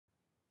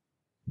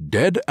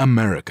Dead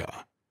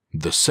America,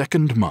 the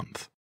Second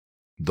Month,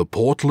 The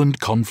Portland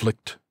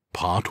Conflict,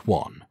 Part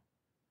 1.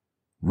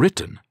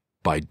 Written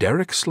by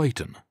Derek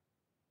Slaton.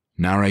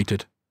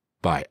 Narrated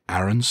by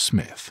Aaron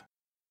Smith.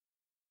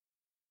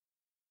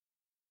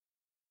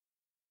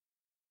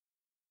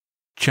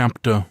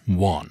 Chapter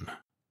 1.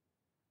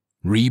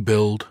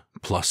 Rebuild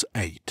plus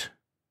 8.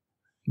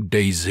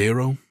 Day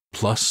 0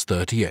 plus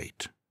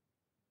 38.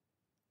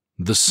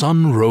 The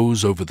sun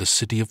rose over the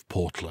city of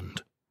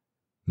Portland.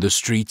 The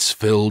streets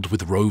filled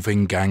with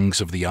roving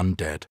gangs of the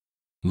undead,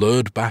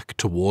 lured back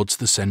towards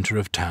the center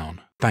of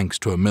town thanks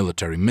to a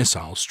military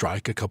missile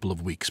strike a couple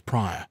of weeks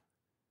prior.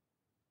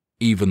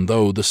 Even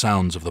though the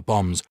sounds of the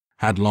bombs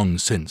had long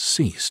since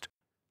ceased,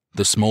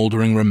 the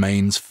smoldering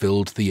remains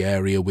filled the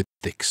area with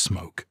thick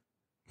smoke,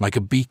 like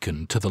a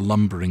beacon to the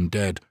lumbering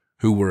dead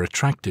who were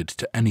attracted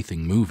to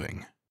anything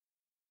moving.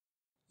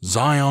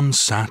 Zion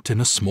sat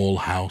in a small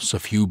house a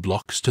few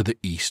blocks to the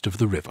east of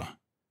the river,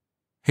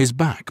 his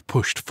back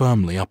pushed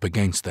firmly up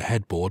against the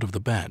headboard of the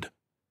bed,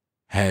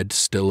 head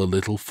still a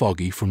little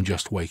foggy from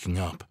just waking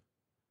up.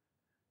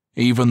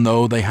 Even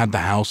though they had the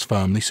house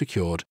firmly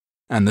secured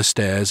and the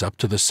stairs up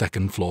to the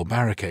second floor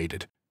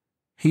barricaded,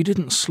 he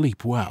didn't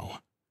sleep well.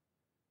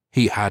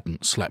 He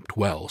hadn't slept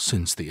well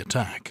since the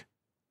attack.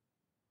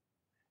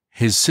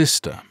 His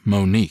sister,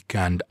 Monique,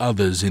 and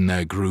others in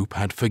their group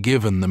had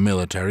forgiven the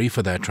military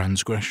for their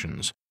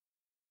transgressions,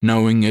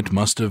 knowing it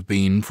must have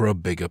been for a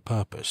bigger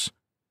purpose.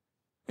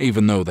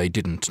 Even though they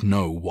didn't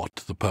know what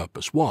the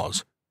purpose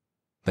was,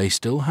 they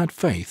still had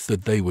faith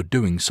that they were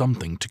doing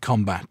something to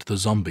combat the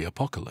zombie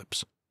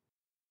apocalypse.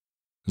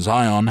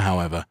 Zion,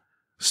 however,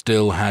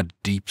 still had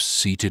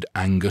deep-seated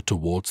anger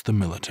towards the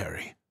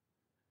military.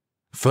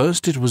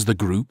 First, it was the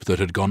group that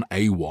had gone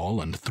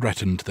AWOL and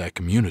threatened their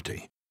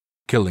community,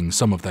 killing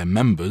some of their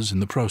members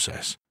in the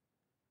process,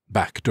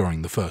 back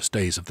during the first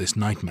days of this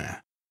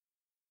nightmare.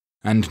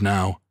 And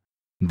now,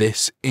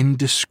 this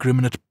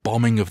indiscriminate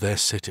bombing of their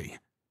city,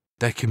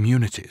 their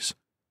communities,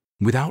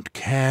 without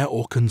care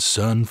or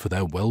concern for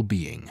their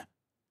well-being.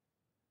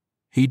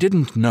 He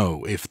didn't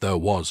know if there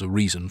was a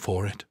reason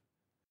for it,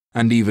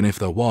 and even if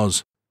there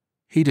was,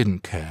 he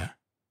didn't care.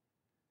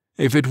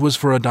 If it was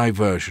for a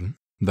diversion,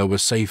 there were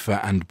safer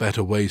and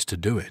better ways to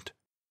do it.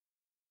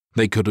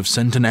 They could have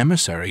sent an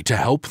emissary to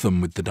help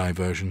them with the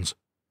diversions.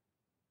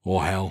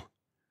 Or hell,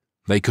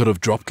 they could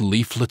have dropped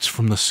leaflets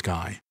from the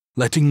sky,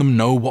 letting them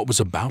know what was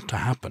about to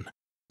happen.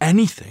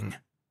 Anything.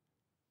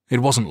 It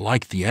wasn't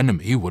like the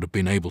enemy would have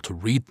been able to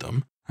read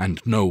them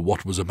and know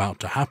what was about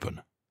to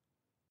happen.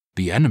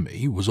 The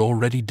enemy was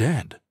already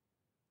dead.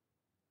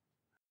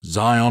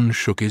 Zion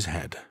shook his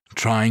head,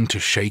 trying to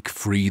shake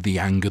free the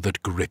anger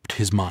that gripped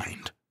his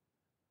mind.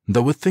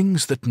 There were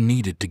things that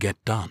needed to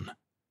get done.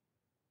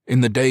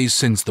 In the days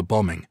since the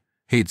bombing,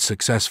 he'd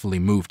successfully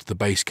moved the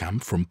base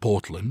camp from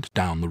Portland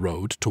down the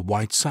road to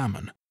White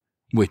Salmon,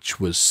 which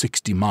was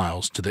 60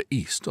 miles to the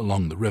east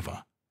along the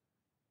river.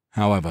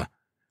 However,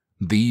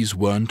 these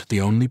weren't the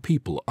only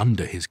people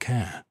under his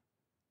care.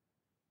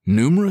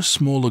 Numerous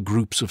smaller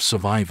groups of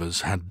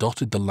survivors had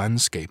dotted the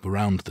landscape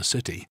around the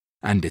city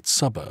and its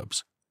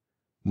suburbs,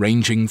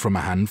 ranging from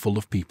a handful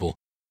of people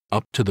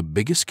up to the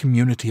biggest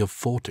community of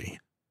 40.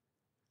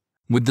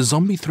 With the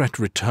zombie threat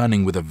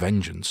returning with a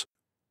vengeance,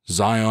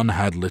 Zion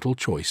had little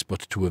choice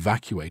but to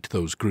evacuate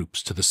those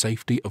groups to the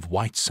safety of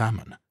White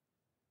Salmon.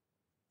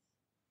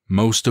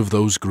 Most of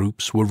those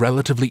groups were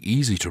relatively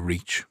easy to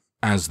reach,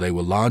 as they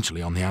were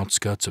largely on the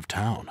outskirts of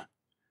town.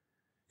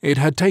 It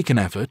had taken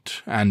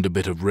effort and a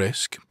bit of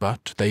risk,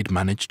 but they'd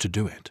managed to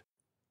do it.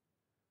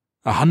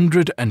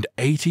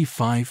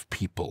 185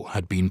 people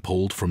had been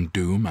pulled from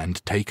doom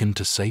and taken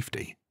to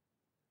safety.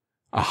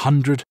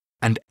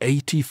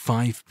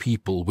 185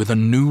 people with a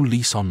new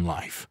lease on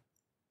life.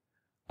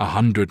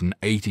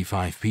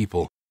 185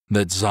 people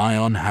that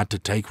Zion had to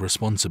take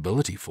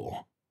responsibility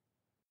for.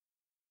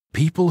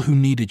 People who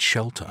needed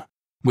shelter,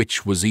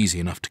 which was easy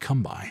enough to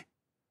come by.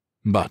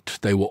 But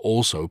they were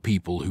also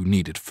people who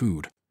needed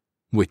food,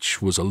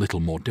 which was a little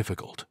more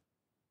difficult.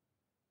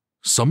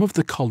 Some of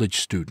the college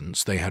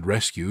students they had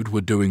rescued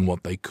were doing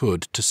what they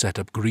could to set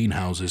up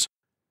greenhouses,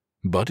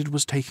 but it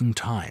was taking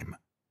time.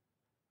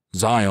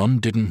 Zion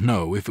didn't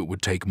know if it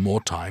would take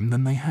more time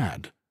than they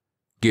had,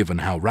 given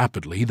how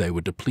rapidly they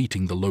were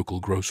depleting the local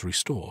grocery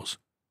stores.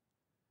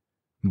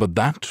 But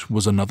that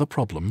was another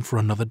problem for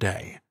another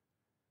day.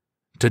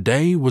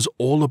 Today was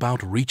all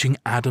about reaching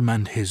Adam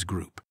and his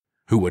group,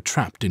 who were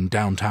trapped in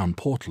downtown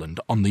Portland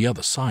on the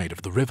other side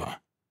of the river.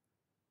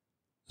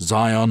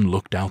 Zion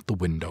looked out the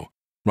window,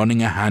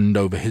 running a hand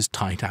over his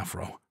tight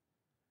afro.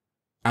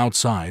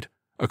 Outside,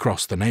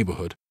 across the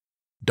neighborhood,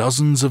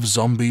 dozens of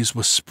zombies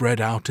were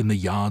spread out in the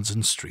yards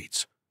and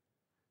streets.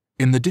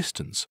 In the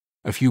distance,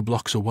 a few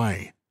blocks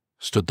away,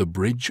 stood the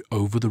bridge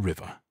over the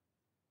river.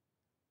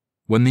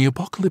 When the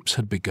apocalypse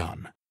had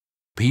begun,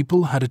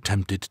 people had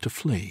attempted to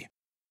flee,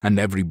 and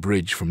every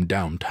bridge from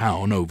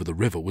downtown over the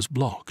river was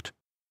blocked.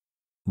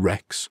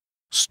 Wrecks,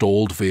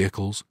 stalled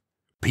vehicles,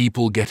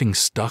 people getting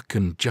stuck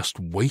and just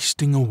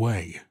wasting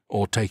away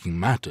or taking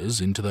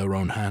matters into their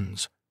own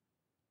hands.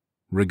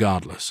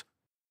 Regardless,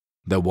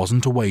 there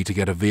wasn't a way to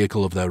get a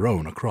vehicle of their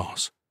own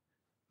across.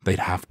 They'd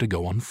have to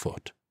go on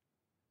foot.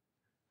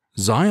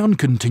 Zion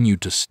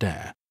continued to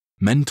stare,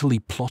 mentally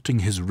plotting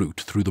his route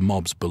through the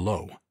mobs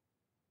below.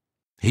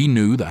 He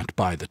knew that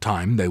by the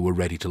time they were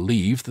ready to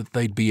leave that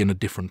they'd be in a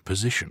different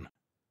position.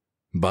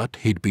 But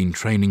he'd been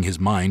training his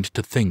mind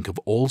to think of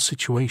all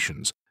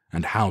situations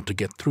and how to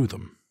get through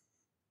them.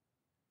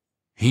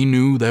 He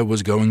knew there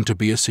was going to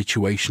be a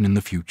situation in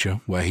the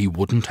future where he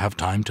wouldn't have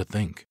time to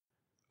think,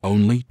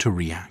 only to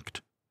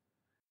react.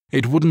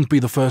 It wouldn't be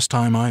the first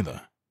time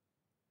either.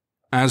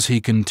 As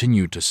he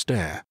continued to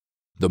stare,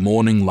 the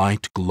morning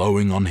light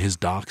glowing on his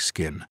dark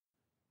skin,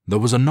 there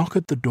was a knock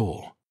at the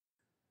door.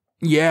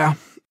 "Yeah,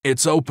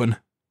 it's open,"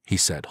 he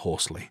said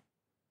hoarsely.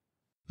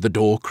 The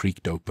door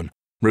creaked open,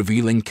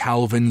 revealing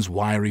Calvin's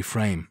wiry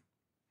frame.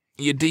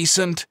 "You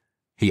decent?"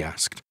 he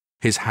asked,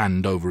 his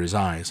hand over his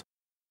eyes.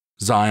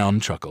 Zion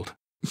chuckled.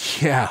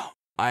 "Yeah,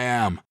 I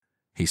am,"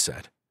 he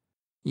said.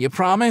 "You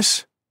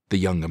promise?" the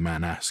younger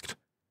man asked.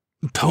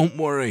 "Don't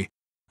worry,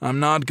 I'm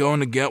not going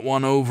to get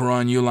one over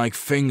on you like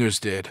Fingers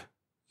did,"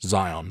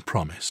 Zion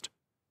promised.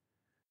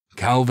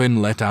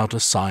 Calvin let out a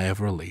sigh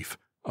of relief,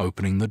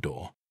 opening the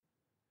door.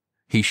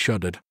 He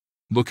shuddered,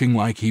 looking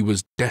like he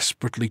was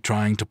desperately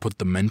trying to put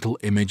the mental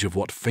image of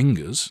what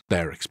Fingers,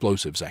 their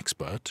explosives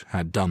expert,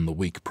 had done the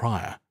week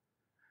prior.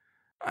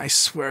 "I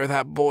swear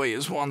that boy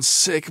is one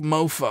sick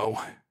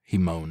mofo," he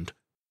moaned.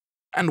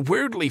 "And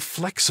weirdly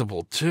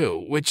flexible,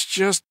 too, which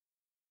just—"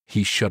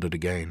 He shuddered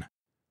again.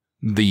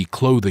 The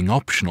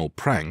clothing-optional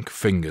prank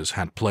Fingers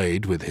had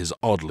played with his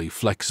oddly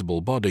flexible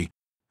body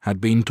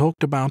had been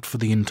talked about for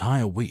the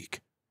entire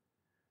week.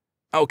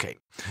 "Okay,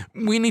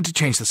 we need to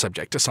change the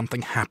subject to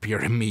something happier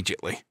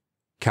immediately,"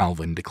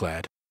 Calvin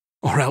declared,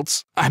 "or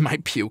else I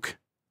might puke."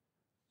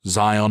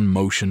 Zion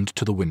motioned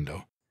to the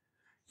window.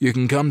 "You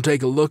can come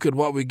take a look at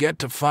what we get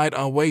to fight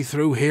our way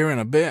through here in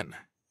a bit,"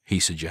 he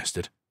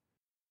suggested.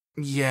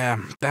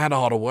 "Yeah, that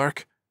ought to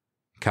work,"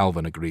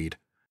 Calvin agreed,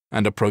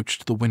 and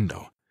approached the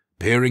window,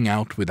 peering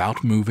out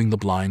without moving the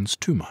blinds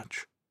too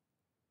much.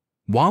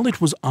 While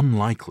it was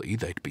unlikely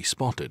they'd be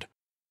spotted,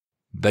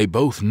 they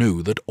both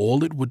knew that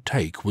all it would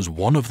take was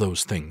one of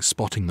those things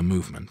spotting the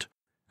movement,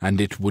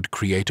 and it would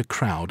create a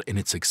crowd in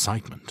its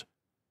excitement.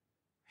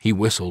 He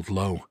whistled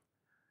low.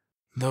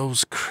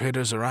 "Those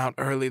critters are out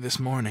early this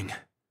morning,"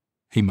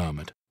 he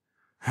murmured.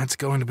 "That's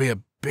going to be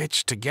a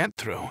bitch to get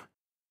through."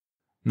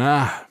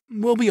 "Nah,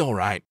 we'll be all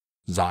right,"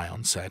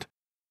 Zion said.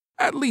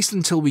 "At least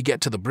until we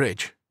get to the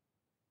bridge."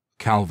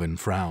 Calvin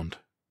frowned.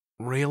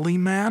 "Really,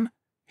 man?"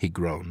 he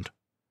groaned.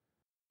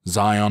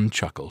 Zion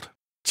chuckled.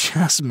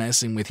 "Just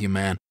messing with you,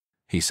 man,"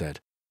 he said.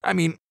 "I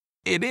mean,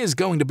 it is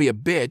going to be a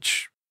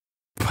bitch,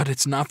 but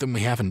it's nothing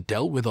we haven't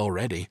dealt with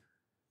already."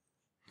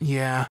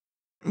 "Yeah,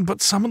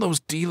 but some of those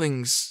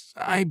dealings,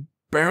 I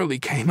barely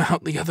came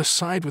out the other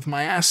side with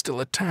my ass still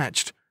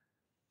attached,"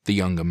 the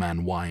younger man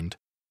whined.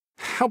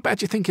 "How bad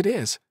do you think it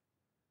is?"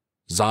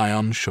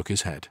 Zion shook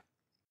his head.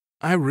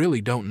 "I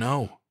really don't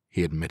know,"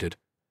 he admitted.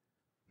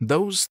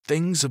 "Those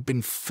things have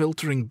been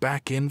filtering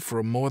back in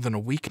for more than a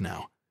week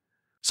now.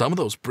 Some of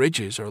those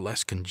bridges are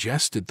less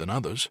congested than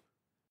others.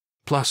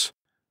 Plus,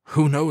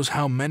 who knows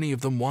how many of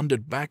them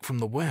wandered back from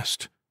the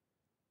west."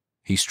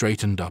 He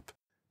straightened up,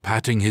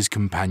 patting his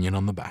companion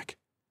on the back.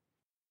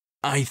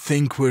 "I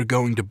think we're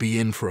going to be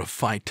in for a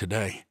fight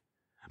today.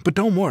 But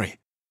don't worry,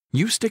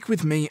 you stick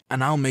with me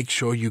and I'll make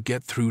sure you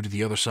get through to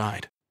the other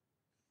side."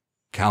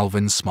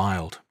 Calvin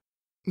smiled.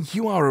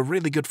 "You are a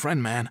really good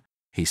friend, man,"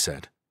 he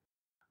said.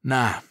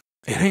 "Nah,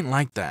 it ain't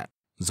like that,"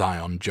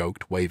 Zion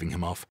joked, waving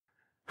him off.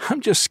 "I'm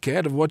just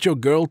scared of what your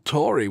girl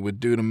Tori would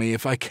do to me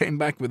if I came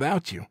back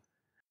without you."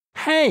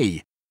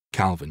 "Hey!"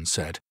 Calvin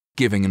said,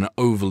 giving an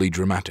overly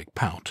dramatic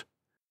pout.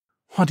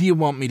 "What do you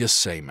want me to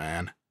say,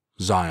 man?"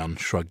 Zion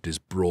shrugged his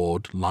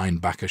broad,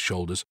 linebacker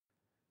shoulders.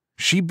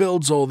 "She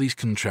builds all these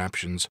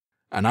contraptions,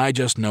 and I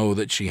just know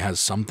that she has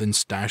something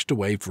stashed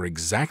away for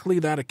exactly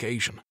that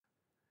occasion.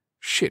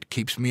 Shit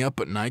keeps me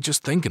up at night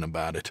just thinking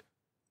about it."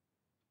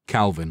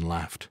 Calvin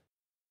laughed.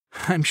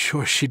 "I'm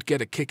sure she'd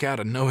get a kick out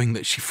of knowing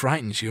that she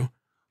frightens you,"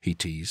 he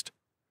teased.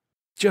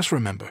 "Just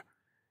remember,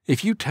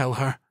 if you tell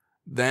her,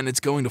 then it's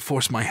going to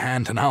force my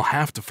hand and I'll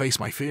have to face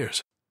my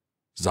fears,"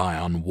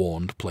 Zion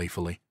warned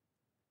playfully.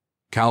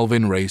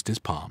 Calvin raised his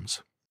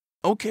palms.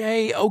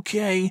 Okay,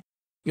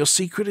 your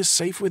secret is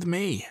safe with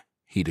me,"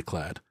 he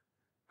declared.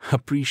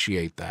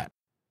 "Appreciate that,"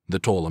 the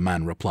taller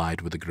man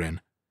replied with a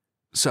grin.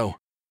 "So,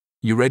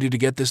 you ready to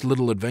get this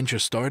little adventure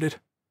started?"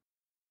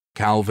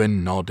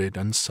 Calvin nodded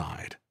and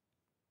sighed.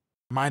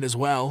 "Might as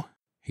well,"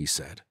 he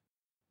said.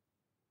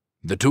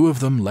 The two of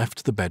them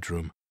left the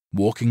bedroom,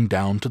 walking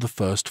down to the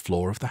first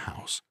floor of the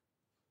house.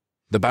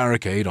 The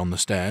barricade on the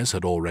stairs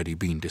had already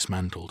been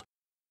dismantled.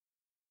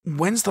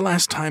 "When's the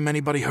last time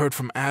anybody heard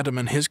from Adam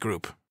and his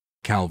group?"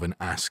 Calvin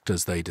asked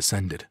as they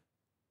descended.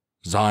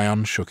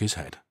 Zion shook his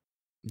head.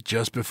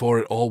 "Just before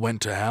it all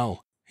went to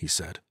hell," he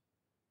said.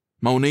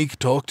 "Monique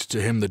talked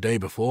to him the day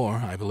before,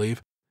 I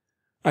believe.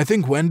 I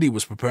think Wendy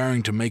was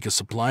preparing to make a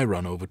supply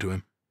run over to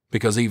him,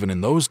 because even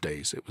in those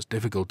days it was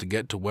difficult to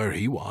get to where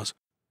he was.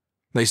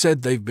 They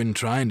said they've been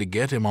trying to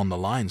get him on the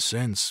line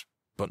since,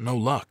 but no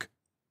luck.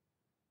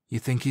 "You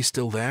think he's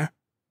still there?"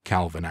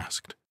 Calvin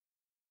asked.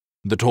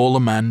 The taller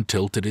man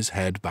tilted his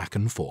head back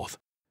and forth.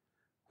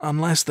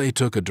 "Unless they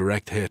took a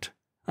direct hit,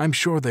 I'm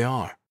sure they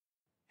are,"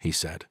 he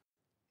said.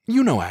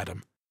 "You know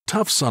Adam,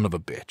 tough son of a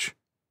bitch."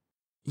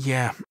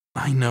 "Yeah,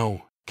 I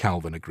know,"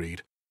 Calvin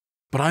agreed.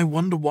 "But I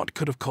wonder what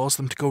could have caused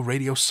them to go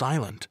radio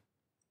silent."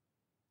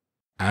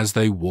 As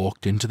they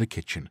walked into the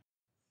kitchen,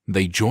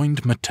 they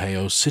joined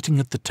Matteo sitting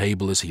at the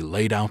table as he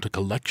laid out a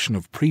collection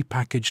of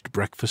pre-packaged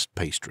breakfast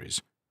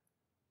pastries.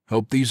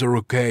 "Hope these are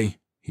okay,"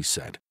 he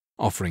said,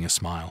 offering a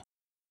smile.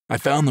 "I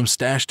found them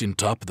stashed in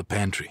top of the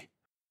pantry.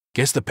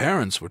 Guess the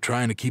parents were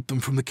trying to keep them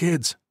from the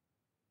kids."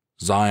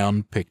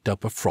 Zion picked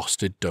up a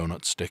frosted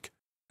donut stick,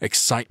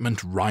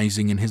 excitement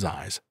rising in his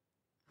eyes.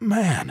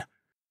 "Man,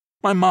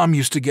 my mom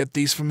used to get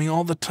these for me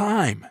all the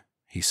time,"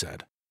 he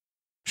said.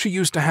 "She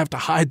used to have to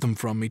hide them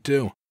from me,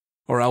 too,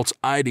 or else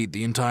I'd eat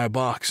the entire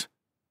box."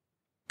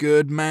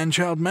 "Good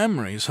man-child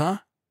memories, huh?"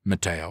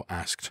 Matteo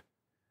asked.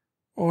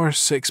 "Or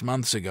 6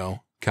 months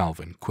ago,"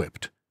 Calvin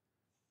quipped.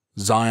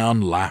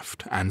 Zion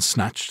laughed and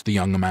snatched the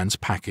younger man's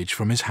package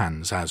from his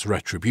hands as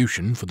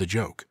retribution for the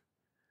joke.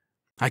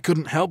 "I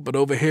couldn't help but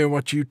overhear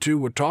what you two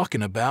were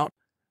talking about,"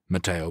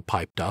 Matteo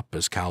piped up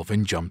as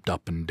Calvin jumped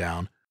up and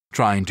down,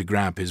 trying to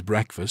grab his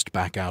breakfast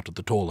back out of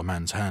the taller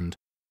man's hand.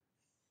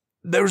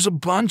 "There's a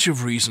bunch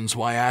of reasons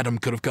why Adam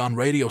could have gone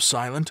radio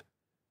silent."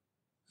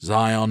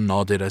 Zion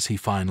nodded as he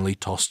finally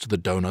tossed the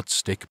donut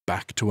stick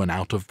back to an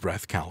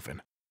out-of-breath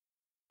Calvin.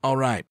 "All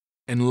right,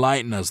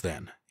 enlighten us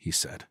then," he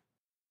said.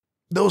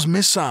 "Those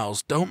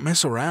missiles don't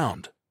mess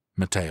around,"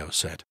 Matteo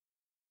said.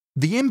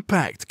 "The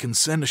impact can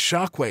send a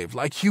shockwave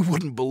like you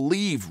wouldn't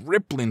believe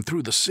rippling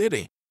through the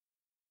city.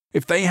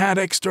 If they had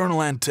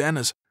external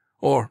antennas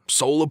or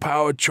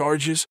solar-powered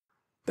charges,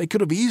 they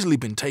could have easily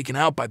been taken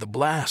out by the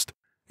blast,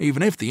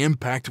 even if the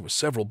impact was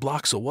several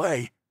blocks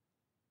away."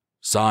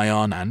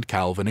 Zion and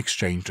Calvin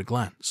exchanged a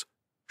glance,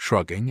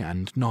 shrugging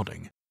and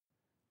nodding.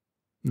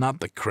 "Not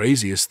the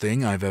craziest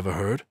thing I've ever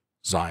heard,"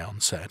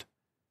 Zion said.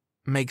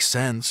 "Makes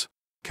sense,"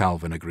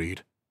 Calvin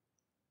agreed.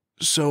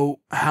 "So,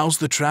 how's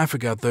the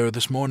traffic out there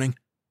this morning?"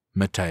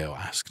 Matteo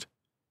asked.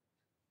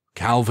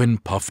 Calvin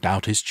puffed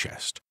out his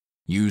chest,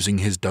 using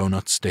his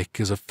donut stick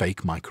as a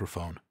fake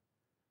microphone.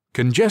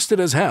 "Congested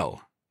as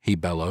hell," he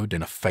bellowed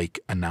in a fake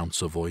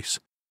announcer voice.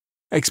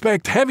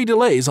 "Expect heavy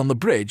delays on the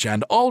bridge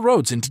and all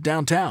roads into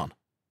downtown."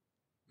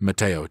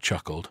 Matteo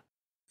chuckled.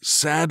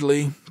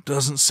 "Sadly,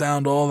 doesn't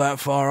sound all that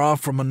far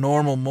off from a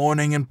normal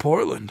morning in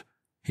Portland,"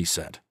 he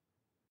said.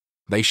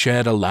 They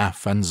shared a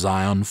laugh and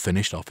Zion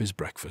finished off his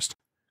breakfast,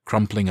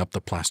 crumpling up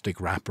the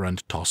plastic wrapper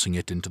and tossing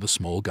it into the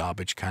small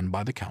garbage can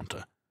by the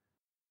counter.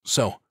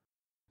 "So,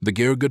 the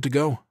gear good to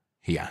go?"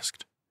 he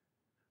asked.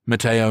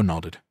 Matteo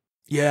nodded.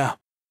 "Yeah,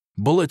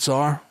 bullets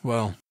are,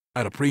 well,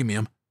 at a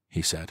premium,"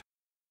 he said.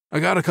 "I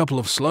got a couple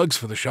of slugs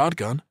for the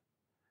shotgun."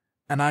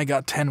 "And I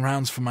got 10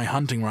 rounds for my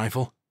hunting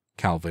rifle,"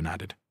 Calvin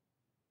added.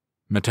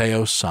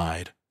 Matteo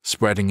sighed,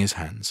 spreading his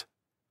hands.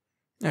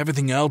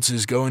 "Everything else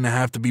is going to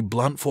have to be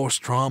blunt force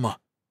trauma,"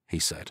 he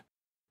said.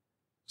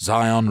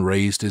 Zion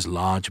raised his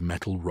large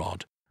metal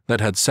rod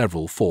that had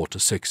several 4 to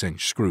 6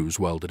 inch screws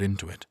welded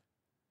into it.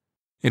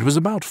 It was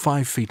about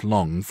 5 feet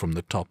long from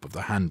the top of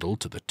the handle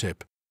to the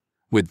tip,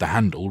 with the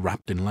handle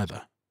wrapped in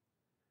leather.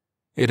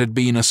 It had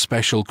been a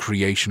special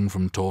creation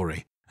from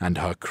Tori and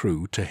her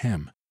crew to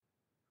him.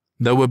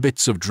 There were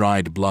bits of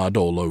dried blood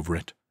all over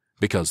it,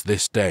 because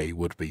this day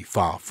would be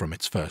far from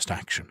its first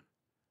action.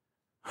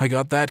 "I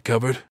got that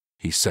covered,"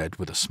 he said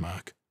with a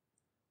smirk.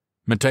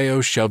 Matteo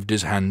shoved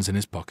his hands in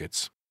his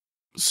pockets.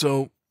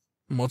 "So,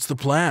 what's the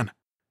plan?"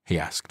 he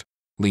asked,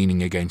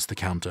 leaning against the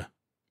counter.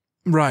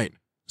 "Right,"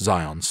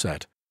 Zion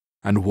said,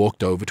 and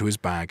walked over to his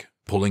bag,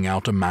 pulling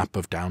out a map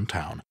of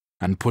downtown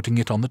and putting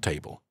it on the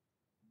table.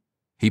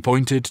 He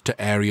pointed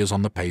to areas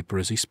on the paper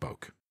as he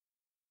spoke.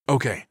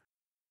 "Okay,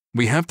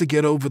 we have to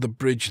get over the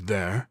bridge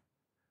there.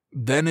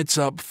 Then it's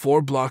up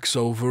 4 blocks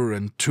over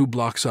and 2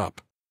 blocks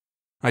up.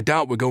 I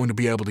doubt we're going to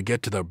be able to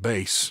get to their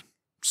base,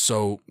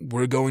 so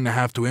we're going to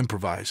have to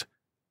improvise."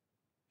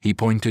 He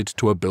pointed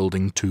to a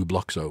building 2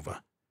 blocks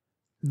over.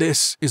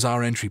 "This is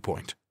our entry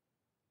point."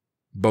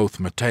 Both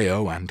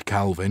Matteo and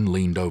Calvin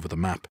leaned over the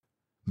map,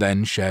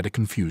 then shared a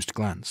confused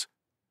glance.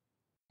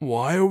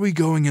 "Why are we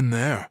going in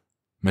there?"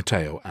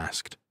 Matteo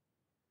asked.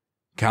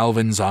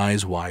 Calvin's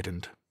eyes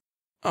widened.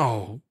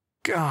 "Oh,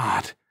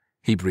 God,"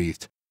 he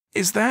breathed.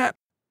 "Is that—"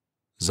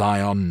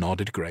 Zion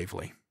nodded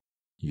gravely.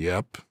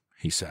 "Yep,"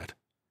 he said.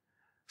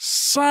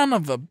 "Son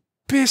of a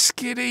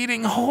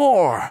biscuit-eating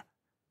whore!"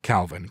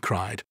 Calvin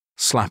cried,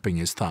 slapping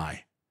his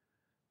thigh.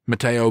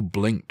 Matteo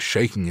blinked,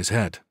 shaking his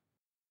head.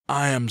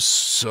 "I am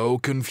so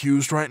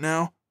confused right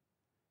now."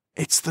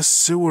 "It's the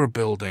sewer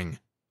building,"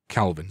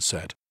 Calvin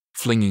said,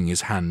 flinging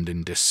his hand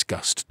in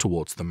disgust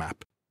towards the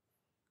map.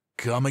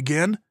 "Come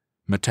again?"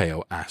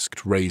 Matteo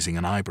asked, raising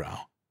an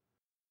eyebrow.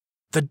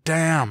 "The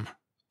dam,"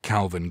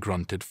 Calvin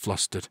grunted,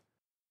 flustered.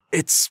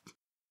 It's...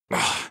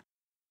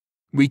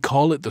 We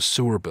call it the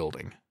sewer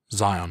building,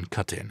 Zion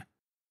cut in.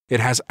 It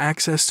has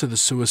access to the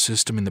sewer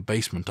system in the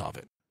basement of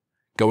it.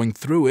 Going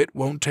through it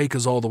won't take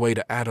us all the way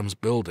to Adam's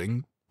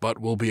building, but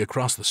we'll be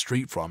across the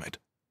street from it.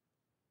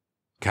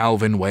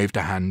 Calvin waved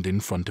a hand in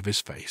front of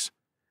his face.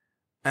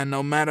 And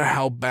no matter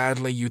how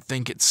badly you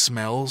think it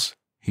smells,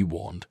 he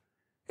warned,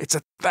 it's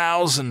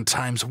 1,000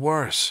 times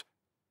worse.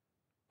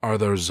 Are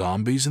there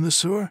zombies in the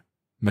sewer?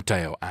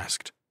 Mateo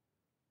asked.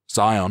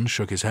 Zion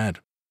shook his head.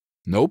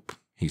 Nope,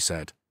 he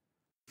said.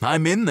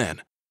 I'm in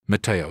then,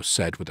 Mateo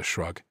said with a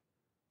shrug.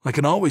 I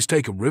can always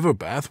take a river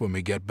bath when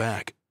we get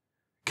back.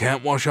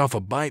 Can't wash off a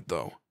bite,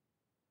 though.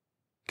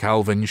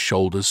 Calvin's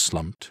shoulders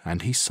slumped,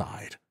 and he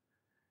sighed.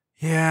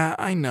 Yeah,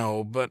 I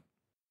know, but...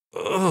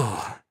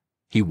 ugh,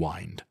 he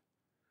whined.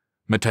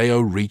 Mateo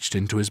reached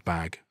into his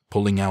bag,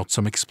 pulling out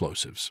some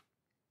explosives.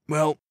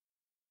 Well,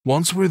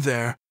 once we're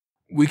there,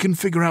 we can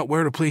figure out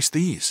where to place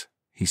these,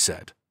 he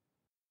said.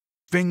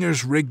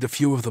 Fingers rigged a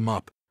few of them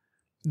up.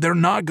 They're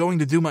not going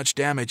to do much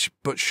damage,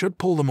 but should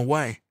pull them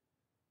away.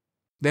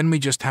 Then we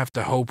just have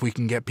to hope we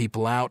can get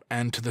people out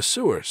and to the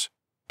sewers,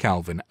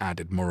 Calvin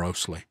added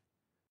morosely.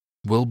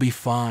 We'll be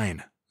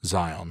fine,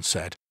 Zion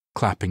said,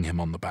 clapping him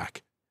on the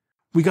back.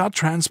 We got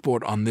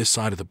transport on this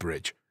side of the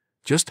bridge.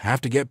 Just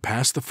have to get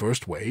past the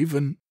first wave,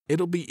 and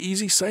it'll be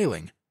easy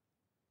sailing.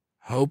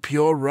 Hope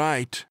you're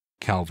right,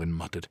 Calvin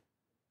muttered.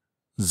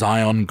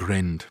 Zion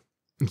grinned.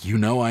 You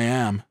know I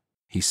am,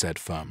 he said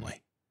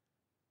firmly.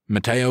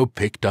 Mateo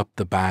picked up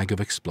the bag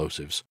of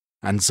explosives,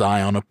 and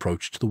Zion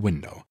approached the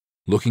window,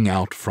 looking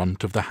out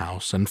front of the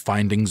house and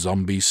finding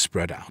zombies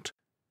spread out,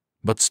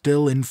 but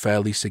still in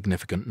fairly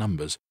significant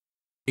numbers,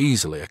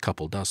 easily a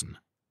couple dozen.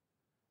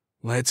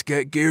 Let's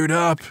get geared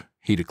up,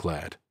 he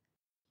declared.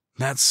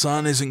 That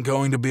sun isn't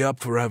going to be up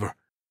forever,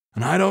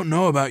 and I don't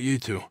know about you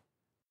two,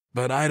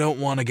 but I don't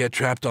want to get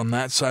trapped on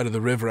that side of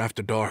the river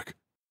after dark.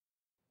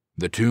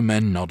 The two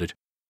men nodded,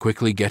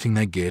 quickly getting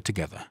their gear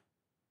together.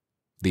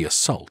 The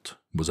assault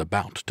was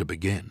about to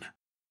begin.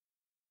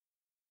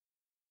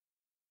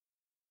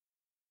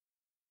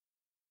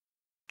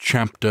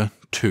 Chapter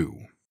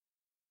 2.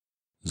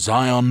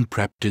 Zion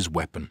prepped his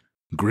weapon,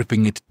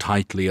 gripping it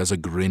tightly as a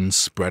grin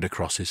spread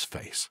across his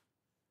face.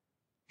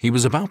 He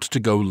was about to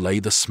go lay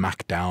the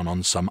smack down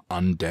on some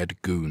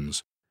undead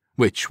goons,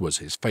 which was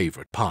his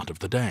favorite part of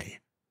the day.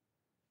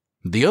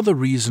 The other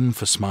reason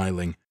for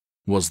smiling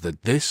was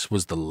that this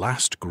was the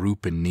last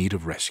group in need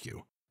of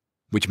rescue,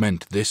 which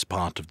meant this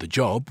part of the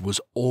job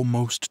was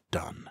almost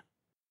done.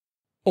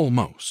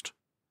 Almost.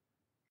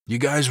 You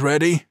guys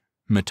ready?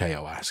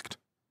 Mateo asked.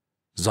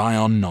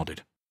 Zion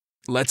nodded.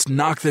 Let's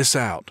knock this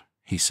out,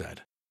 he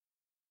said.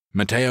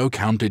 Mateo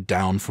counted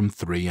down from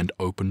 3 and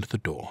opened the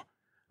door,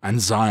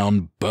 and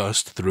Zion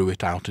burst through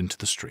it out into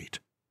the street.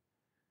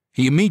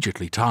 He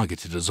immediately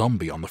targeted a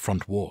zombie on the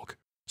front walk,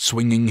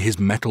 swinging his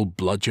metal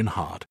bludgeon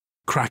hard,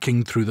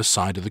 cracking through the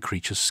side of the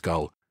creature's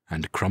skull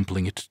and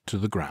crumpling it to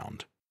the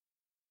ground.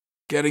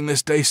 Getting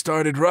this day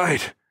started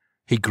right,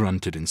 he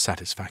grunted in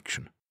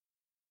satisfaction.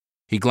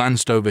 He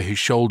glanced over his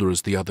shoulder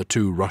as the other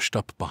two rushed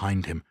up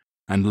behind him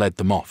and led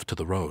them off to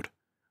the road,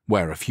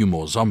 where a few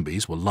more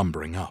zombies were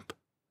lumbering up.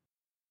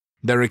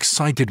 Their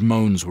excited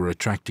moans were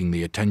attracting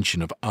the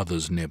attention of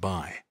others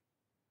nearby.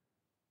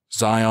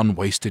 Zion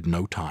wasted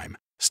no time,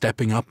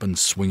 stepping up and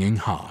swinging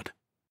hard.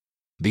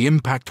 The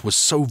impact was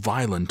so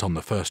violent on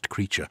the first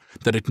creature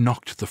that it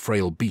knocked the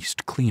frail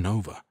beast clean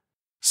over,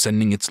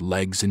 sending its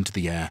legs into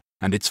the air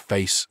and its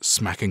face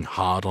smacking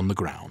hard on the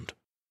ground.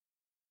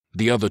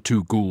 The other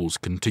two ghouls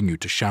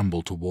continued to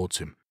shamble towards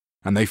him,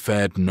 and they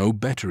fared no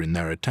better in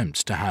their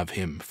attempts to have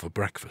him for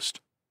breakfast.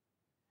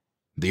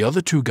 The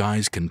other two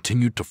guys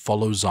continued to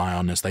follow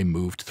Zion as they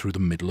moved through the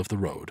middle of the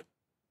road.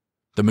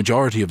 The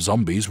majority of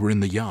zombies were in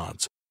the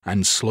yards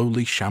and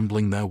slowly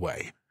shambling their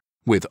way,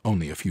 with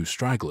only a few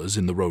stragglers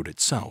in the road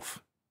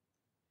itself.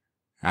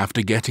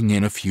 After getting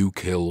in a few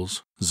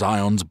kills,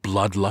 Zion's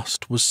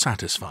bloodlust was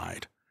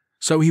satisfied,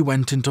 so he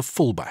went into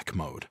fullback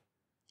mode,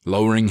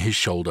 lowering his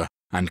shoulder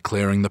and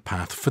clearing the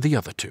path for the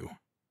other two.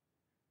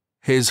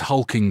 His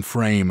hulking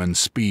frame and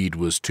speed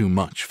was too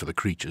much for the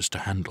creatures to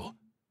handle.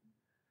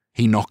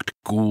 He knocked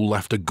ghoul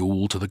after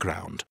ghoul to the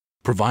ground,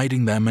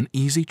 providing them an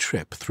easy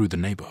trip through the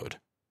neighborhood.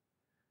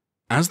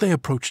 As they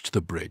approached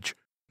the bridge,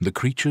 the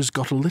creatures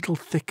got a little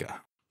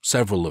thicker,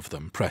 several of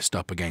them pressed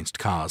up against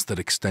cars that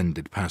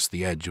extended past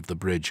the edge of the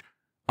bridge,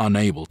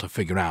 unable to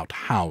figure out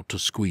how to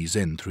squeeze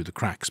in through the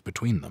cracks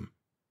between them.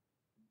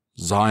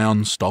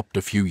 Zion stopped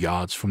a few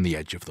yards from the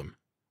edge of them,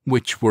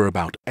 which were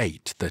about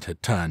 8 that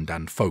had turned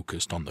and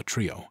focused on the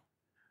trio.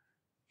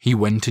 He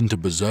went into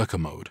berserker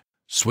mode,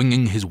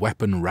 swinging his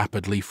weapon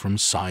rapidly from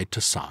side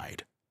to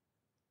side.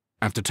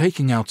 After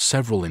taking out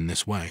several in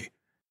this way,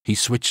 he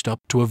switched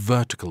up to a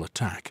vertical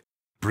attack,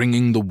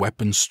 bringing the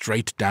weapon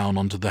straight down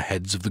onto the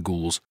heads of the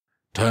ghouls,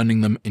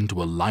 turning them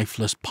into a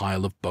lifeless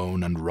pile of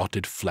bone and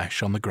rotted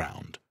flesh on the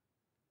ground.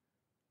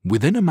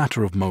 Within a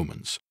matter of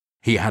moments,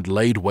 he had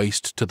laid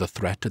waste to the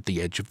threat at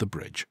the edge of the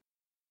bridge.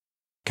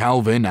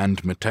 Calvin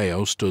and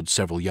Mateo stood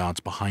several yards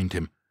behind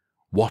him,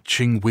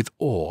 watching with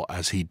awe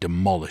as he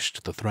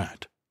demolished the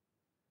threat.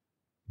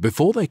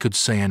 Before they could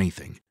say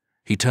anything,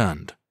 he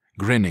turned,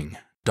 grinning,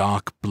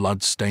 dark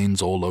blood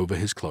stains all over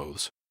his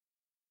clothes.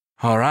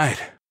 "All right,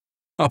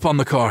 up on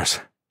the cars.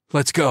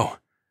 Let's go,"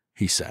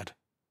 he said.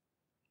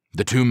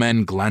 The two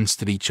men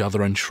glanced at each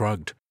other and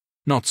shrugged,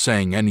 not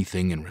saying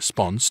anything in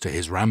response to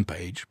his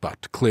rampage,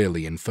 but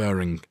clearly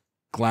inferring,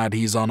 "Glad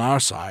he's on our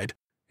side,"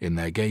 in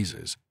their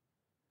gazes.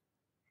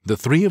 The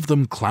three of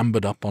them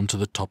clambered up onto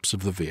the tops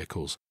of the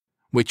vehicles,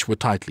 which were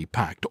tightly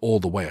packed all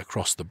the way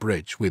across the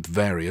bridge with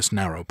various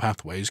narrow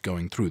pathways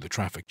going through the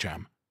traffic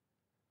jam.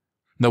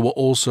 There were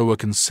also a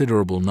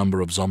considerable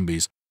number of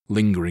zombies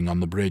lingering on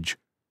the bridge,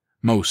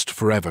 most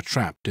forever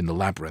trapped in the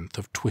labyrinth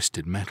of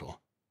twisted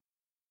metal.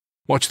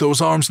 "Watch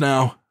those arms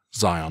now,"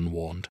 Zion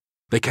warned.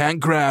 "They can't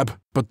grab,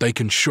 but they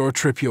can sure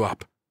trip you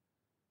up."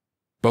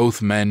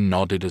 Both men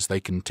nodded as they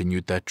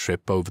continued their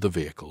trip over the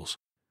vehicles,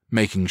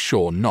 making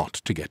sure not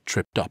to get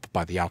tripped up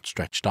by the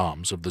outstretched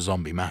arms of the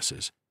zombie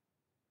masses.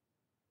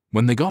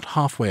 When they got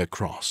halfway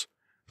across,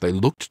 they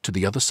looked to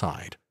the other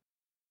side,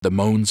 the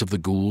moans of the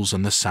ghouls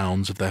and the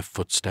sounds of their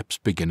footsteps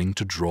beginning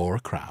to draw a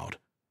crowd.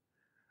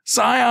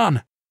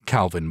 "Zion!"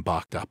 Calvin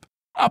barked up.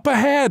 "Up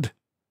ahead!"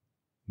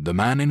 The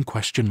man in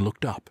question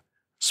looked up,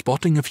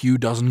 spotting a few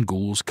dozen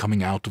ghouls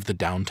coming out of the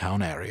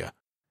downtown area,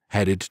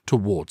 headed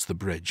towards the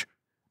bridge,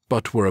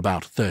 but were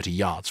about 30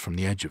 yards from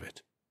the edge of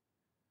it.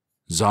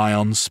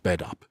 Zion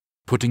sped up,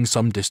 putting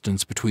some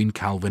distance between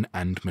Calvin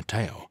and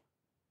Matteo.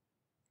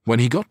 When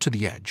he got to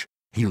the edge,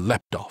 he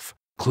leapt off,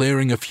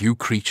 clearing a few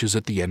creatures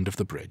at the end of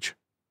the bridge.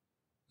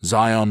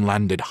 Zion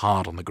landed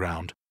hard on the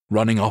ground,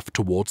 running off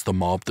towards the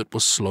mob that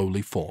was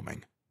slowly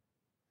forming.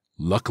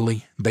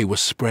 Luckily, they were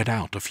spread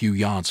out a few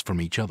yards from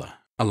each other,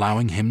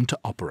 allowing him to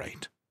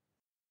operate.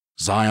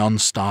 Zion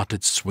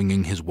started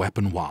swinging his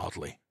weapon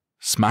wildly,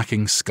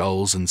 smacking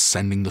skulls and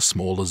sending the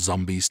smaller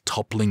zombies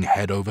toppling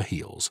head over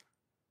heels.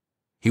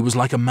 He was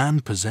like a man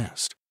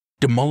possessed,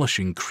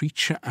 demolishing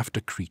creature after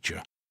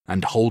creature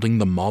and holding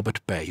the mob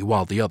at bay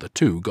while the other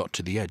two got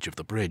to the edge of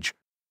the bridge,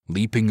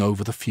 leaping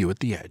over the few at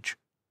the edge.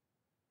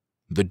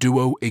 The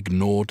duo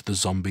ignored the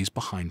zombies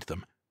behind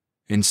them,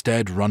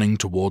 instead running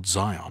towards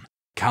Zion,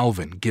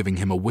 Calvin giving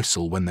him a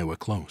whistle when they were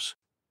close.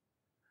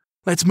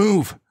 "Let's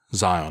move,"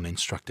 Zion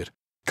instructed.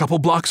 "Couple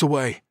blocks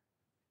away."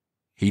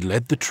 He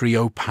led the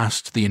trio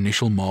past the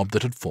initial mob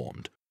that had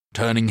formed,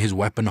 turning his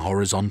weapon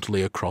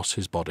horizontally across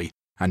his body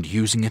and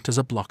using it as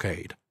a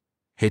blockade,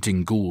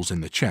 hitting ghouls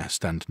in the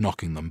chest and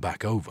knocking them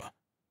back over.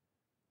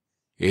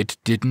 It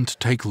didn't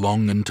take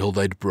long until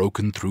they'd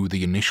broken through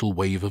the initial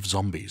wave of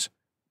zombies,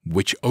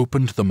 which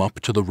opened them up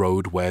to the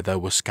road where there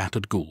were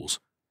scattered ghouls,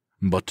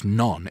 but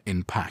none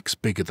in packs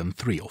bigger than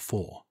 3 or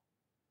 4.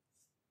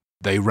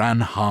 They ran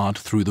hard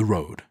through the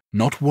road,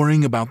 not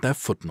worrying about their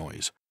foot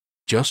noise,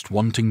 just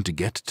wanting to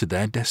get to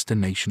their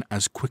destination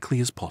as quickly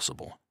as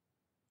possible.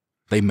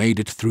 They made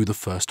it through the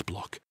first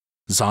block,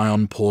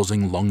 Zion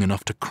pausing long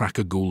enough to crack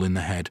a ghoul in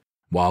the head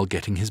while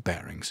getting his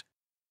bearings.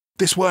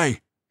 "This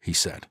way," he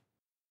said.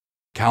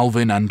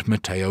 Calvin and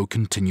Matteo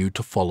continued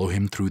to follow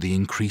him through the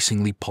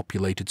increasingly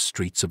populated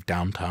streets of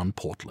downtown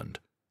Portland.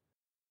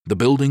 The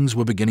buildings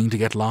were beginning to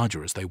get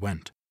larger as they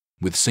went,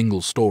 with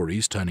single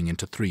stories turning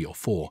into 3 or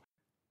 4,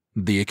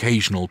 the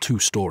occasional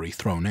 2-story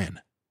thrown in.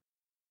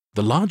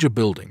 The larger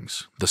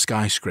buildings, the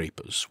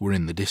skyscrapers, were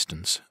in the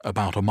distance,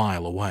 about a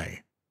mile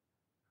away.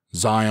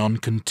 Zion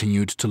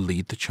continued to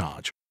lead the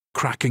charge,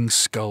 cracking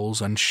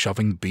skulls and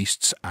shoving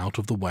beasts out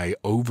of the way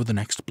over the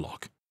next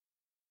block.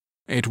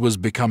 It was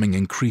becoming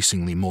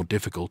increasingly more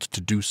difficult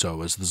to do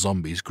so as the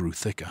zombies grew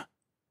thicker.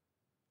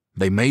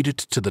 They made it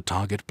to the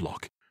target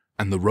block,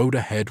 and the road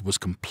ahead was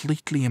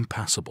completely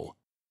impassable,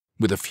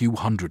 with a few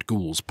hundred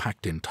ghouls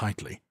packed in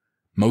tightly,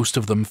 most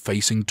of them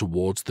facing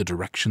towards the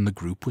direction the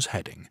group was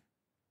heading.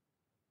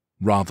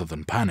 Rather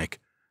than panic,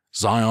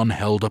 Zion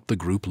held up the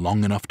group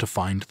long enough to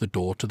find the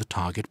door to the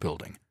target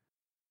building.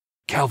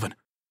 "Calvin,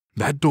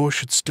 that door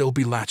should still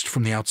be latched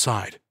from the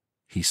outside,"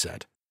 he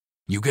said.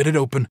 "You get it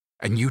open,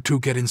 and you two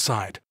get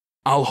inside.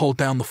 I'll hold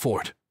down the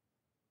fort."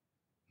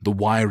 The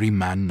wiry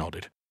man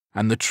nodded,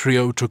 and the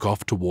trio took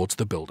off towards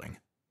the building.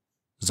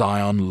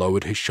 Zion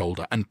lowered his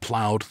shoulder and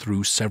plowed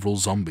through several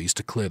zombies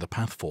to clear the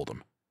path for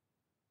them.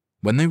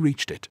 When they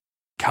reached it,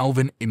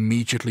 Calvin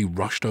immediately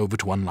rushed over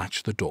to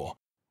unlatch the door,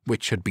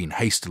 which had been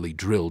hastily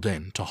drilled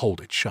in to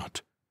hold it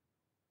shut.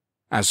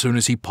 As soon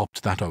as he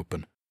popped that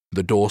open,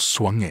 the door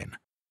swung in,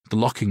 the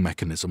locking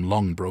mechanism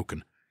long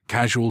broken,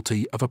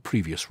 casualty of a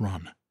previous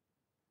run.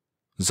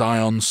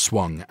 Zion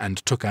swung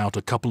and took out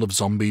a couple of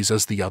zombies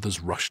as the others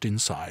rushed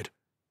inside.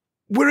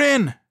 "We're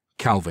in!"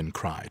 Calvin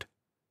cried.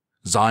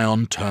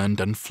 Zion turned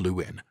and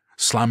flew in,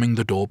 slamming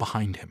the door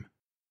behind him.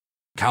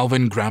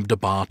 Calvin grabbed a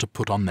bar to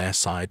put on their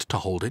side to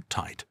hold it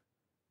tight.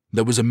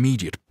 There was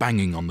immediate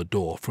banging on the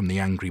door from the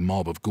angry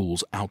mob of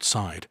ghouls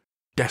outside,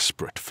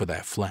 desperate for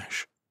their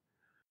flesh.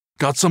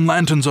 "Got some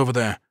lanterns over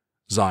there,"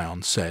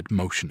 Zion said,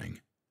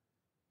 motioning.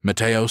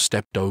 Matteo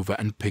stepped over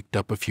and picked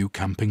up a few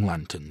camping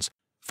lanterns,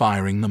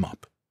 firing them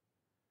up.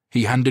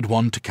 He handed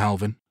one to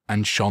Calvin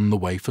and shone the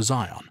way for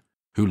Zion,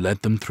 who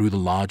led them through the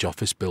large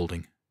office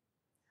building.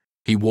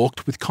 He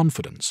walked with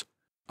confidence,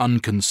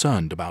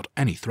 unconcerned about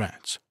any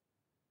threats.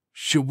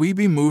 "Should we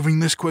be moving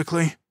this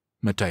quickly?"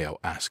 Matteo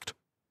asked.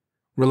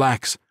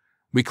 "Relax.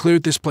 We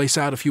cleared this place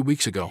out a few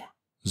weeks ago,"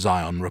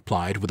 Zion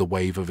replied with a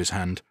wave of his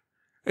hand.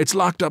 "It's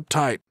locked up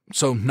tight,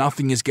 so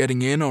nothing is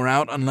getting in or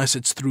out unless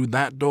it's through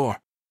that door."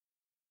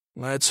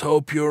 "Let's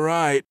hope you're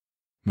right,"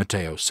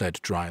 Matteo said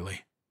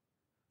dryly.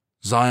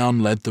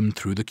 Zion led them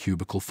through the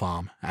cubicle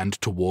farm and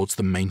towards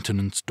the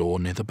maintenance door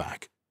near the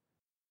back.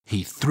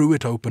 He threw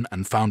it open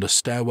and found a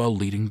stairwell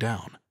leading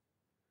down.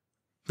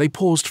 They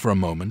paused for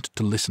a moment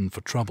to listen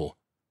for trouble,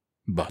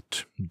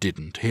 but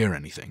didn't hear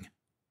anything.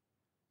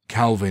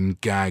 Calvin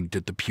gagged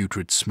at the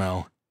putrid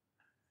smell.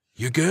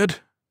 "You good?"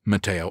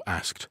 Matteo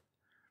asked.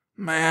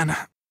 "Man,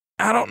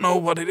 I don't know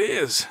what it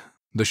is,"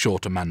 the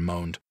shorter man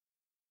moaned.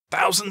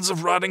 "Thousands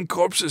of rotting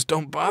corpses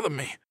don't bother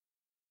me,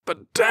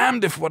 but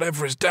damned if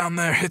whatever is down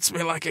there hits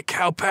me like a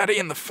cow patty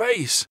in the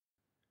face."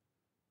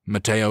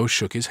 Matteo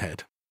shook his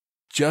head.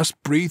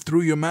 "Just breathe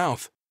through your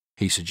mouth,"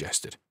 he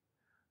suggested.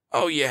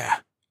 "Oh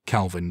yeah,"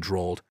 Calvin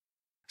drawled.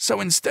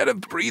 "So instead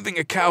of breathing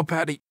a cow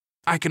patty,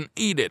 I can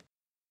eat it.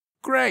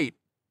 Great."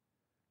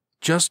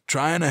 "Just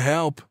trying to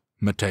help,"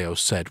 Matteo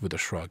said with a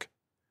shrug.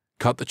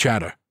 "Cut the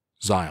chatter,"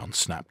 Zion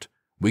snapped.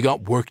 "We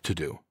got work to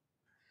do."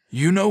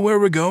 "You know where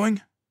we're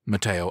going?"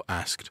 Matteo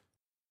asked.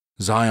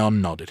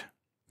 Zion nodded.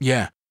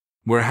 "Yeah,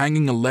 we're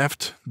hanging a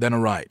left, then a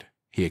right,"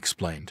 he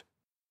explained.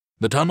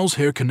 "The tunnels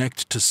here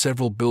connect to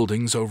several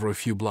buildings over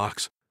a few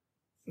blocks.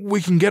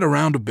 We can get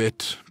around a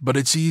bit, but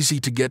it's easy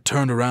to get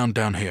turned around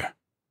down here."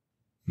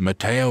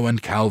 Matteo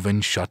and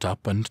Calvin shut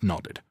up and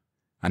nodded,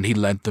 and he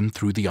led them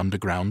through the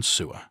underground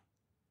sewer.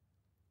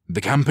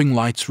 The camping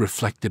lights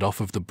reflected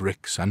off of the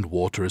bricks and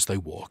water as they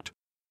walked,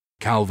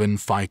 Calvin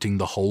fighting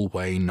the whole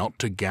way not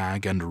to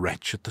gag and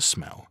retch at the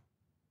smell.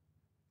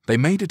 They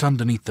made it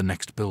underneath the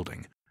next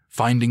building,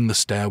 finding the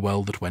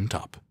stairwell that went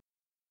up.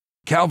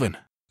 "Calvin,"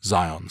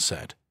 Zion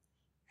said.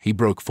 He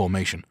broke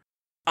formation.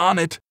 "On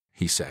it,"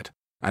 he said,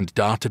 and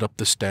darted up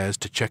the stairs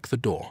to check the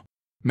door,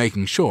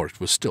 making sure it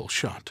was still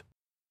shut.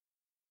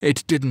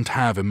 It didn't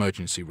have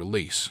emergency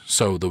release,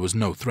 so there was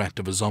no threat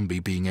of a zombie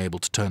being able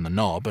to turn the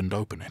knob and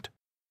open it.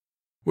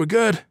 "We're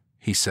good,"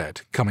 he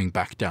said, coming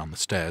back down the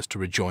stairs to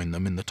rejoin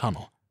them in the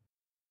tunnel.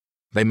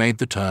 They made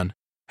the turn,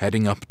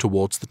 heading up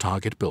towards the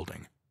target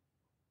building.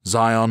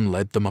 Zion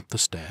led them up the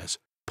stairs,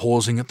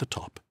 pausing at the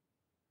top.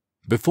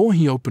 Before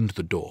he opened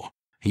the door,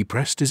 he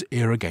pressed his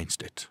ear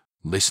against it,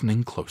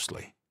 listening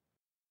closely.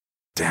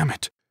 "Damn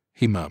it,"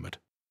 he murmured.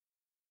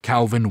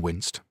 Calvin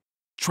winced.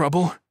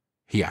 "Trouble?"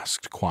 he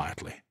asked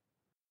quietly.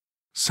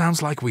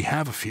 "Sounds like we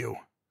have a few,"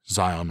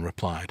 Zion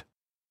replied.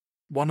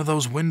 "One of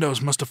those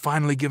windows must have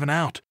finally given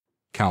out,"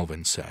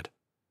 Calvin said.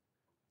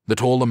 The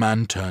taller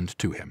man turned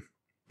to him.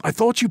 "I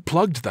thought you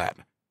plugged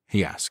that,"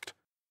 he asked.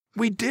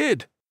 "We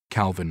did,"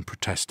 Calvin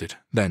protested,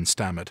 then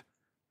stammered.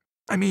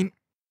 "I mean,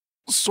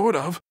 sort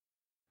of."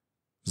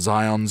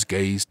 Zion's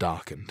gaze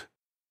darkened.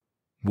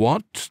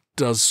 "What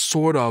does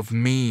sort of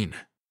mean?"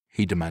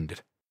 he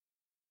demanded.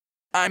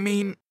 "I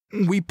mean,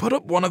 we put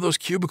up one of those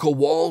cubicle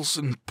walls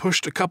and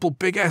pushed a couple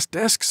big-ass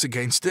desks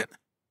against it,"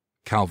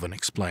 Calvin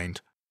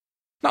explained.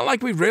 "Not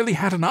like we really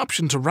had an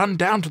option to run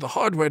down to the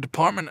hardware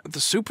department at the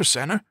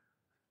supercenter."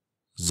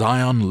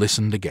 Zion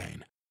listened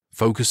again,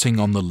 focusing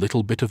on the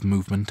little bit of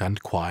movement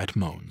and quiet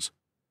moans.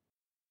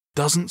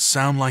 "Doesn't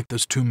sound like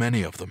there's too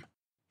many of them,"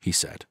 he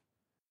said.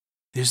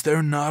 "Is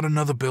there not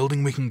another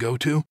building we can go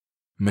to?"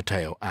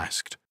 Matteo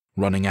asked,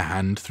 running a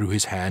hand through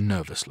his hair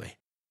nervously.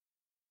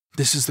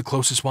 "This is the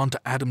closest one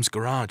to Adam's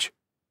garage,"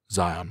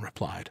 Zion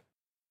replied.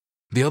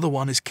 "The other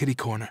one is Kitty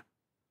Corner.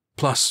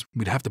 Plus,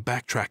 we'd have to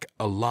backtrack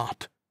a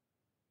lot."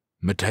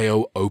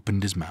 Matteo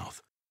opened his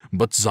mouth,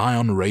 but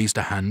Zion raised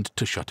a hand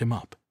to shut him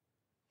up.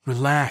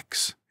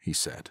 "Relax," he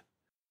said.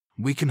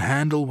 "We can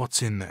handle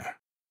what's in there.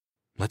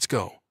 Let's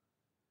go."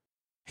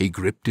 He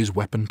gripped his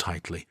weapon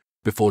tightly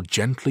before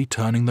gently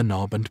turning the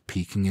knob and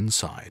peeking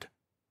inside.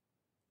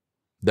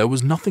 There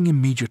was nothing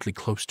immediately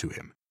close to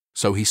him,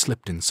 so he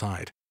slipped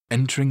inside,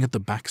 entering at the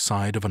back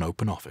side of an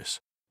open office.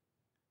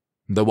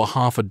 There were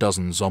half a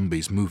dozen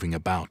zombies moving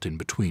about in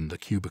between the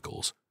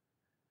cubicles.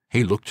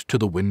 He looked to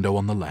the window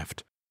on the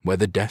left, where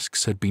the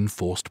desks had been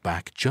forced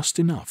back just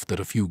enough that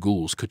a few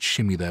ghouls could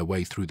shimmy their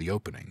way through the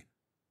opening.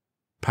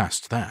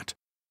 Past that,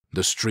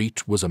 the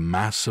street was a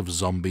mass of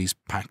zombies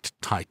packed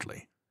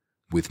tightly,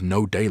 with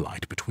no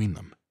daylight between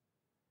them.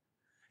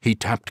 He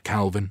tapped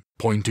Calvin,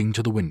 pointing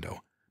to the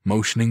window,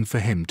 motioning for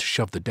him to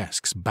shove the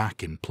desks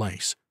back in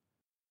place.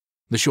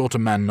 The shorter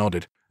man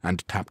nodded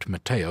and tapped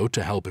Matteo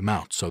to help him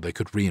out so they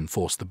could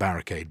reinforce the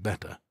barricade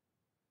better.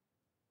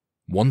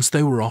 Once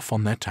they were off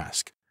on their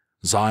task,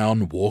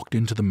 Zion walked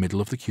into the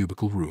middle of the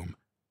cubicle room,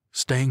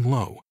 staying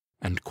low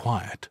and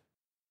quiet,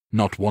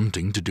 not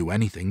wanting to do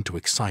anything to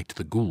excite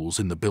the ghouls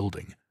in the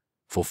building,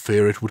 for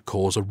fear it would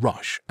cause a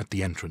rush at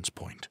the entrance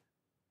point.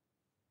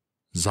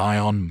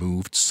 Zion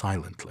moved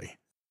silently,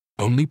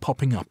 only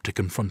popping up to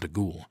confront a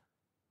ghoul.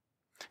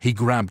 He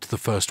grabbed the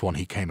first one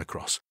he came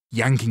across,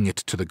 yanking it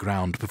to the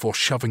ground before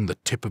shoving the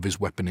tip of his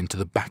weapon into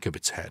the back of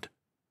its head.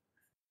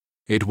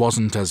 It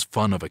wasn't as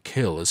fun of a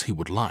kill as he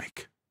would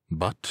like,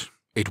 but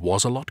it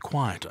was a lot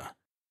quieter.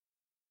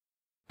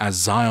 As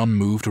Zion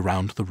moved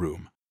around the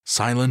room,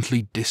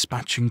 silently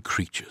dispatching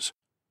creatures,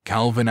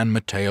 Calvin and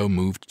Matteo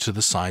moved to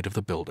the side of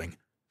the building,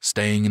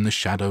 staying in the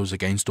shadows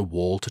against a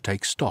wall to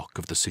take stock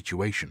of the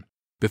situation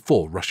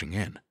before rushing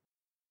in.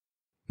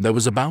 There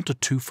was about a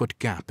 2-foot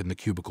gap in the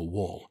cubicle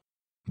wall,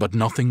 but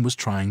nothing was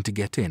trying to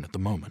get in at the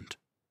moment.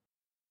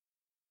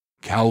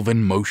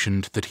 Calvin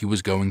motioned that he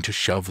was going to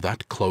shove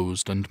that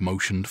closed and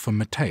motioned for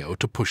Matteo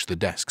to push the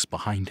desks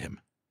behind him,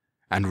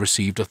 and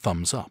received a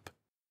thumbs up.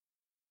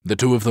 The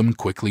two of them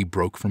quickly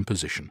broke from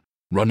position,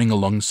 running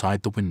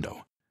alongside the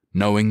window,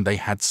 knowing they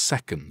had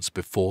seconds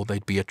before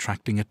they'd be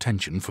attracting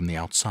attention from the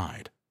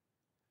outside.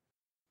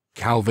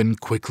 Calvin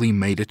quickly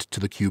made it to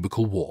the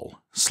cubicle wall,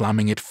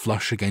 slamming it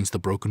flush against the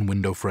broken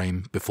window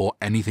frame before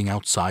anything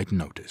outside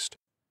noticed.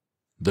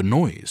 The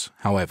noise,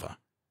 however,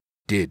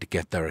 did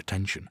get their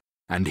attention,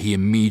 and he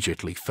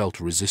immediately felt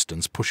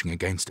resistance pushing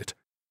against it.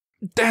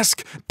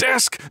 "Desk!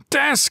 Desk!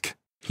 Desk!"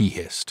 he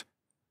hissed.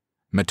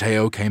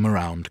 Matteo came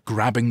around,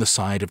 grabbing the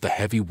side of the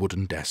heavy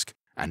wooden desk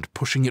and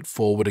pushing it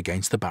forward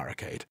against the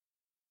barricade.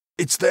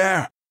 "It's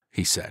there,"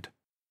 he said.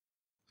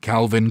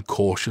 Calvin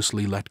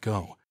cautiously let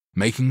go,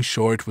 making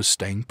sure it was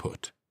staying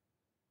put.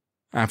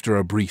 After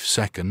a brief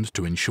second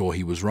to ensure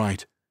he was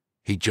right,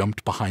 he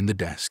jumped behind the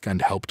desk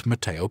and helped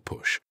Matteo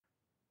push.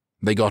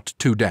 They got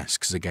 2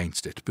 desks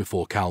against it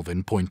before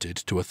Calvin pointed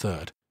to a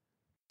third.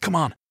 "Come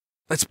on,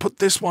 let's put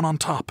this one on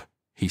top,"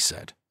 he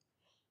said.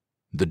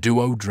 The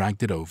duo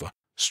dragged it over,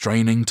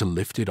 straining to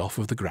lift it off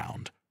of the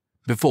ground,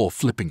 before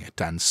flipping it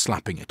and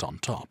slapping it on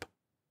top.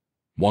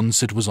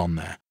 Once it was on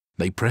there,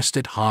 they pressed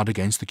it hard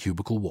against the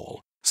cubicle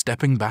wall,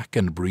 stepping back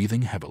and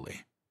breathing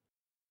heavily.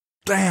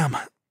 "Damn,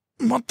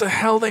 what the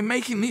hell are they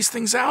making these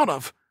things out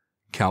of?"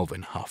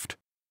 Calvin huffed.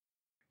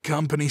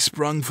 "Company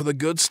sprung for the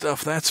good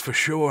stuff, that's for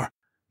sure,"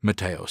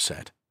 Matteo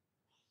said.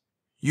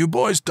 "You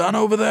boys done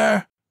over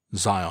there?"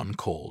 Zion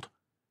called.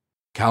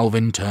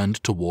 Calvin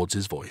turned towards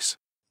his voice.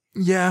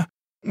 "Yeah,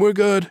 we're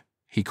good,"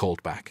 he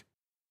called back.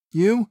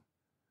 "You?"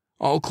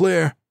 "All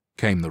clear,"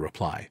 came the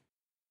reply.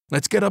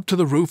 "Let's get up to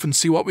the roof and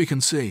see what we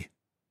can see."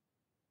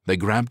 They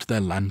grabbed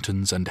their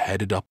lanterns and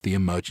headed up the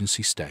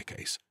emergency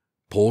staircase,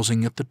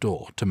 pausing at the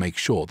door to make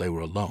sure they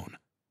were alone.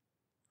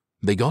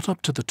 They got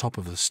up to the top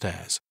of the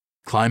stairs,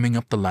 climbing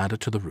up the ladder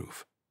to the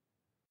roof.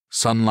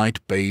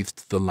 Sunlight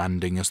bathed the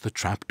landing as the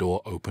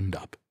trapdoor opened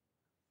up.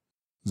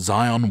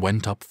 Zion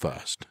went up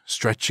first,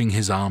 stretching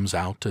his arms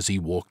out as he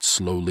walked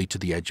slowly to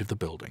the edge of the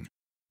building,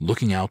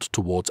 looking out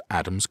towards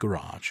Adam's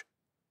garage.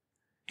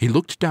 He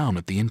looked down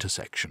at the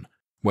intersection,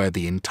 where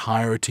the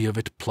entirety of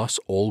it plus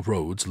all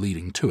roads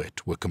leading to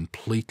it were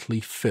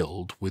completely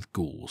filled with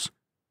ghouls.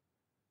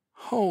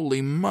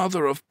 "Holy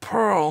mother of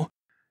pearl,"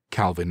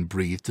 Calvin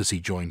breathed as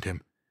he joined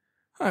him.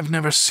 "I've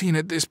never seen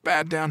it this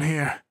bad down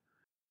here.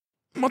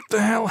 What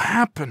the hell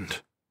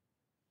happened?"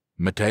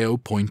 Matteo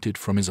pointed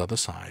from his other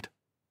side.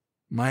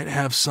 "Might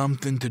have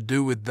something to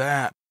do with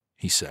that,"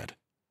 he said.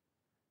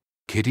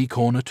 Kitty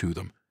corner to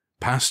them,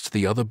 past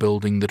the other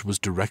building that was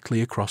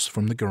directly across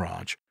from the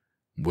garage,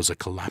 was a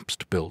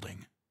collapsed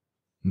building.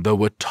 There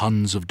were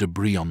tons of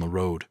debris on the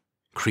road,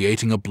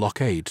 creating a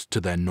blockade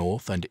to their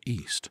north and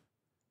east.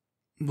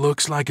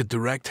 "Looks like a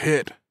direct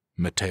hit,"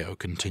 Matteo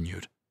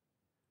continued.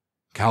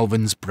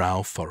 Calvin's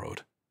brow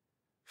furrowed.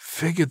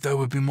 "Figured there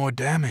would be more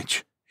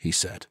damage," he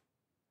said.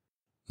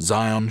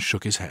 Zion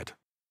shook his head.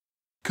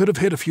 "Could have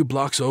hit a few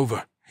blocks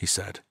over," he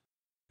said.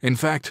 "In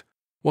fact,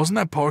 wasn't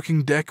that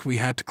parking deck we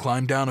had to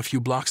climb down a few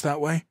blocks that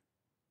way?"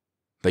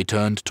 They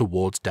turned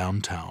towards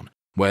downtown,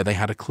 where they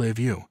had a clear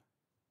view.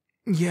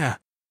 "Yeah,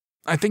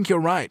 I think you're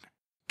right,"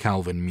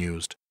 Calvin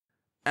mused.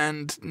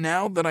 "And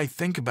now that I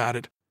think about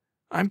it,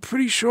 I'm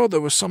pretty sure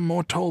there were some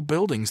more tall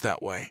buildings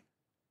that way."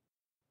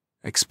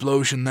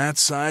 "Explosion that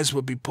size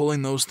would be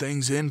pulling those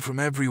things in from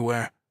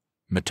everywhere,"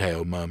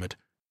 Matteo murmured.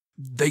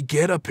 "They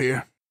get up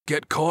here,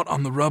 get caught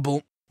on the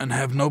rubble, and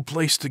have no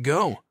place to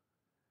go.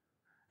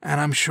 And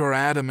I'm sure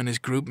Adam and his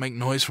group make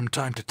noise from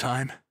time to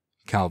time,"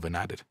 Calvin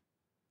added.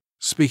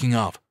 "Speaking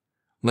of,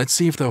 let's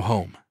see if they're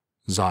home,"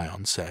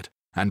 Zion said,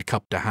 and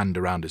cupped a hand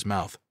around his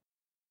mouth.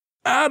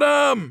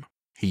 "Adam!"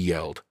 he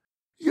yelled.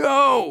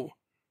 "Yo!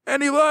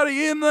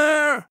 Anybody in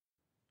there?"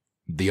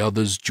 The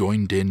others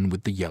joined in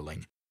with the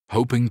yelling,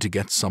 hoping to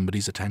get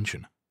somebody's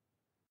attention.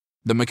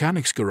 The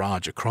mechanic's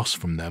garage across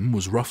from them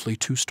was roughly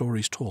 2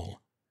 stories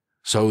tall,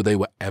 so they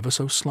were ever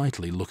so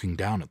slightly looking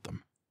down at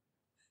them.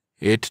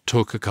 It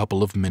took a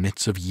couple of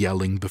minutes of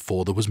yelling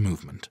before there was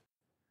movement.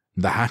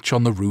 The hatch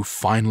on the roof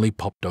finally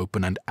popped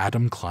open and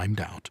Adam climbed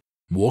out,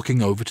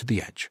 walking over to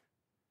the edge.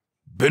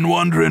 "Been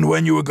wondering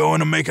when you were going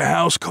to make a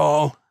house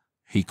call,"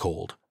 he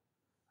called.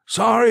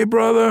 "Sorry,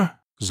 brother,"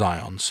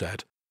 Zion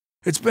said.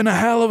 "It's been a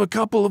hell of a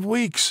couple of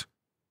weeks."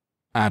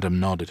 Adam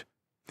nodded.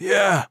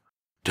 "Yeah,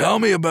 tell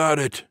me about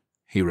it,"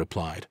 he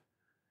replied.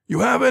 "You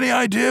have any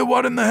idea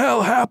what in the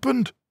hell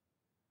happened?"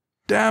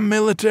 Damn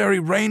military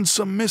rained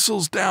some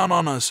missiles down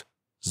on us,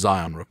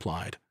 Zion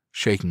replied,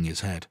 shaking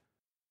his head.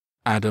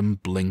 Adam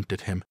blinked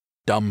at him,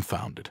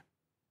 dumbfounded.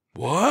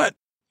 What?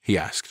 He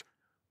asked.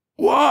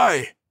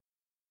 Why?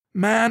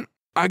 Man,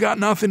 I got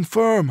nothing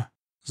firm,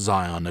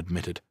 Zion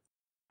admitted.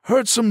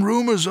 Heard some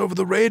rumors over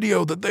the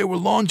radio that they were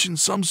launching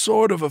some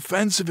sort of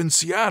offensive in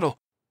Seattle,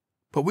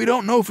 but we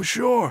don't know for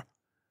sure.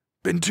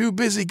 Been too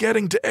busy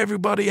getting to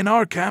everybody in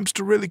our camps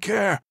to really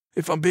care,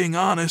 if I'm being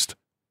honest.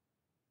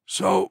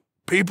 So,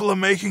 people are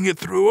making it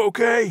through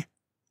okay?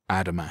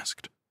 Adam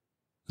asked.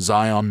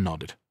 Zion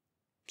nodded.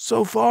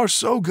 So far,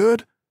 so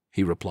good,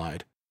 he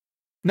replied.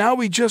 Now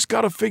we just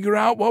gotta figure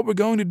out what we're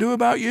going to do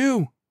about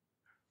you.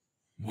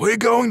 We're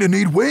going to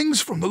need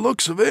wings from the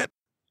looks of it,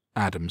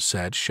 Adam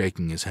said,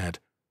 shaking his head.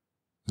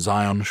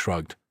 Zion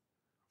shrugged.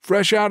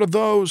 Fresh out of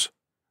those,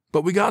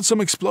 but we got some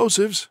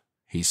explosives,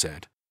 he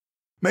said.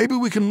 Maybe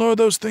we can lure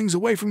those things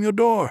away from your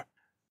door,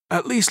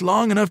 at least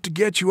long enough to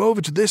get you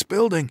over to this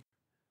building.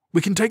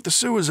 We can take the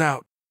sewers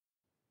out.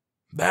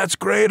 That's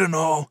great and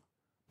all,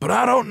 but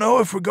I don't know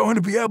if we're going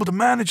to be able to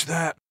manage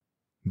that,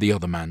 the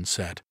other man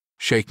said,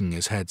 shaking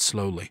his head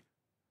slowly.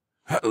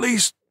 At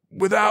least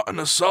without an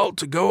assault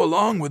to go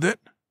along with it.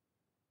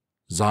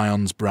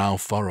 Zion's brow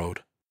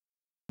furrowed.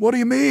 What do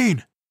you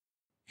mean?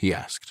 He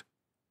asked.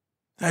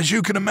 As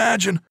you can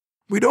imagine,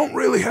 we don't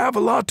really have a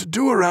lot to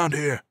do around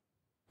here,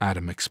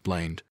 Adam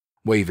explained,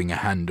 waving a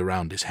hand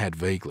around his head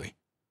vaguely.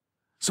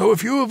 So a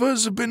few of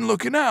us have been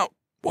looking out,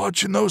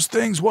 watching those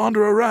things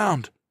wander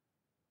around.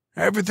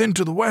 Everything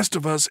to the west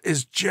of us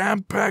is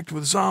jam-packed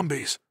with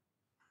zombies.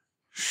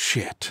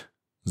 Shit,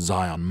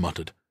 Zion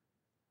muttered.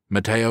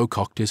 Mateo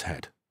cocked his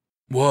head.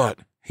 What?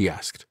 He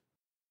asked.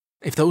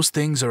 If those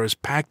things are as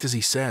packed as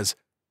he says,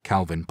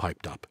 Calvin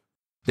piped up,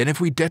 then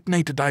if we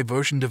detonate a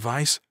diversion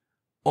device,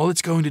 all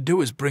it's going to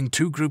do is bring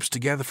two groups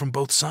together from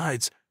both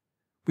sides.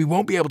 We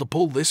won't be able to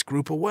pull this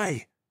group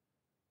away.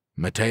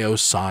 Mateo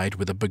sighed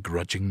with a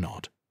begrudging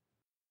nod.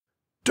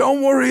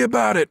 Don't worry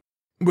about it.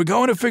 We're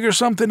going to figure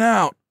something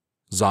out,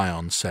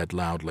 Zion said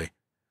loudly.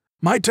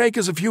 Might take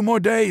us a few more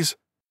days,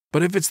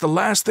 but if it's the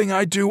last thing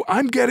I do,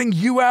 I'm getting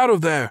you out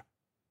of there.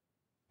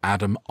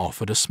 Adam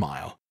offered a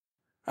smile.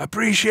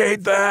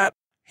 Appreciate that,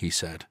 he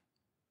said.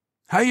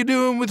 How you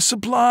doing with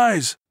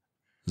supplies?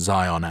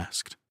 Zion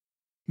asked.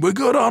 We're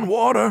good on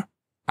water,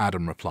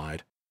 Adam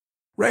replied.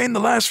 Rained the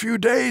last few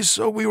days,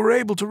 so we were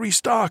able to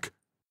restock.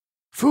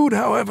 Food,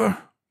 however,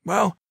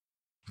 well,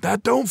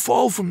 that don't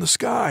fall from the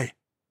sky.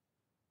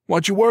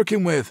 What you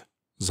working with?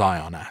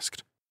 Zion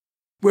asked.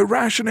 We're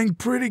rationing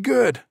pretty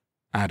good,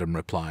 Adam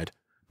replied,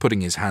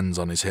 putting his hands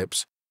on his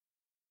hips.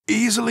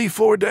 Easily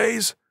 4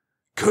 days.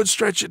 Could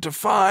stretch it to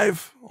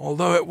 5,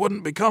 although it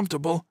wouldn't be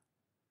comfortable.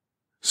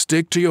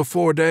 Stick to your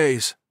 4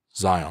 days,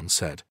 Zion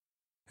said.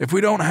 If we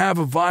don't have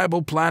a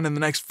viable plan in the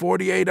next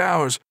 48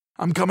 hours,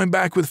 I'm coming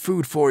back with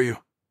food for you.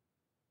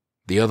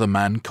 The other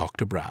man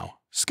cocked a brow,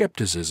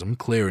 skepticism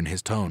clear in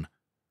his tone.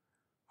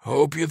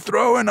 Hope your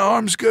throwing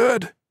arm's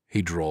good,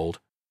 he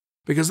drawled,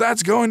 because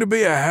that's going to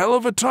be a hell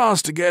of a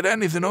toss to get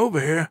anything over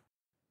here.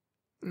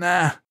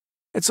 Nah,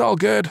 it's all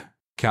good,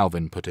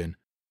 Calvin put in.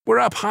 We're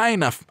up high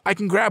enough, I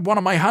can grab one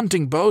of my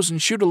hunting bows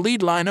and shoot a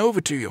lead line over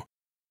to you.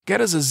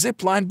 Get us a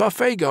zip-line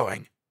buffet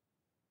going.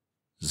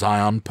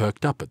 Zion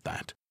perked up at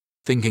that,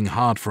 thinking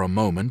hard for a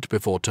moment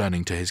before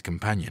turning to his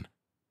companion.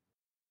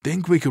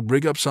 Think we could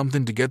rig up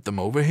something to get them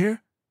over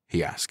here?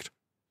 He asked.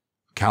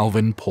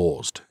 Calvin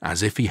paused,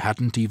 as if he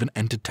hadn't even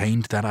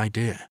entertained that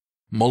idea,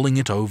 mulling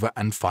it over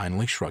and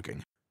finally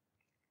shrugging.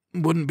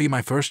 Wouldn't be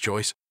my first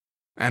choice,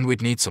 and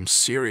we'd need some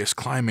serious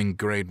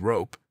climbing-grade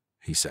rope,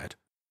 he said.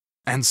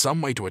 And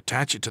some way to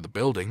attach it to the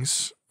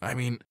buildings. I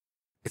mean,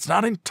 it's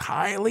not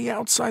entirely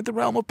outside the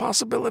realm of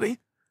possibility,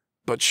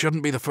 but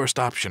shouldn't be the first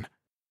option.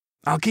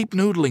 I'll keep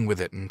noodling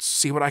with it and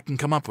see what I can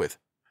come up with.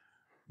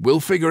 We'll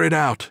figure it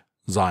out,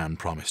 Zion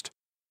promised.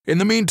 In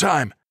the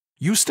meantime,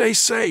 you stay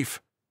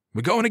safe.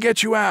 We're going to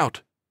get you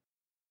out.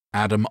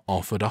 Adam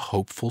offered a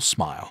hopeful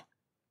smile.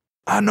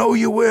 I know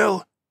you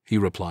will, he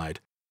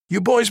replied.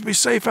 You boys be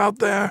safe out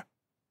there.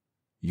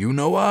 You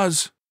know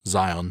us,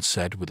 Zion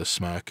said with a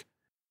smirk.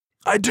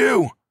 I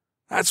do.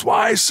 That's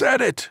why I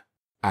said it,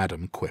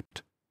 Adam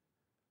quipped.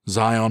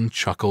 Zion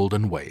chuckled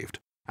and waved,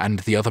 and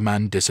the other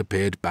man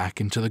disappeared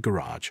back into the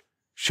garage,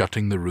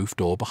 shutting the roof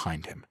door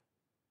behind him.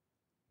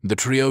 The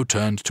trio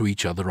turned to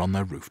each other on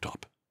their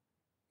rooftop.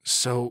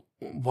 So,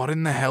 what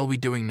in the hell are we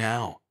doing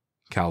now?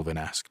 Calvin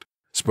asked,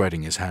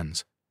 spreading his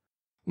hands.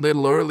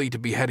 Little early to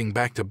be heading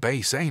back to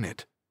base, ain't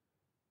it?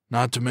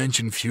 Not to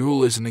mention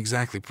fuel isn't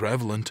exactly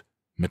prevalent,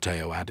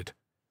 Mateo added.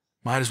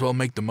 Might as well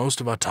make the most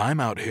of our time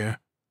out here.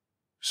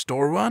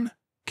 Store one?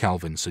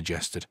 Calvin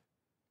suggested.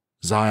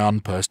 Zion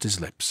pursed his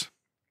lips.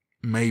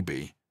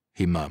 Maybe,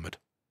 he murmured.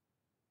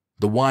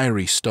 The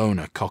wiry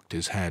stoner cocked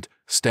his head,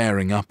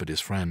 staring up at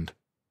his friend.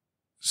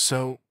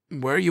 So,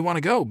 where you want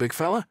to go, big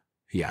fella?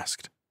 He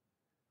asked.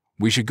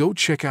 We should go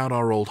check out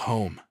our old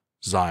home,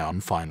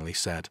 Zion finally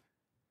said.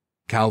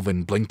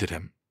 Calvin blinked at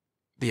him.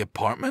 The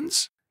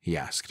apartments? He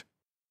asked.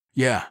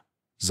 Yeah,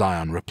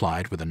 Zion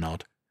replied with a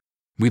nod.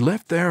 We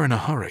left there in a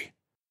hurry.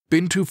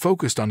 Been too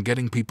focused on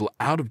getting people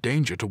out of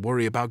danger to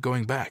worry about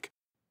going back.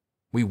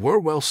 We were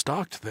well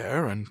stocked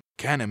there, and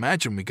can't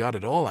imagine we got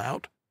it all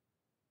out."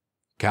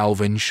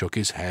 Calvin shook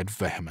his head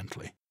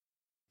vehemently.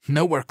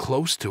 "Nowhere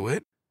close to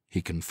it,"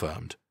 he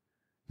confirmed,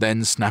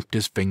 then snapped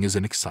his fingers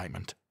in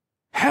excitement.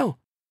 "Hell,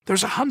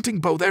 there's a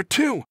hunting bow there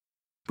too!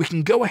 We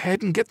can go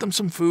ahead and get them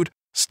some food,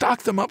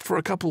 stock them up for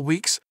a couple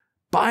weeks,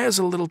 buy us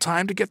a little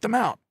time to get them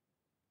out."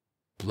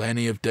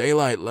 "Plenty of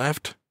daylight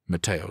left,"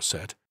 Matteo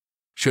said.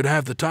 "Should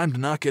have the time to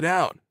knock it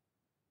out."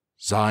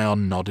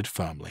 Zion nodded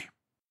firmly.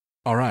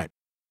 "All right,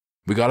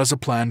 we got us a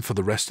plan for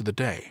the rest of the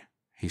day,"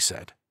 he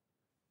said.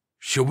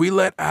 "Shall we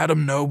let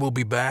Adam know we'll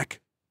be back?"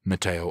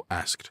 Matteo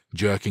asked,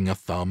 jerking a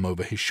thumb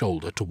over his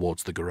shoulder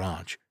towards the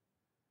garage.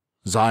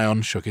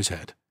 Zion shook his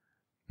head.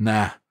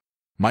 "Nah,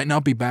 might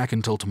not be back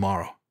until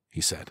tomorrow,"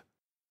 he said.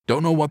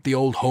 "Don't know what the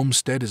old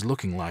homestead is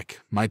looking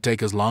like. Might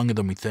take us longer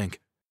than we think.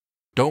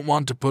 Don't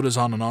want to put us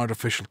on an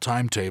artificial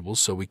timetable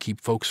so we keep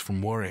folks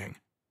from worrying."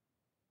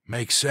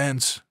 "Makes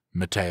sense,"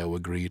 Matteo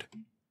agreed.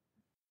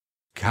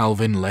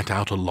 Calvin let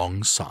out a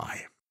long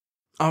sigh.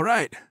 "All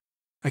right,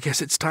 I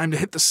guess it's time to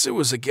hit the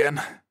sewers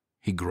again,"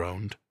 he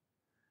groaned.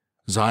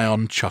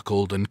 Zion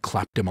chuckled and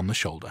clapped him on the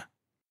shoulder.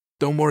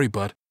 "Don't worry,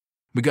 bud.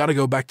 We gotta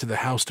go back to the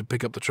house to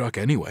pick up the truck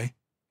anyway,"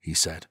 he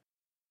said.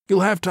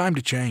 "You'll have time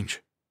to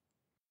change."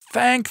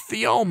 "Thank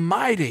the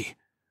Almighty!"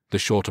 the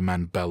shorter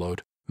man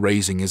bellowed,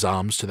 raising his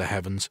arms to the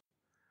heavens.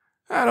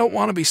 "I don't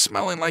want to be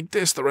smelling like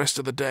this the rest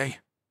of the day."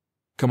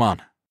 "Come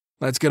on,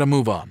 let's get a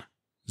move on,"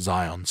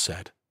 Zion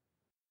said.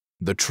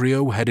 The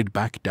trio headed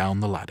back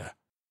down the ladder,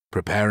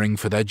 preparing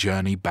for their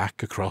journey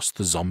back across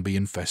the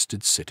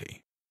zombie-infested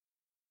city.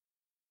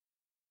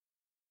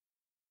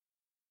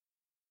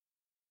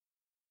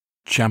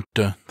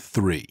 Chapter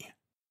 3.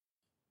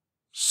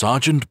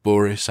 Sergeant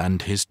Boris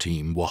and his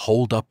team were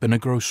holed up in a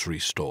grocery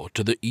store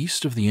to the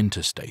east of the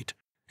interstate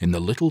in the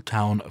little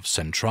town of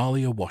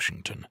Centralia,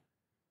 Washington.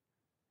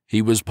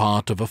 He was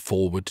part of a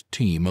forward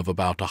team of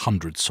about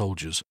 100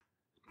 soldiers,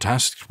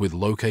 tasked with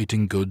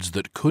locating goods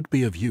that could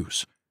be of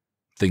use,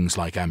 things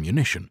like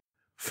ammunition,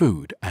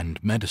 food,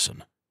 and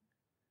medicine.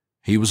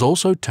 He was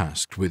also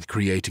tasked with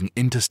creating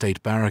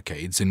interstate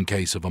barricades in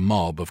case of a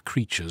mob of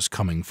creatures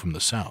coming from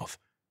the south.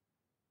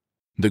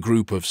 The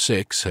group of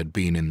 6 had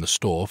been in the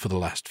store for the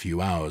last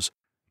few hours,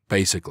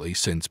 basically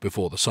since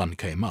before the sun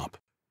came up,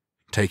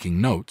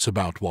 taking notes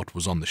about what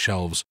was on the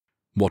shelves,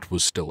 what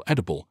was still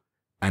edible,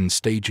 and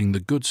staging the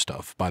good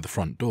stuff by the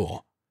front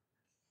door.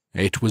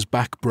 It was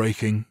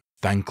back-breaking,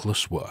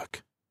 thankless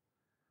work.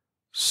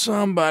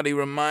 "Somebody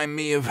remind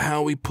me of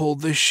how we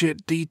pulled this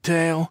shit,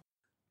 detail?"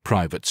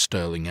 Private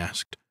Sterling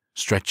asked,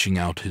 stretching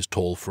out his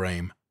tall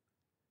frame.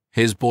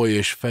 His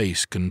boyish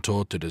face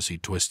contorted as he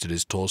twisted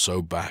his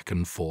torso back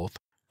and forth,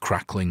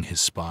 crackling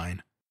his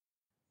spine.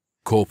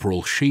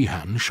 Corporal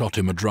Sheehan shot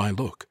him a dry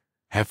look,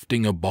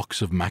 hefting a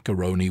box of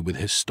macaroni with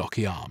his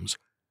stocky arms.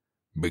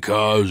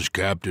 "Because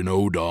Captain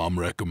Odom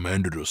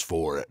recommended us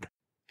for it,"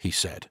 he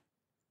said.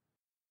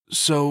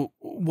 "So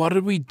what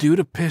did we do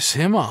to piss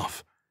him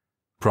off?"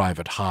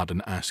 Private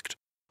Harden asked,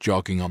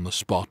 jogging on the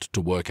spot to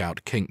work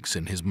out kinks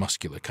in his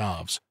muscular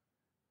calves.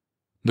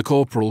 The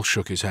corporal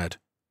shook his head.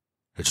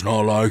 "It's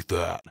not like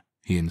that,"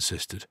 he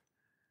insisted.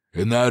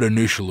 "In that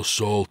initial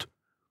assault,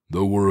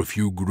 there were a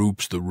few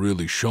groups that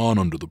really shone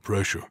under the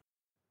pressure.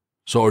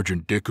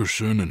 Sergeant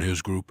Dickerson and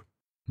his group,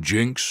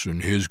 Jinx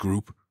and his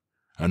group,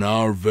 and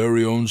our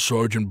very own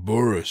Sergeant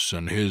Burris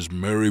and his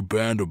merry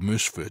band of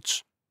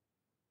misfits."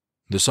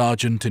 The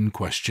sergeant in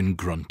question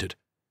grunted,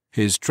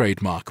 his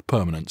trademark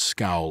permanent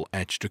scowl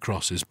etched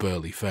across his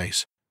burly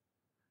face.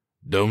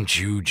 "Don't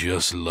you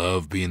just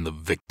love being the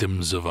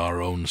victims of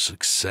our own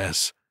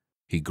success?"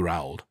 he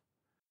growled.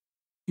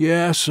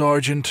 "Yeah,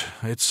 Sergeant,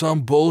 it's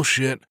some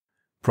bullshit,"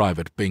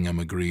 Private Bingham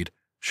agreed,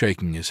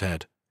 shaking his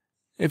head.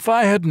 "If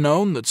I had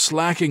known that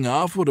slacking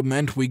off would have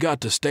meant we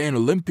got to stay in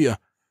Olympia,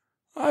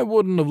 I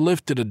wouldn't have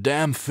lifted a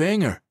damn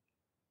finger."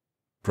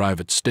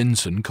 Private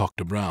Stinson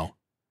cocked a brow.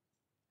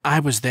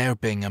 "I was there,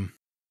 Bingham.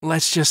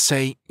 Let's just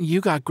say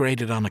you got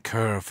graded on a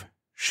curve,"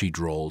 she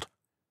drawled.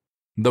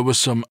 There was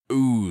some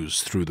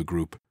ooze through the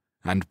group,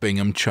 and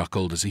Bingham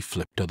chuckled as he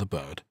flipped to the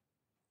bird.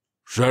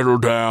 Settle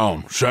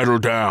down,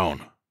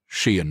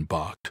 Sheehan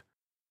barked.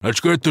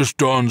 "Let's get this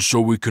done so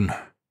we can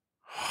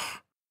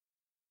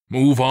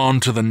move on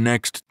to the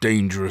next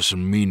dangerous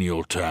and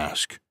menial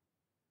task."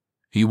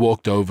 He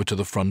walked over to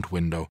the front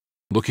window,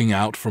 looking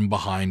out from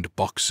behind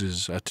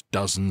boxes at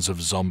dozens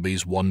of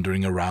zombies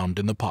wandering around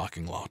in the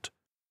parking lot.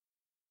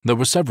 There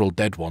were several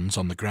dead ones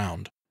on the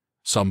ground,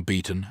 some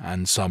beaten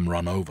and some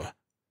run over.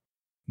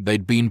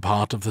 They'd been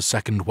part of the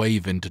second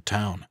wave into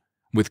town,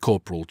 with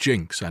Corporal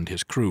Jinx and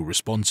his crew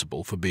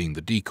responsible for being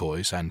the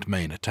decoys and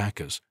main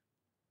attackers.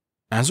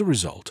 As a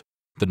result,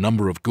 the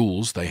number of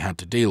ghouls they had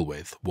to deal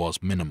with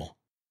was minimal.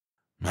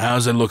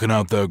 "How's it looking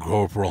out there,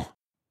 Corporal?"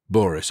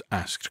 Boris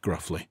asked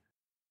gruffly.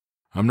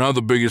 "I'm not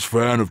the biggest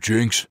fan of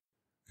Jinx.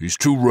 He's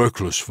too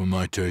reckless for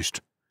my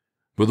taste.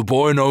 But the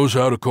boy knows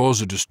how to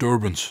cause a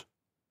disturbance,"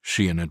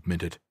 Sheehan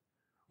admitted.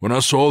 When I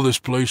saw this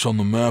place on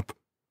the map,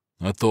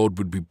 I thought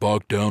we'd be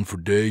bogged down for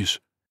days.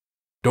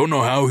 Don't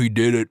know how he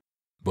did it,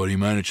 but he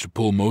managed to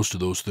pull most of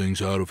those things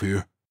out of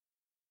here."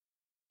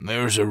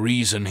 "There's a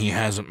reason he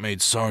hasn't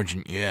made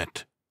sergeant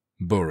yet,"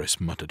 Boris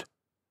muttered.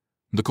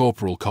 The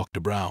corporal cocked a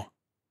brow.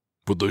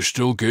 "But they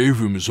still gave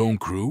him his own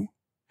crew?"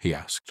 he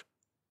asked.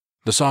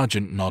 The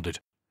sergeant nodded.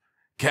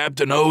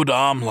 "Captain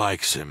Odom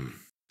likes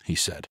him," he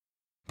said.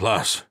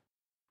 "Plus,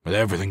 with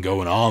everything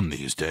going on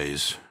these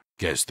days,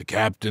 guess the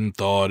captain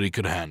thought he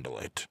could handle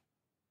it."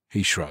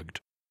 He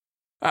shrugged.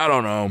 "I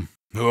don't know.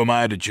 Who am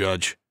I to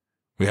judge?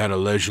 We had a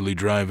leisurely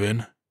drive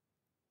in."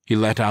 He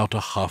let out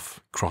a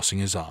huff, crossing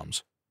his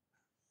arms.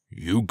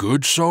 "You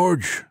good,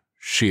 Sarge?"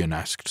 Sheehan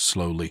asked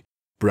slowly,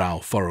 brow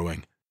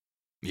furrowing.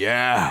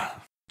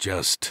 "Yeah,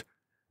 just,"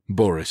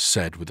 Boris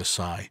said with a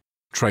sigh,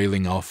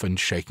 trailing off and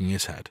shaking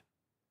his head.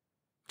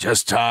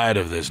 "Just tired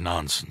of this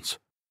nonsense.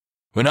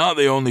 We're not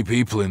the only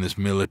people in this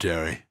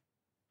military.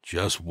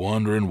 Just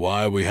wondering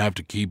why we have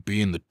to keep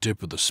being the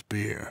tip of the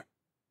spear."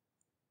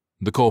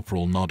 The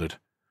corporal nodded.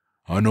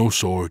 "I know,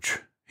 Sarge,"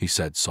 he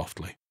said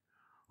softly.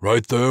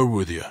 "Right there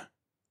with you."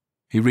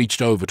 He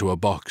reached over to a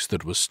box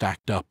that was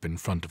stacked up in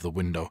front of the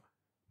window,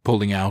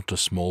 pulling out a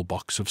small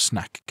box of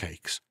snack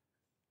cakes.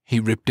 He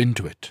ripped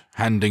into it,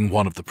 handing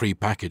one of the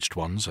pre-packaged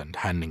ones and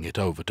handing it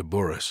over to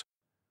Boris.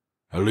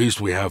 "At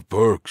least we have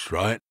perks,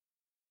 right?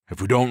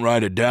 If we don't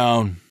write it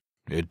down,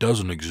 it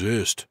doesn't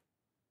exist."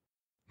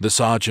 The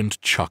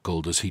sergeant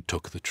chuckled as he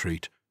took the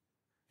treat.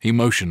 He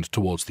motioned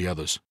towards the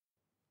others.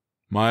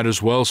 "Might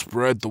as well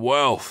spread the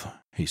wealth,"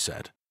 he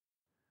said.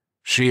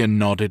 Sheehan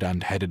nodded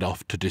and headed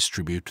off to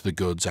distribute the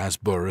goods as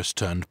Boris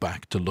turned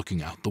back to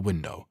looking out the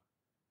window.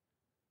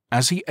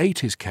 As he ate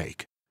his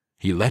cake,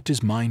 he let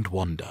his mind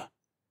wander.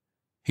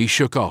 He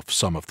shook off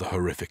some of the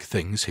horrific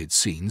things he'd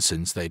seen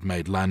since they'd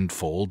made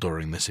landfall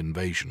during this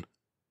invasion.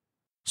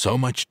 So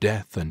much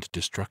death and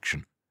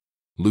destruction,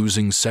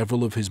 losing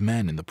several of his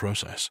men in the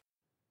process.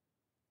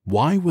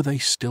 Why were they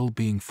still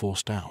being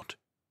forced out?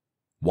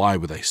 Why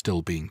were they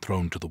still being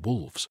thrown to the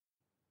wolves?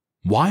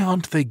 Why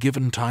aren't they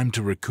given time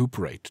to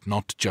recuperate,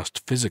 not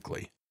just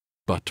physically,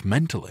 but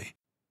mentally?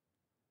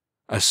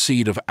 A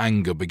seed of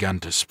anger began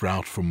to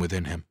sprout from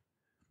within him,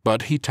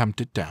 but he tamped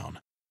it down,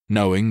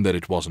 knowing that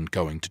it wasn't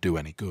going to do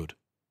any good.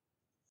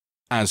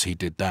 As he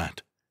did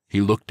that,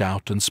 he looked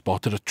out and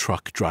spotted a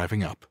truck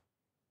driving up.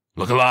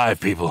 "Look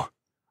alive, people!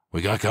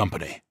 We got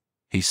company,"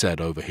 he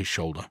said over his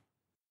shoulder.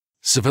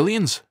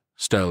 "Civilians?"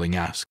 Sterling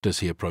asked as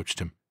he approached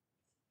him.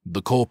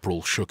 The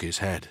corporal shook his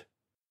head.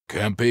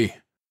 "Can't be.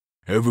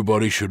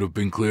 Everybody should have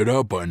been cleared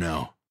out by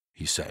now,"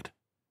 he said.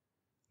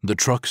 The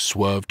truck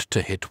swerved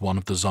to hit one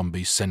of the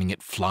zombies, sending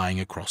it flying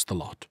across the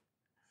lot.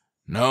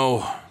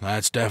 "No,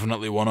 that's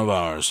definitely one of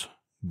ours,"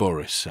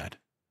 Boris said.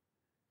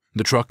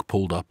 The truck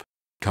pulled up,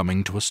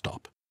 coming to a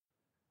stop.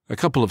 A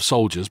couple of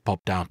soldiers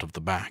popped out of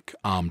the back,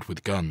 armed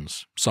with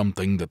guns,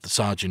 something that the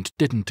sergeant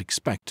didn't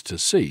expect to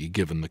see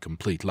given the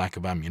complete lack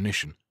of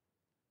ammunition.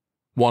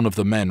 One of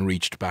the men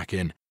reached back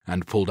in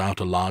and pulled out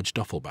a large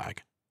duffel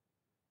bag.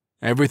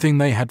 Everything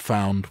they had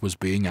found was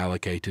being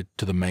allocated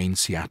to the main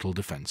Seattle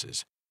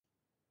defenses.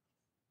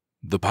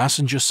 The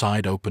passenger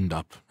side opened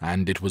up,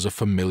 and it was a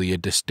familiar,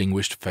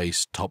 distinguished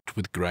face topped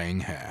with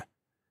graying hair.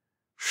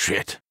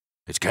 "Shit,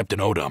 it's Captain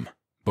Odom,"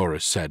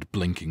 Boris said,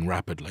 blinking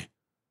rapidly.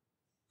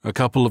 A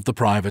couple of the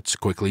privates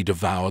quickly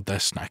devoured their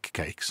snack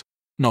cakes,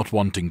 not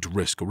wanting to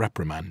risk a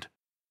reprimand.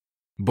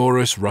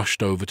 Boris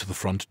rushed over to the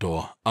front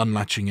door,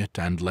 unlatching it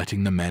and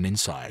letting the men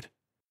inside.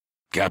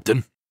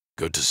 "Captain,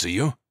 good to see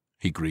you,"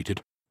 he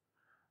greeted.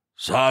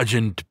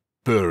 "Sergeant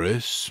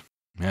Boris,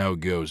 how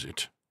goes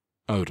it?"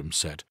 Odom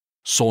said,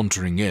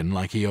 sauntering in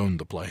like he owned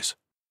the place.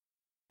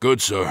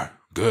 "Good, sir,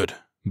 good,"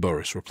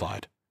 Boris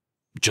replied.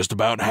 "Just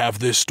about half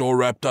this store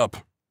wrapped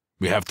up.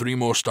 We have 3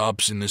 more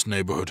stops in this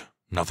neighborhood,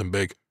 nothing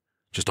big.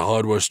 Just a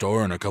hardware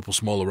store and a couple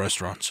smaller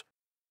restaurants."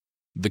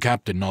 The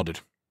captain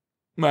nodded.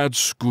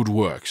 "That's good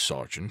work,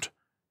 Sergeant,"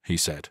 he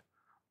said.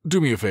 "Do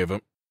me a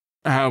favor.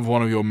 Have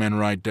one of your men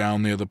write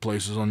down the other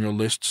places on your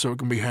list so it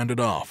can be handed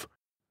off."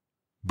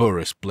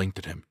 Boris blinked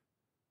at him.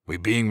 "We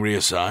being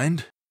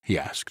reassigned?" he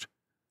asked.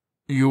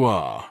 "You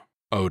are,"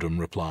 Odom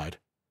replied.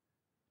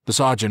 The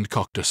sergeant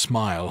cocked a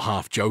smile,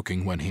 half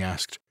joking, when he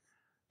asked,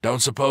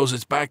 "Don't suppose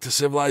it's back to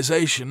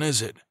civilization,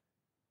 is it?"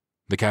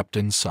 The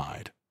captain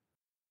sighed.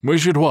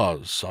 "Wish it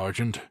was,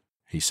 Sergeant,"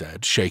 he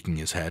said, shaking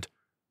his head.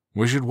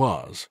 "Wish it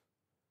was."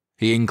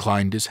 He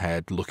inclined his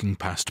head, looking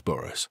past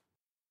Boris.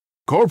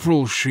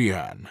 "Corporal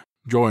Sheehan,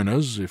 join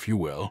us, if you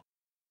will.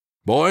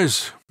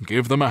 Boys,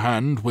 give them a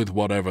hand with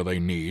whatever they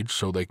need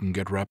so they can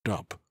get wrapped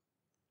up."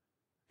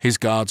 His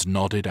guards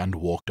nodded and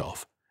walked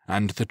off,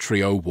 and the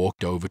trio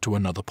walked over to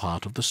another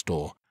part of the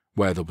store,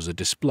 where there was a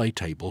display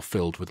table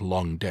filled with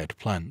long-dead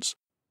plants.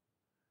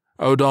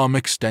 Odom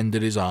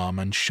extended his arm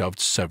and shoved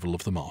several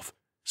of them off,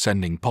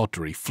 sending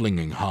pottery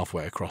flinging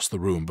halfway across the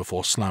room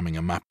before slamming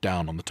a map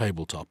down on the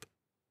tabletop.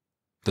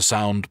 The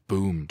sound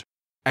boomed,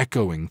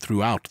 echoing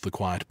throughout the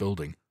quiet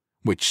building,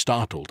 which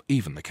startled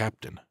even the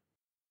captain.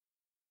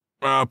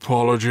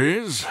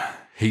 "Apologies,"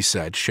 he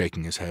said,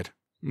 shaking his head.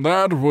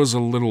 "That was a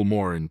little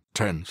more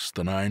intense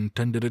than I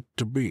intended it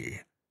to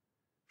be."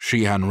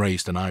 Sheehan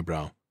raised an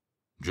eyebrow.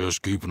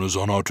 "Just keeping us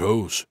on our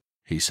toes,"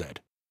 he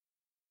said.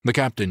 The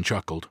captain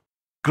chuckled.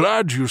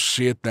 "Glad you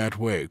see it that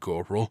way,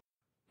 Corporal.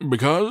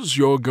 Because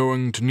you're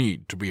going to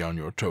need to be on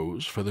your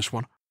toes for this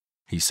one,"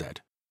 he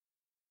said.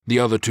 The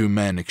other two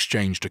men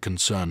exchanged a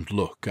concerned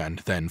look and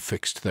then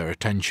fixed their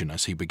attention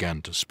as he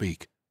began to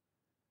speak.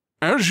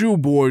 "As you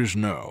boys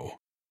know,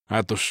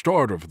 at the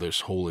start of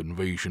this whole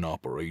invasion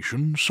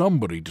operation,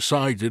 somebody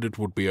decided it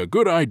would be a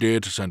good idea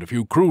to send a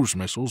few cruise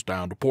missiles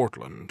down to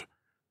Portland,"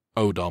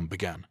 Odom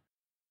began.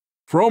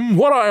 "From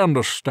what I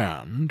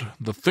understand,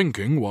 the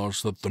thinking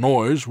was that the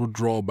noise would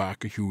draw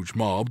back a huge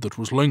mob that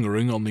was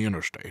lingering on the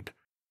interstate.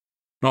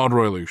 Not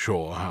really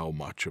sure how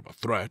much of a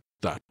threat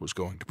that was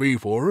going to be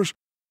for us,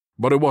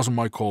 but it wasn't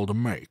my call to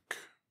make,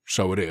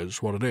 so it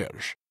is what it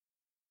is.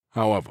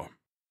 However,"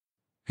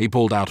 he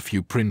pulled out a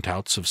few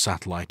printouts of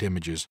satellite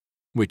images,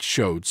 which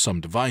showed some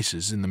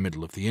devices in the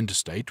middle of the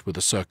interstate with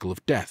a circle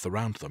of death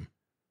around them.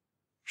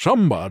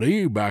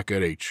 "Somebody back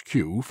at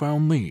HQ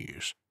found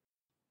these."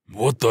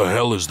 "What the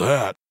hell is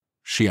that?"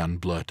 Sheehan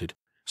blurted,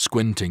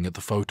 squinting at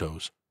the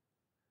photos.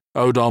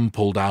 Odom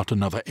pulled out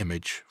another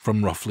image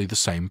from roughly the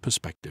same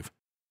perspective,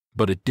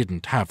 but it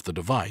didn't have the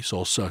device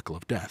or circle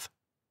of death.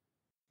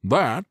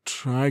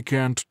 "That I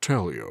can't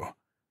tell you,"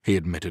 he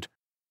admitted,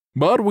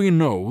 "but we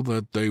know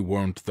that they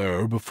weren't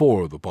there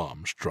before the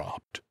bombs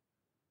dropped."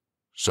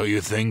 "So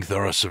you think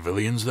there are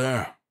civilians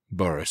there?"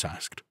 Burris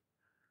asked.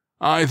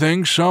 "I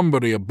think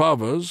somebody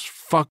above us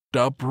fucked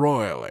up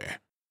royally,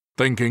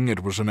 thinking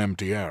it was an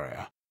empty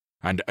area,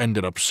 and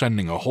ended up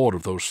sending a horde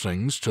of those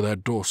things to their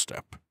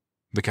doorstep,"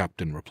 the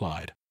captain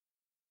replied.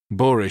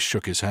 Burris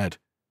shook his head.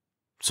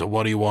 "So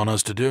what do you want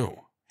us to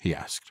do?" he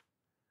asked.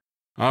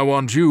 "I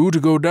want you to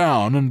go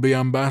down and be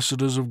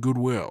ambassadors of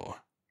goodwill,"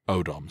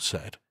 Odom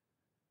said.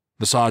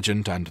 The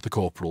sergeant and the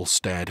corporal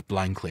stared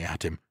blankly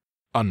at him,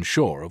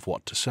 unsure of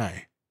what to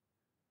say.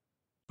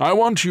 "I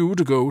want you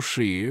to go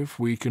see if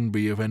we can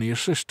be of any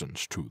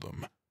assistance to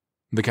them,"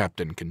 the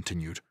captain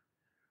continued.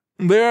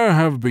 "There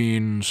have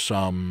been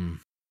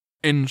some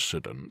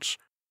incidents,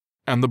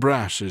 and the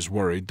brass is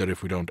worried that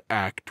if we don't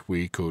act,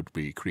 we could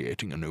be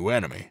creating a new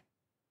enemy."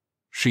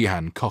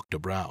 Sheehan cocked a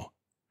brow.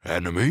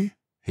 "Enemy?"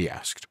 he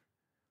asked.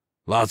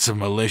 "Lots of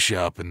militia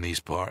up in these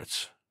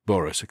parts,"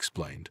 Burris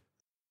explained.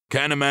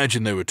 "Can't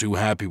imagine they were too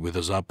happy with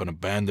us up and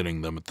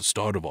abandoning them at the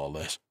start of all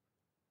this.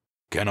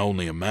 Can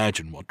only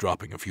imagine what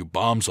dropping a few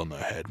bombs on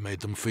their head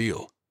made them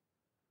feel."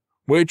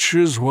 "Which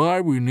is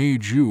why we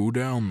need you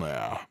down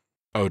there,"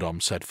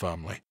 Odom said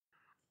firmly.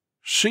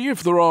 "See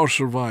if there are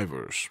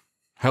survivors.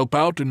 Help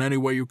out in any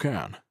way you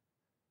can."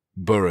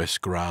 Burris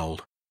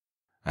growled.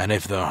 "And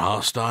if they're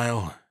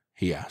hostile?"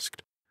 he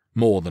asked,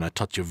 more than a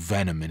touch of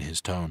venom in his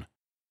tone.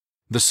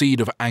 The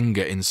seed of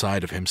anger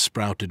inside of him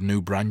sprouted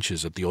new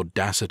branches at the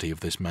audacity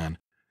of this man,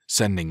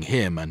 sending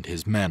him and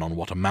his men on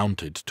what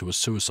amounted to a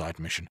suicide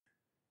mission.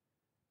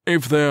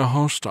 "If they're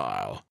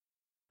hostile,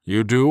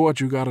 you do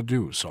what you gotta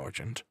do,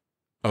 Sergeant,"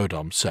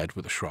 Odom said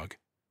with a shrug.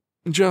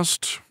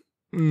 "Just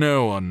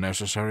no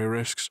unnecessary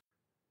risks."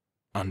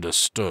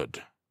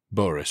 "Understood,"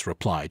 Burris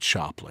replied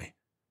sharply.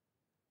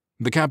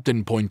 The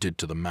captain pointed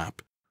to the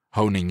map,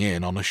 honing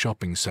in on a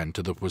shopping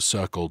center that was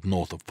circled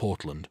north of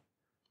Portland.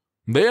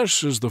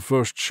 "This is the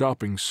first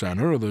shopping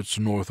center that's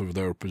north of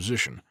their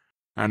position,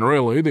 and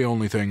really the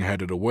only thing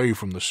headed away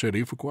from the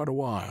city for quite a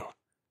while,"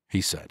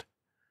 he said.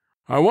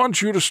 "I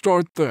want you to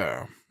start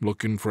there,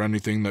 looking for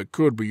anything that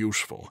could be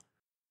useful,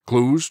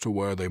 clues to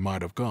where they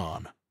might have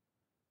gone."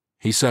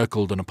 He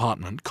circled an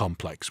apartment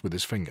complex with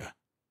his finger.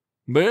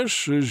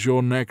 "This is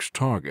your next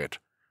target,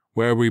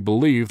 where we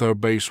believe their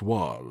base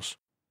was."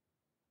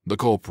 The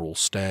corporal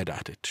stared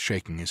at it,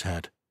 shaking his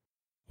head.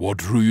 "What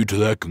drew you to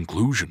that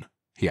conclusion?"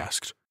 he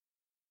asked.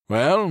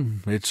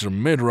 "Well, it's a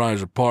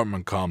mid-rise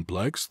apartment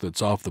complex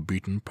that's off the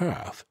beaten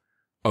path,"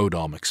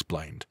 Odom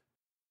explained.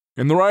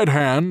 "In the right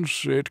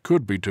hands, it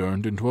could be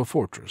turned into a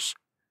fortress.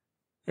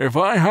 If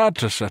I had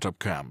to set up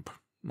camp,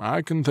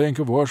 I can think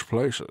of worse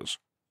places."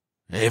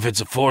 "If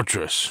it's a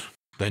fortress,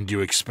 then do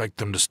you expect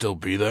them to still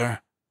be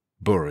there?"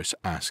 Burris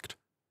asked.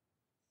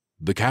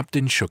 The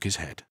captain shook his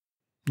head.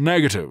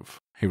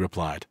 "Negative," he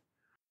replied.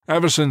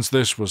 "Ever since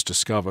this was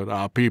discovered,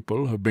 our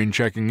people have been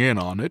checking in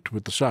on it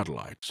with the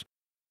satellites.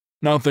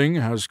 Nothing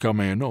has come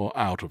in or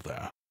out of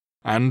there,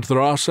 and there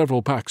are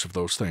several packs of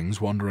those things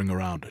wandering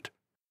around it.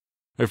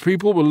 If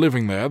people were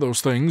living there,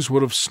 those things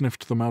would have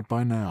sniffed them out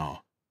by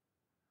now."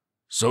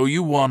 "So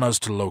you want us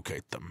to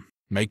locate them,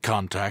 make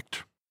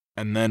contact,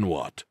 and then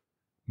what?"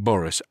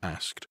 Burris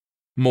asked,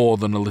 more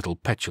than a little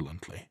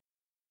petulantly.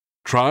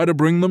 "Try to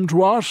bring them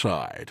to our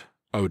side,"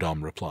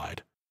 Odom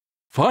replied.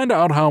 "Find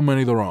out how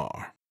many there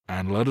are,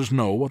 and let us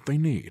know what they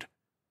need.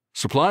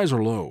 Supplies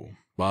are low,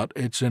 but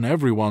it's in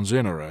everyone's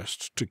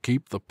interest to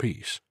keep the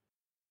peace.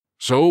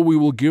 So we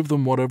will give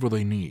them whatever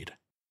they need."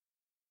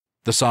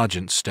 The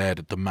sergeant stared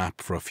at the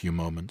map for a few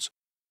moments,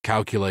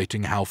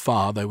 calculating how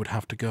far they would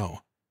have to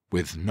go,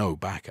 with no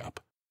backup.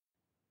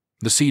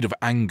 The seed of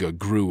anger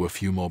grew a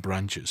few more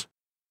branches.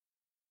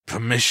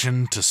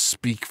 "Permission to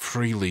speak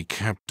freely,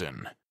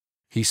 Captain,"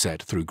 he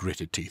said through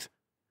gritted teeth.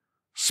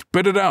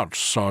 "Spit it out,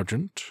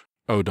 Sergeant,"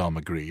 Odom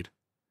agreed.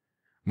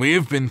 "We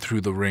have been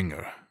through the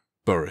ringer,"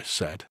 Burris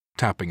said,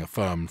 tapping a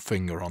firm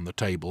finger on the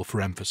table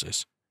for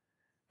emphasis.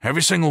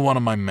 "Every single one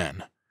of my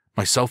men,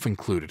 myself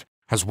included,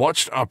 has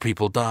watched our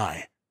people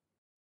die.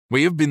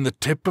 We have been the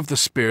tip of the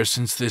spear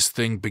since this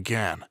thing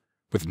began,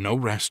 with no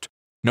rest,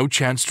 no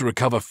chance to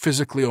recover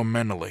physically or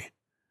mentally.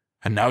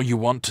 And now you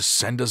want to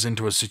send us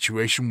into a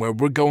situation where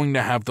we're going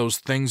to have those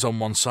things on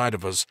one side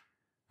of us,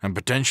 and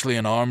potentially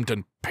an armed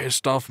and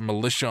pissed-off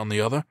militia on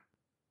the other?"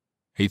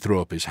 He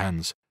threw up his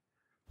hands.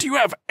 "Do you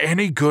have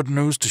any good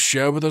news to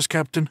share with us,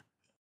 Captain?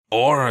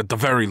 Or, at the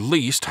very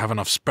least, have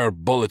enough spare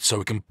bullets so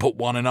we can put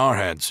one in our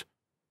heads?"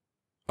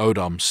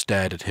 Odom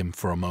stared at him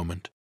for a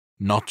moment,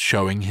 not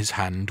showing his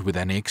hand with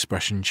any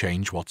expression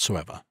change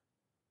whatsoever.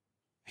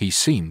 He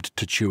seemed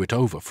to chew it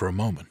over for a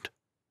moment,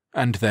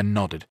 and then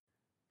nodded,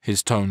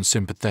 his tone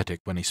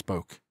sympathetic when he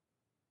spoke.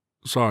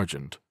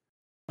 "Sergeant,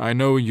 I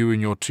know you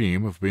and your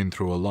team have been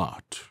through a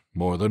lot,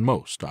 more than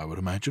most, I would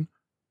imagine,"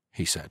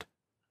 he said.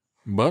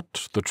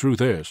 "But the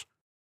truth is,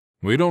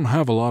 we don't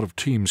have a lot of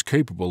teams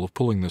capable of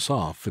pulling this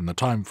off in the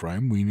time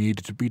frame we need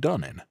it to be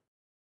done in."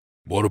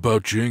 "What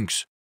about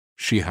Jinx?"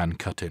 Sheehan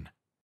cut in.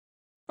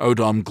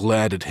 Odom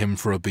glared at him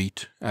for a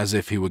beat, as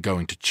if he were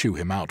going to chew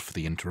him out for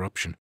the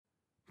interruption,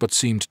 but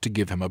seemed to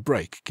give him a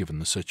break given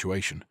the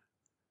situation.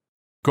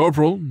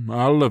 "Corporal,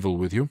 I'll level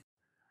with you.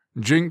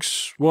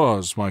 Jinx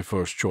was my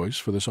first choice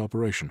for this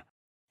operation,"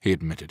 he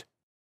admitted.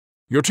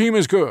 "Your team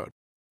is good,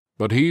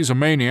 but he's a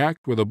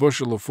maniac with a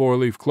bushel of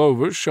four-leaf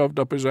clovers shoved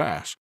up his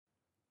ass.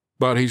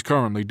 But he's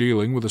currently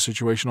dealing with a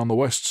situation on the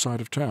west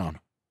side of town."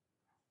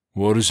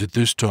 "What is it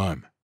this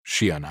time?"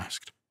 Sheehan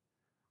asked.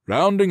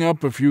 "Rounding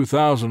up a few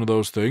thousand of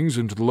those things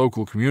into the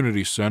local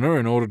community center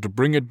in order to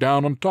bring it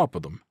down on top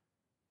of them,"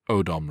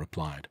 Odom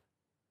replied.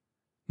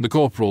 The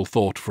corporal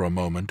thought for a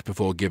moment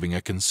before giving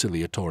a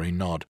conciliatory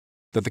nod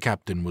that the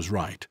captain was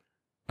right,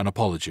 an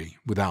apology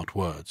without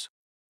words.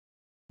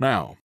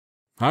 "Now,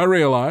 I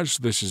realize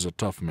this is a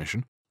tough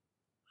mission.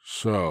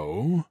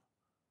 So—"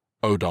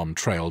 Odom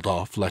trailed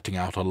off, letting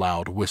out a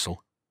loud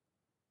whistle.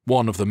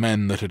 One of the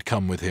men that had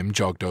come with him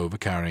jogged over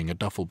carrying a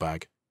duffel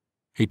bag.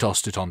 He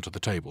tossed it onto the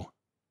table.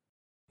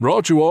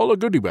 "Brought you all a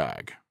goodie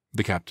bag,"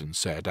 the captain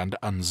said, and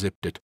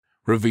unzipped it,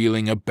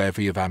 revealing a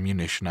bevy of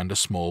ammunition and a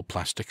small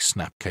plastic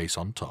snap case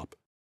on top.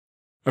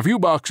 "A few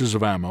boxes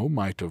of ammo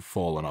might have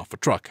fallen off a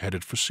truck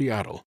headed for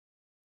Seattle.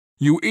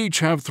 You each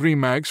have 3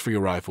 mags for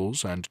your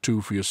rifles and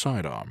 2 for your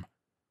sidearm.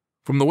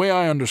 From the way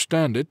I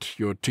understand it,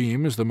 your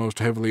team is the most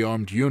heavily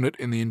armed unit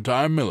in the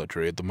entire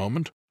military at the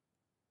moment."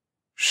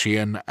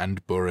 Sheehan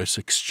and Burris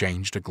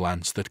exchanged a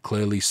glance that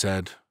clearly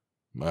said,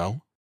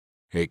 well,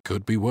 it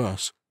could be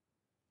worse,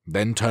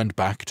 then turned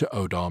back to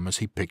Odom as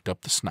he picked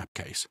up the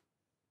snapcase.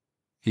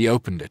 He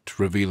opened it,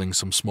 revealing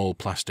some small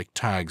plastic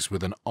tags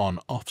with an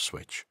on-off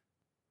switch.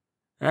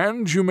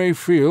 "And you may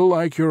feel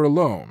like you're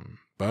alone,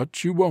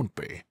 but you won't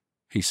be,"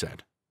 he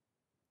said.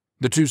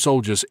 The 2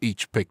 soldiers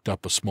each picked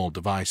up a small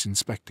device,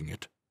 inspecting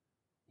it.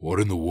 "What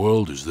in the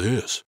world is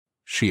this?"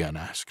 Sheehan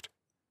asked.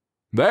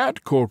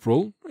 "That,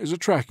 Corporal, is a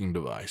tracking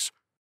device,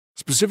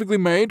 specifically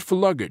made for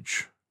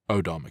luggage,"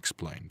 Odom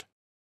explained.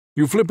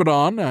 "You flip it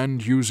on,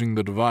 and using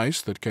the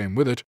device that came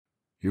with it,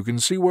 you can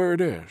see where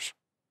it is.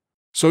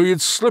 So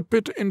you'd slip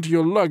it into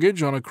your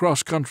luggage on a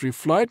cross-country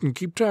flight and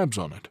keep tabs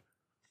on it.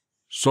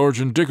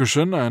 Sergeant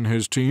Dickerson and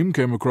his team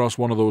came across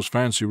one of those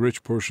fancy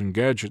rich person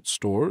gadget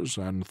stores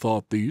and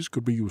thought these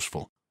could be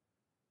useful."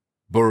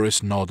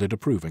 Burris nodded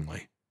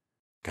approvingly.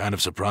 "Kind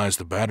of surprised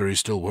the batteries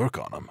still work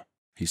on them,"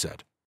 he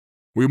said.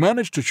 "We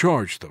managed to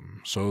charge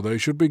them, so they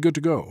should be good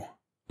to go,"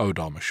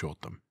 Odom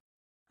assured them.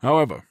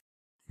 "However,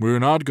 we're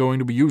not going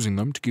to be using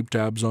them to keep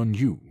tabs on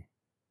you."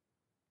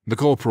 The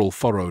corporal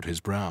furrowed his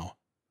brow.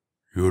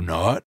 "You're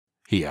not?"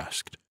 he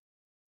asked.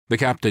 The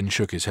captain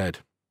shook his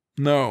head.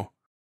 "No.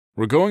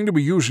 We're going to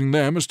be using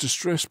them as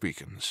distress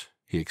beacons,"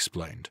 he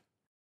explained.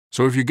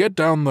 "So if you get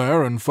down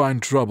there and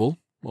find trouble,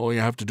 all you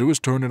have to do is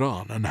turn it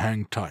on and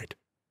hang tight,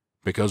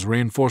 because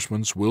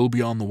reinforcements will be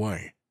on the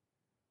way."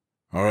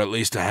 "Or at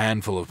least a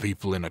handful of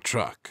people in a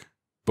truck,"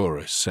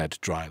 Burris said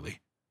dryly.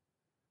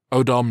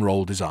 Odom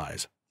rolled his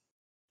eyes.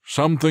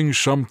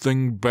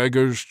 Something,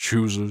 beggars,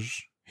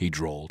 choosers," he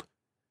drawled.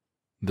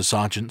 The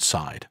sergeant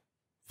sighed.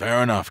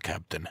 "Fair enough,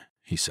 Captain,"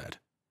 he said.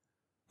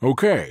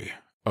 "Okay,"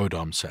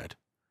 Odom said.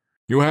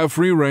 "You have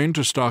free rein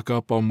to stock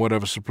up on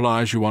whatever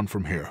supplies you want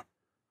from here.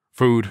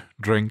 Food,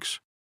 drinks."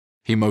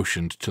 He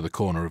motioned to the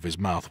corner of his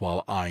mouth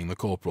while eyeing the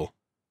corporal.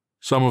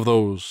 "Some of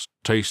those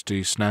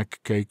tasty snack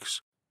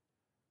cakes."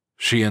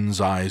 Sheehan's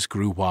eyes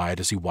grew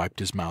wide as he wiped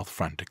his mouth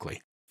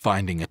frantically,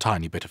 finding a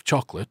tiny bit of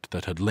chocolate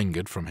that had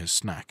lingered from his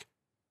snack.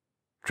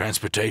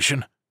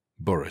 "Transportation?"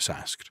 Burris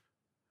asked.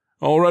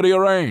 "Already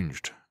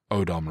arranged,"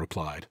 Odom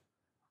replied.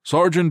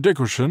 "Sergeant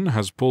Dickerson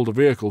has pulled a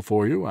vehicle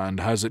for you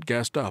and has it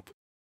gassed up.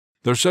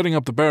 They're setting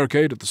up the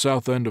barricade at the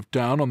south end of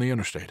town on the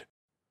interstate.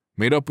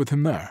 Meet up with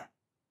him there."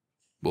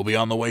 We'll be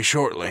on the way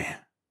shortly,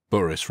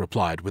 Boris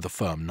replied with a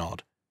firm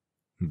nod.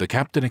 The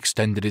captain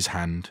extended his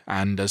hand,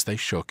 and as they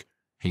shook,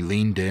 he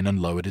leaned in and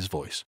lowered his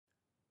voice.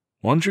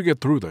 Once you get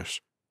through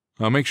this,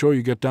 I'll make sure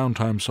you get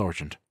downtime,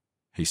 Sergeant,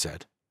 he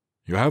said.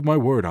 You have my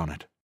word on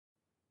it.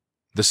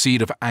 The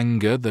seed of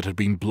anger that had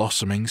been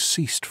blossoming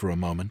ceased for a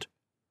moment.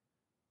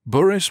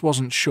 Boris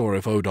wasn't sure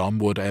if Odom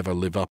would ever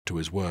live up to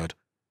his word,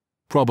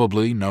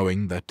 probably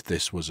knowing that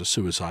this was a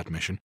suicide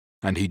mission,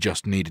 and he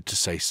just needed to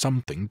say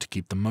something to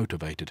keep them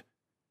motivated.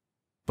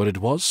 But it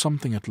was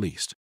something at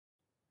least.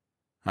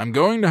 I'm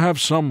going to have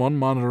someone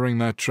monitoring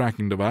that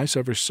tracking device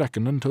every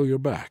second until you're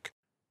back,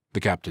 the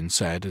captain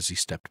said as he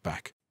stepped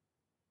back.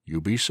 You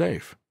be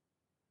safe.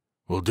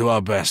 We'll do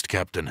our best,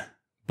 Captain,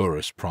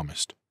 Boris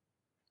promised.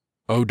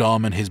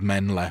 Odom and his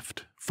men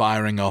left,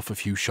 firing off a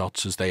few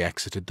shots as they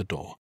exited the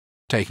door,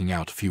 taking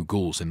out a few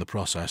ghouls in the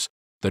process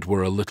that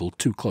were a little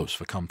too close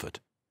for comfort.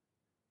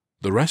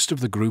 The rest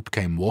of the group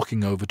came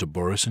walking over to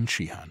Boris and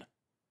Sheehan.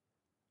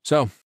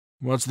 So,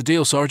 what's the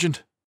deal,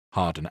 Sergeant?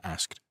 Hardin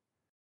asked.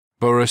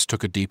 Boris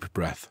took a deep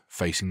breath,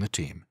 facing the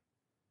team.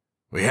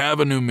 We have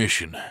a new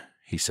mission,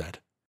 he said.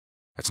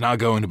 It's not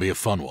going to be a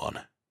fun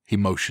one, he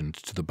motioned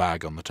to the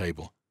bag on the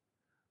table.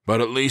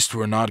 But at least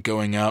we're not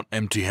going out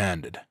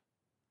empty-handed.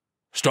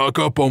 Stock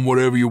up on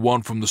whatever you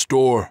want from the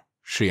store,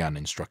 Sheehan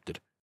instructed.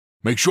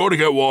 Make sure to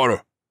get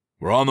water.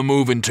 We're on the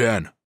move in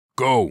 10.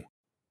 Go.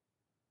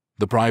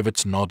 The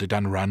privates nodded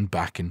and ran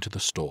back into the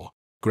store,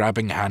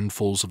 grabbing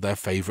handfuls of their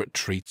favorite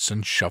treats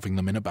and shoving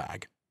them in a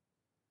bag.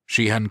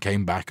 Sheehan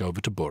came back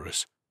over to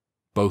Boris,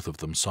 both of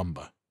them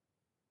somber.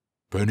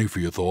 Penny for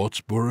your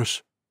thoughts,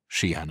 Boris?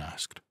 Sheehan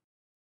asked.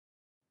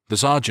 The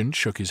sergeant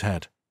shook his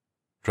head.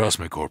 Trust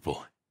me,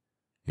 Corporal.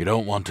 You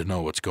don't want to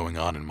know what's going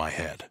on in my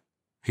head,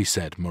 he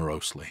said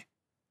morosely.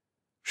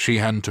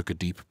 Sheehan took a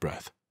deep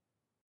breath.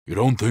 You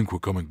don't think we're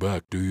coming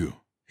back, do you?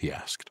 He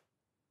asked.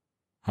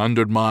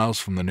 100 miles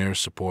from the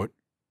nearest support,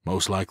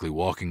 most likely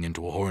walking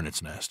into a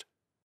hornet's nest,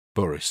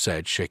 Boris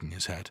said, shaking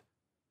his head.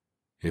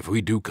 If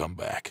we do come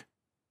back,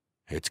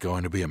 it's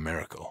going to be a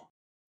miracle.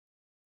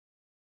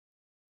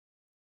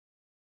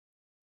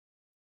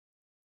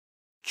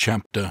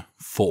 Chapter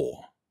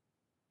 4.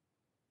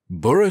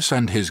 Boris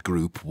and his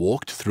group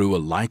walked through a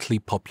lightly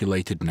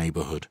populated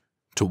neighborhood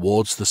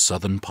towards the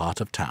southern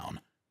part of town,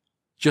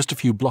 just a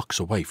few blocks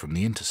away from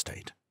the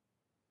interstate.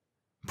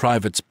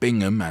 Privates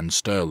Bingham and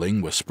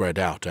Sterling were spread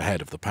out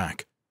ahead of the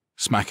pack,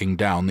 smacking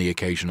down the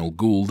occasional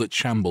ghoul that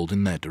shambled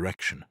in their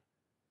direction.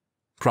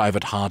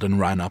 Private Hardin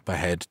ran up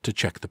ahead to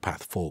check the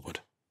path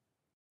forward.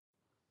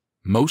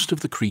 Most of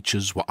the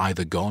creatures were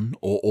either gone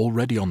or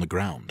already on the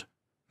ground,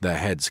 their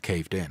heads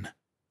caved in.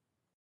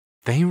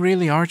 They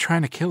really are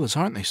trying to kill us,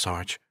 aren't they,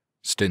 Sarge?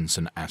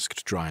 Stinson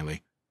asked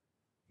dryly.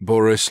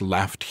 Boris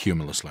laughed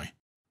humorlessly.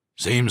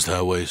 Seems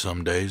that way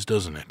some days,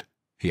 doesn't it?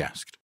 He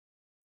asked.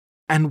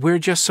 And we're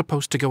just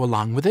supposed to go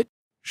along with it?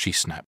 She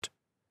snapped.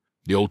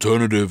 The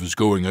alternative is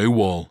going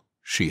AWOL,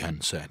 Sheehan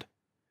said.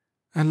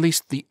 At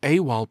least the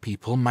AWOL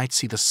people might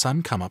see the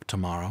sun come up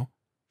tomorrow,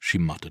 she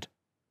muttered.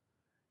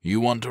 You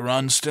want to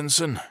run,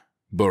 Stinson?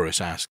 Boris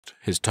asked,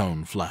 his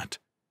tone flat.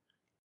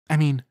 I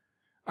mean,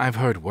 I've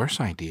heard worse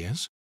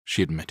ideas,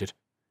 she admitted.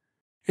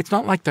 It's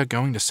not like they're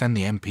going to send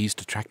the MPs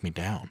to track me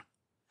down.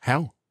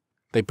 Hell,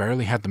 they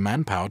barely had the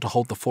manpower to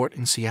hold the fort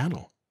in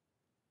Seattle.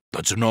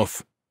 That's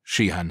enough,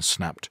 Sheehan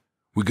snapped.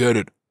 We get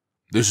it.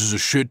 This is a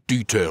shit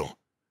detail.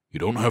 You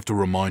don't have to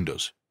remind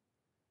us.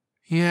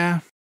 Yeah,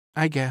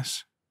 I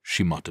guess,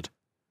 she muttered.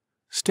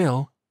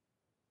 Still.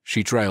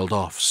 She trailed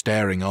off,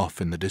 staring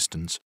off in the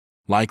distance,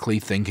 likely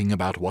thinking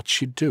about what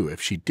she'd do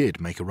if she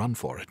did make a run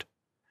for it.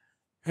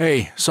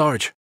 Hey,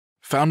 Sarge,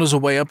 found us a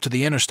way up to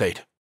the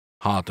interstate,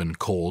 Hardin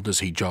called as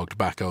he jogged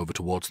back over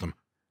towards them.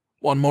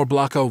 One more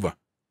block over.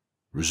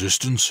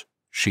 Resistance?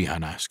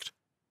 Sheehan asked.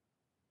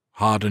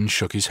 Hardin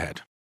shook his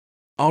head.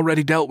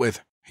 Already dealt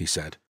with, he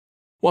said.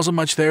 Wasn't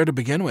much there to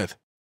begin with.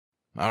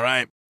 All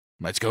right,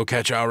 let's go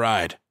catch our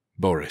ride,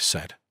 Boris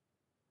said.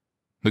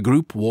 The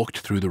group walked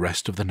through the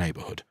rest of the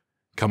neighborhood,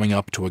 coming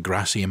up to a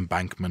grassy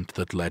embankment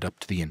that led up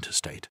to the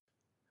interstate.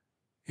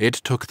 It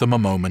took them a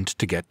moment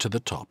to get to the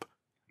top,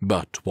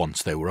 but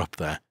once they were up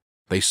there,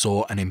 they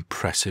saw an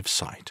impressive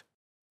sight.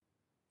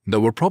 There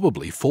were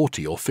probably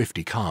 40 or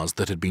 50 cars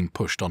that had been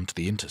pushed onto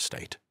the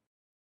interstate.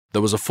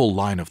 There was a full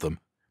line of them,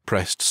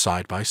 pressed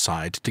side by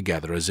side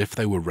together as if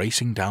they were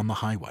racing down the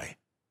highway.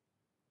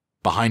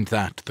 Behind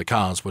that, the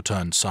cars were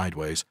turned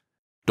sideways,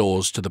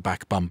 doors to the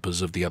back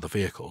bumpers of the other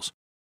vehicles.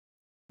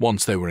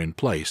 Once they were in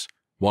place,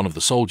 one of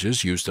the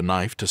soldiers used a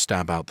knife to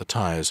stab out the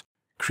tires,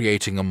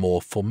 creating a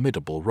more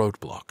formidable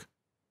roadblock.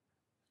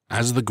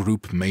 As the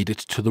group made it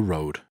to the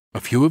road,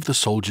 a few of the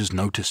soldiers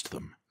noticed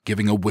them,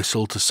 giving a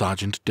whistle to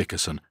Sergeant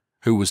Dickerson,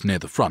 who was near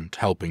the front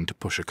helping to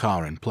push a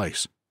car in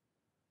place.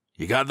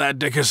 You got that,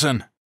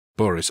 Dickerson?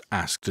 Boris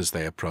asked as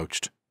they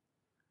approached.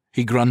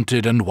 He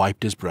grunted and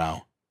wiped his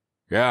brow.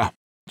 Yeah,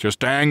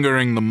 just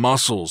angering the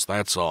muscles,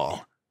 that's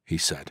all, he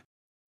said.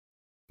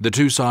 The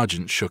two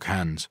sergeants shook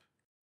hands.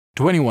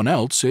 To anyone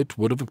else, it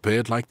would have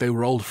appeared like they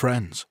were old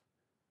friends.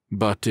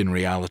 But in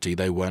reality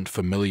they weren't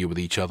familiar with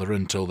each other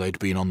until they'd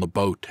been on the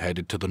boat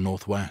headed to the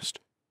northwest.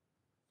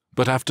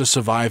 But after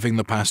surviving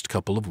the past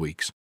couple of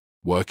weeks,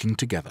 working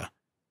together,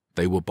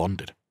 they were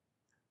bonded.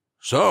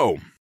 "So,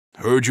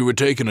 heard you were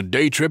taking a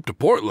day trip to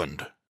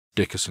Portland,"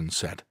 Dickerson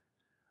said.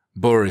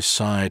 Boris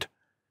sighed.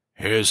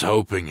 "Here's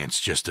hoping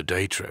it's just a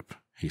day trip,"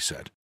 he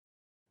said.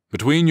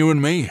 "Between you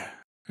and me,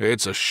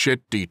 it's a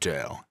shit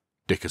detail,"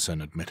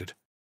 Dickerson admitted.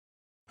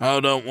 "Oh,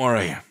 don't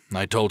worry.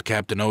 I told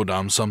Captain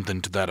Odom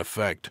something to that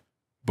effect,"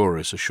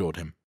 Boris assured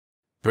him.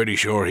 "Pretty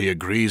sure he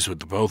agrees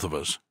with the both of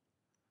us."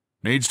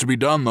 "Needs to be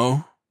done,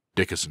 though,"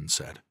 Dickerson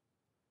said.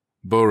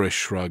 Boris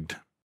shrugged.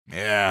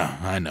 "Yeah,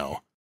 I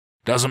know.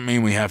 Doesn't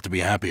mean we have to be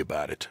happy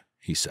about it,"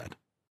 he said.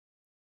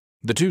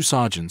 The two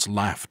sergeants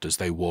laughed as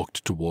they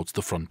walked towards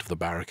the front of the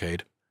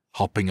barricade,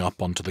 hopping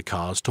up onto the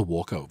cars to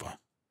walk over.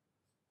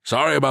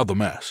 "Sorry about the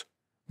mess,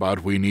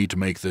 but we need to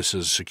make this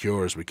as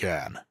secure as we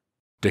can,"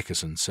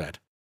 Dickerson said.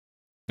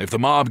 "If the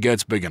mob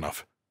gets big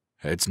enough,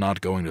 it's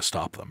not going to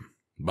stop them,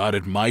 but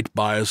it might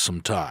buy us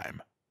some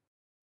time."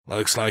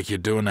 "Looks like you're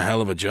doing a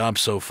hell of a job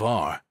so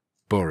far,"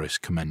 Boris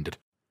commended.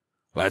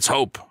 "Let's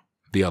hope,"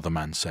 the other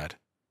man said.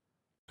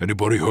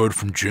 "Anybody heard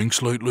from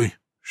Jinx lately?"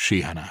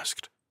 Sheehan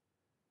asked.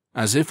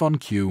 As if on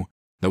cue,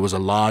 there was a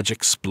large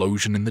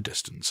explosion in the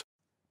distance,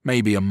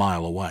 maybe a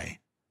mile away.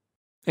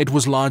 It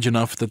was large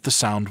enough that the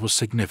sound was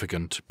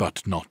significant,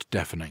 but not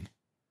deafening.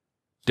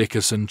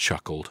 Dickerson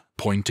chuckled,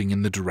 pointing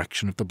in the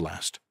direction of the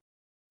blast.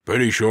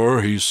 "Pretty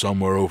sure he's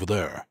somewhere over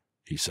there,"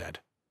 he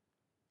said.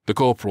 The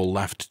corporal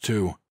laughed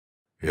too.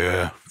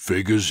 "Yeah,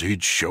 figures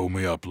he'd show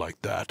me up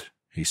like that,"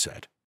 he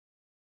said.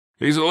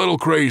 "He's a little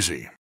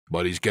crazy,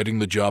 but he's getting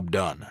the job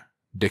done,"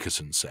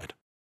 Dickerson said.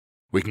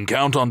 "We can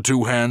count on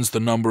two hands the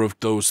number of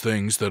those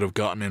things that have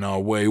gotten in our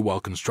way while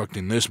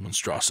constructing this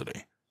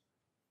monstrosity."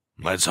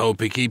 "Let's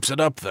hope he keeps it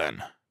up,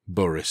 then,"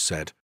 Boris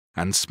said,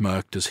 and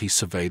smirked as he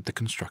surveyed the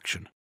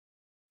construction.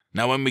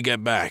 "Now when we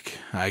get back,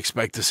 I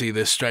expect to see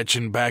this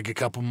stretching back a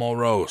couple more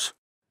rows."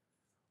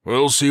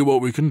 "We'll see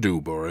what we can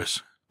do,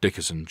 Boris,"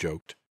 Dickerson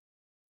joked.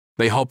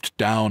 They hopped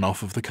down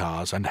off of the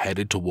cars and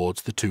headed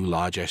towards the two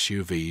large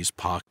SUVs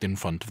parked in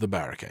front of the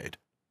barricade.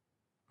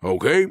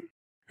 "Okay,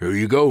 here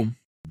you go,"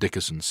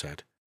 Dickerson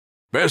said.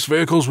 "Best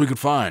vehicles we could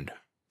find.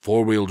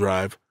 4-wheel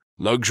drive,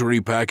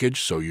 luxury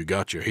package so you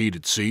got your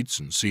heated seats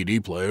and CD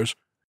players.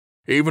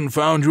 Even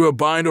found you a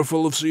binder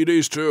full of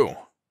CDs too.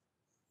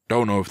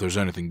 Don't know if there's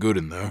anything good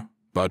in there,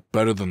 but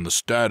better than the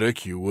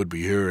static you would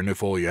be hearing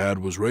if all you had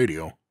was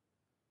radio."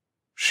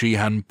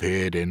 Sheehan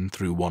peered in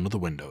through one of the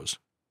windows.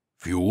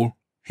 "Fuel?"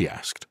 he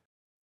asked.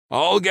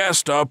 "All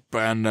gassed up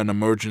and an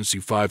emergency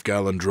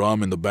 5-gallon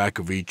drum in the back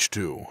of each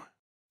too,"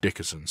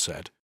 Dickerson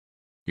said.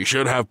 "You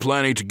should have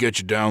plenty to get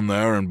you down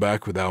there and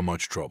back without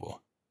much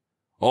trouble.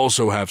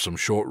 Also have some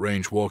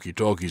short-range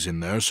walkie-talkies in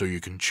there so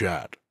you can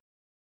chat."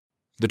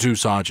 The two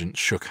sergeants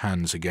shook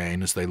hands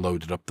again as they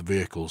loaded up the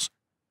vehicles.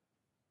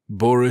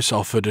 Boris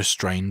offered a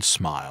strained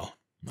smile.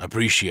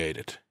 "Appreciate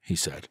it," he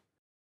said.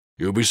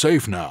 "You'll be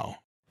safe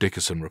now,"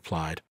 Dickerson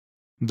replied,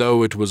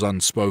 though it was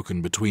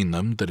unspoken between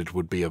them that it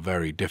would be a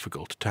very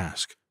difficult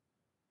task.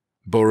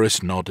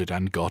 Boris nodded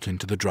and got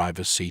into the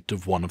driver's seat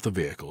of one of the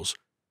vehicles,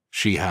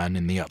 Sheehan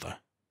in the other.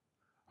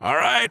 "All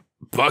right,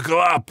 buckle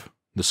up,"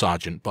 the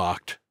sergeant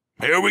barked.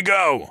 "Here we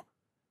go."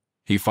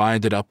 He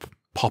fired it up,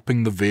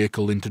 popping the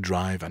vehicle into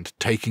drive and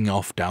taking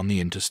off down the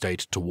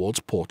interstate towards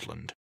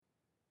Portland,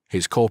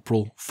 his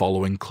corporal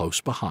following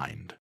close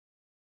behind.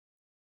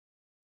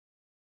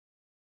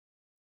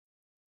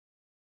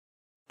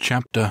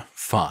 Chapter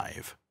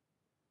 5.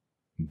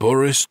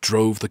 Boris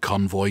drove the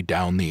convoy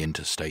down the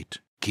interstate,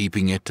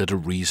 keeping it at a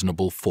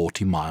reasonable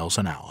 40 miles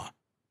an hour.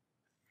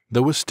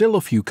 There were still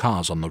a few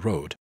cars on the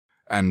road,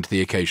 and the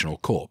occasional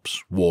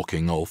corpse,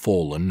 walking or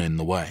fallen, in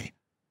the way.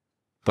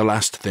 The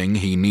last thing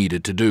he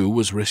needed to do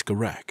was risk a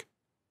wreck.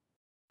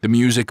 The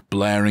music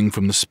blaring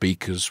from the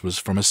speakers was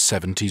from a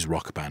 70s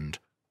rock band,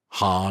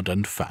 hard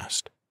and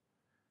fast.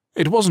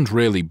 It wasn't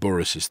really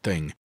Boris's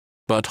thing,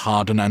 but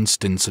Harden and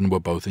Stinson were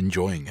both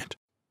enjoying it,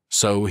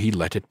 so he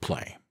let it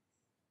play.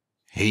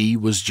 He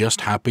was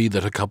just happy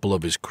that a couple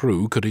of his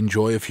crew could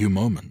enjoy a few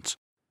moments,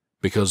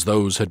 because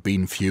those had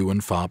been few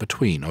and far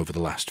between over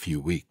the last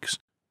few weeks.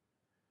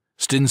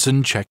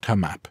 Stinson checked her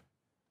map.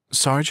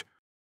 "Sarge,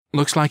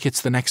 looks like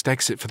it's the next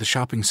exit for the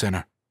shopping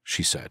center,"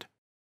 she said.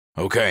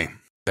 "Okay,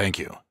 thank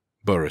you,"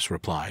 Boris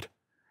replied.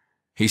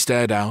 He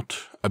stared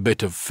out, a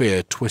bit of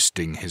fear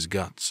twisting his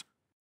guts.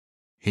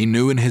 He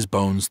knew in his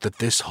bones that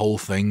this whole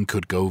thing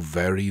could go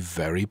very,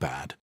 very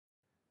bad.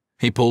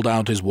 He pulled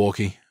out his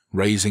walkie,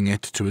 raising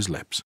it to his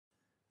lips.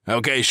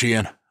 "Okay,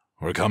 Sheehan,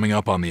 we're coming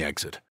up on the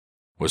exit.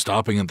 We're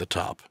stopping at the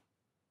top."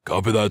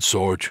 "Copy that,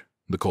 Sarge,"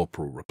 the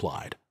corporal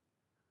replied.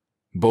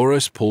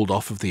 Boris pulled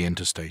off of the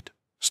interstate,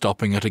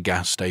 stopping at a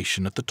gas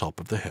station at the top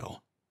of the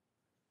hill.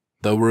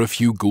 There were a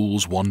few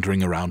ghouls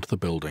wandering around the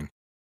building,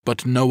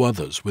 but no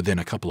others within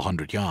a couple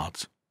 100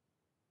 yards.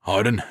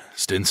 "Harden,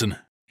 Stinson,"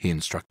 he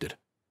instructed.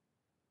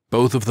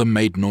 Both of them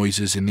made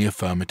noises in the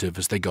affirmative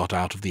as they got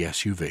out of the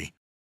SUV,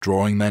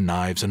 drawing their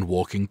knives and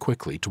walking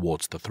quickly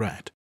towards the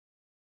threat.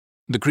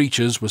 The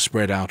creatures were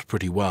spread out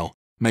pretty well,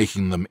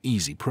 making them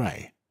easy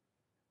prey.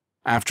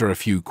 After a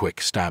few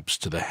quick stabs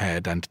to the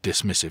head and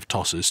dismissive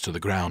tosses to the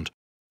ground,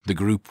 the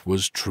group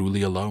was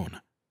truly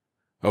alone.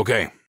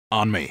 "Okay,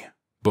 on me,"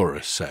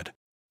 Boris said,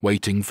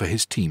 waiting for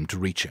his team to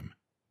reach him.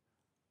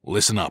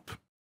 "Listen up.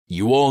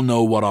 You all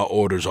know what our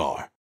orders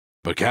are,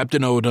 but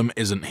Captain Odom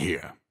isn't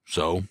here,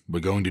 so we're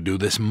going to do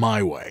this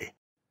my way."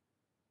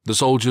 The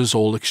soldiers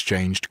all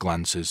exchanged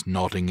glances,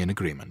 nodding in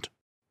agreement.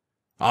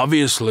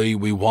 "Obviously,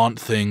 we want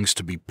things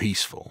to be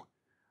peaceful,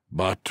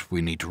 but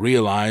we need to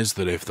realize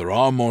that if there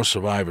are more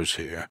survivors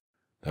here,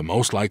 they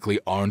most likely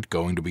aren't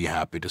going to be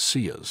happy to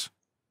see us,"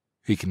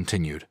 he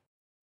continued.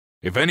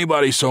 "If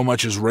anybody so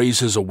much as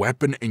raises a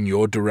weapon in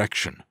your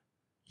direction,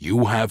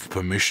 you have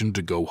permission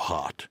to go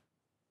hot.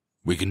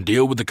 We can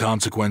deal with the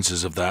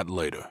consequences of that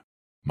later.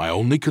 My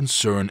only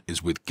concern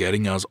is with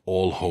getting us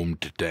all home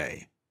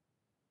today."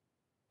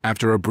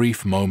 After a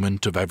brief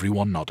moment of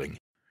everyone nodding,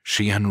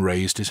 Sheehan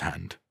raised his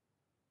hand.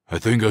 "I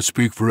think I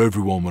speak for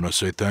everyone when I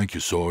say thank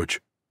you, Sarge,"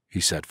 he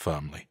said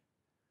firmly.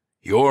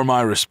 "You're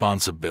my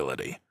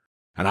responsibility,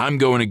 and I'm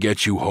going to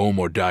get you home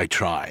or die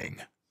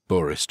trying,"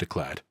 Boris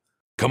declared.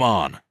 "Come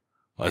on,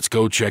 let's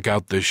go check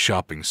out this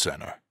shopping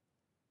center."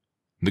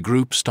 The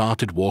group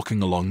started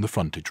walking along the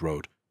frontage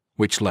road,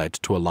 which led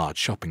to a large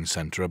shopping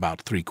center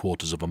about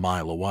 3/4 of a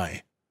mile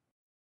away.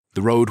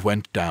 The road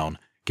went down,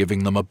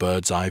 giving them a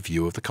bird's-eye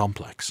view of the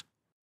complex.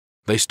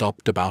 They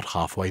stopped about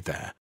halfway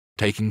there,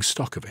 taking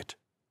stock of it.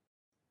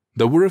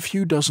 There were a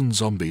few dozen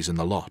zombies in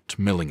the lot,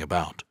 milling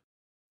about.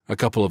 A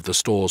couple of the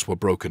stores were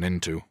broken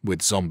into,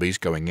 with zombies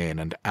going in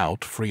and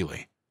out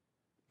freely.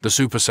 The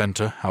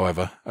supercenter,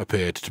 however,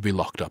 appeared to be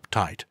locked up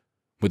tight,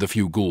 with a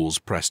few ghouls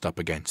pressed up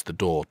against the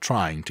door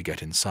trying to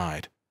get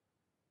inside.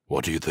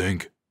 "What do you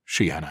think?"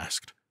 Sheehan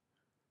asked.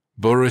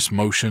 Boris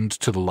motioned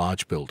to the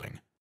large building.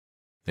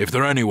 "If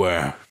they're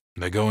anywhere,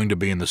 they're going to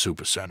be in the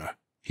supercenter,"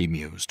 he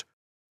mused.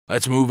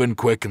 "Let's move in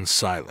quick and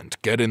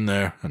silent, get in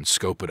there and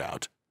scope it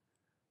out."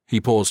 He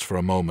paused for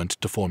a moment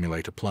to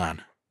formulate a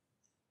plan.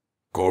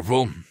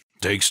 "Corporal,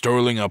 take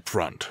Sterling up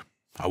front.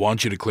 I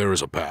want you to clear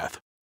us a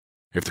path.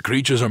 If the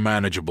creatures are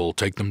manageable,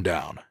 take them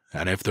down,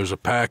 and if there's a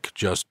pack,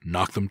 just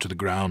knock them to the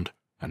ground,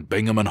 and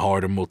Bingham and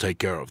Hardin will take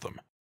care of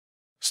them.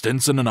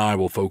 Stinson and I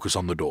will focus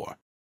on the door,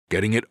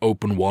 getting it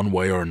open one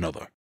way or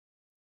another.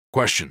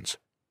 Questions?"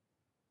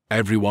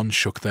 Everyone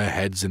shook their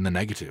heads in the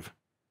negative.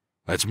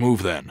 "Let's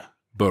move then,"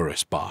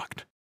 Boris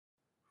barked.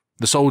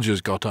 The soldiers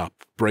got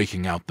up,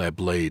 breaking out their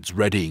blades,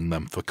 readying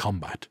them for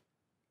combat.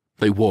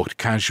 They walked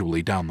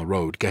casually down the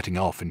road, getting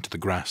off into the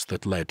grass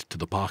that led to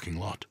the parking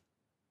lot.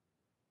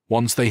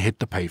 Once they hit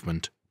the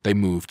pavement, they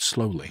moved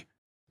slowly,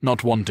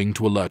 not wanting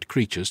to alert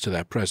creatures to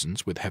their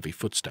presence with heavy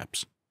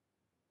footsteps.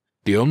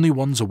 The only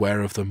ones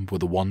aware of them were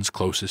the ones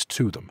closest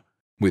to them,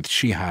 with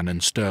Sheehan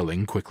and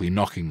Sterling quickly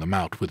knocking them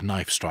out with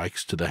knife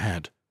strikes to the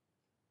head.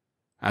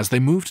 As they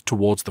moved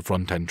towards the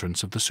front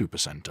entrance of the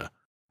supercenter,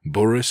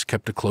 Boris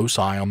kept a close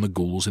eye on the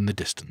ghouls in the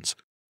distance,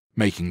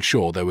 making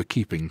sure they were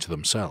keeping to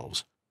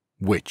themselves,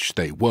 which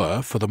they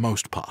were for the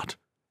most part.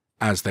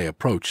 As they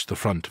approached the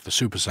front of the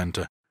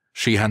supercenter,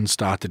 Sheehan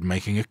started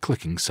making a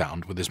clicking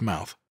sound with his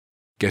mouth,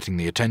 getting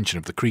the attention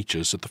of the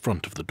creatures at the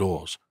front of the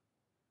doors.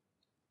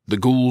 The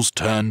ghouls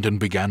turned and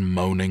began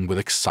moaning with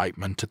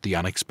excitement at the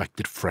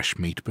unexpected fresh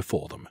meat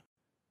before them.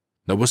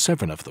 There were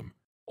 7 of them,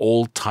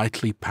 all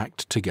tightly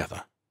packed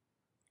together.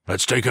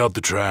 "Let's take out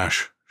the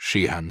trash,"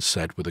 Sheehan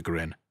said with a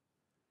grin.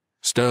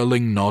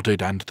 Sterling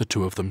nodded and the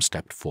 2 of them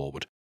stepped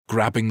forward,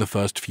 grabbing the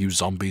first few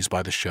zombies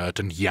by the shirt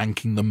and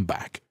yanking them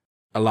back,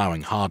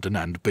 allowing Hardin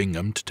and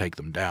Bingham to take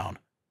them down.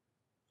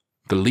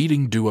 The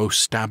leading duo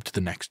stabbed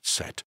the next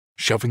set,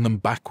 shoving them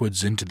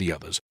backwards into the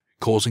others,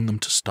 causing them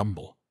to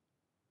stumble.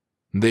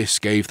 This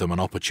gave them an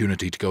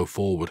opportunity to go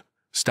forward,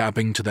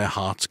 stabbing to their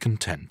heart's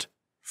content,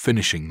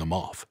 finishing them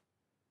off.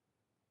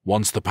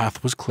 Once the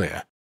path was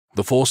clear,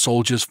 the 4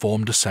 soldiers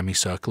formed a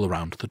semicircle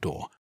around the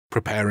door,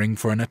 preparing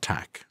for an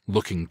attack,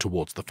 looking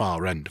towards the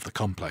far end of the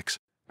complex,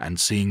 and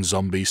seeing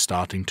zombies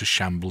starting to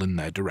shamble in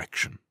their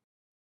direction.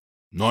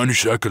 90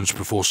 seconds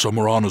before some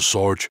are on us,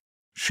 Sarge,"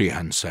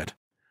 Sheehan said.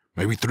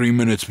 "Maybe 3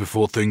 minutes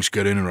before things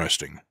get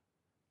interesting."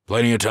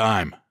 "Plenty of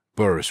time,"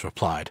 Boris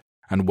replied,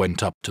 and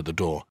went up to the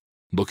door,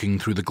 looking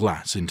through the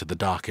glass into the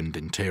darkened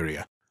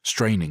interior,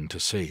 straining to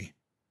see.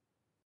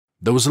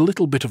 There was a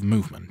little bit of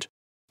movement,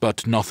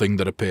 but nothing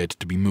that appeared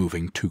to be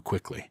moving too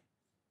quickly.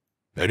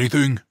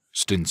 "Anything?"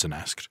 Stinson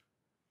asked.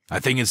 "I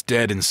think it's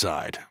dead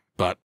inside,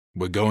 but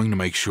we're going to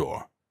make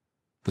sure,"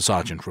 the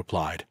sergeant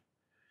replied.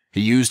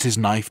 He used his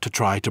knife to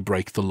try to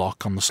break the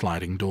lock on the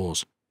sliding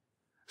doors.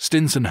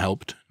 Stinson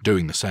helped,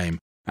 doing the same,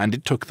 and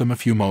it took them a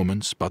few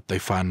moments, but they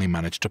finally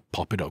managed to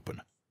pop it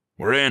open.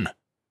 "We're in."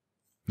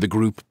 The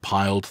group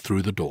piled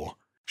through the door,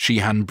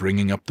 Sheehan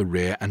bringing up the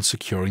rear and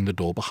securing the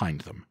door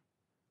behind them.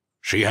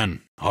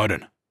 "Sheehan,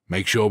 Hardin,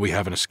 make sure we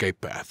have an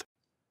escape path,"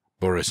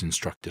 Boris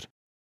instructed.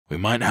 "We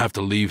might have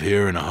to leave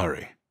here in a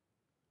hurry."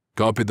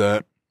 "Copy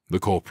that," the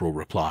corporal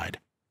replied.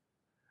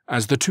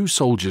 As the two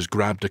soldiers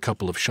grabbed a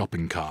couple of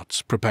shopping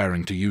carts,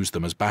 preparing to use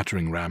them as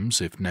battering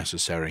rams if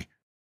necessary,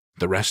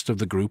 the rest of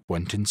the group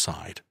went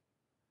inside.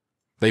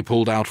 They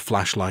pulled out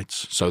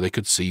flashlights so they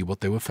could see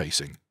what they were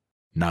facing,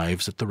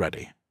 knives at the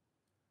ready.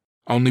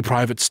 Only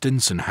Private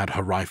Stinson had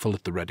her rifle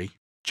at the ready,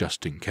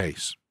 just in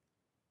case.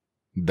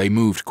 They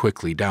moved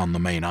quickly down the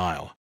main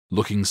aisle,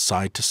 looking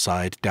side to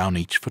side down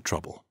each for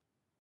trouble.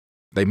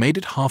 They made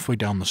it halfway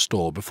down the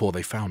store before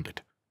they found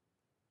it.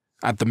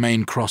 At the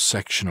main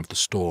cross-section of the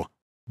store,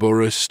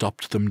 Burris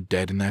stopped them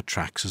dead in their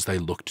tracks as they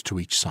looked to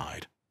each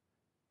side.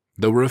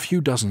 There were a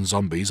few dozen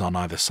zombies on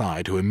either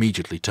side who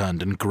immediately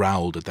turned and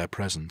growled at their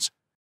presence.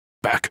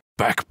 "Back,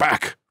 back,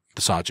 back!"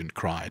 the sergeant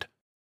cried.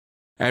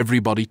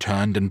 Everybody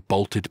turned and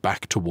bolted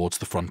back towards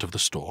the front of the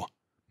store,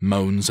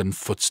 moans and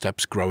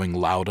footsteps growing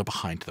louder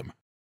behind them.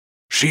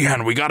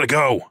 "Sheehan, we gotta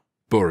go!"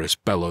 Burris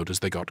bellowed as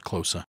they got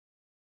closer.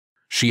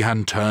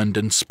 Sheehan turned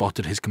and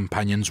spotted his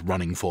companions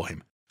running for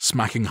him,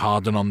 smacking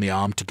Hardin on the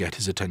arm to get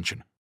his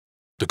attention.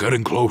 "They're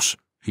getting close,"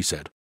 he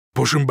said.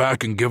 "Push 'em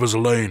back and give us a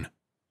lane."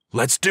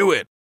 "Let's do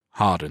it,"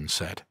 Hardin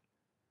said.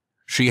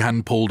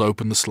 Sheehan pulled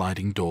open the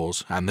sliding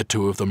doors, and the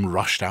two of them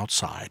rushed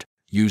outside,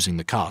 using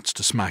the carts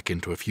to smack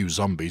into a few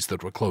zombies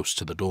that were close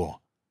to the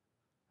door.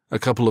 A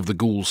couple of the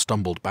ghouls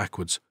stumbled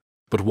backwards,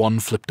 but one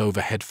flipped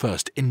over head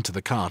first into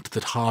the cart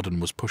that Hardin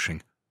was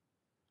pushing.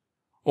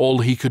 All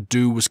he could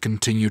do was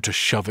continue to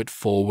shove it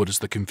forward as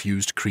the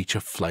confused creature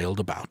flailed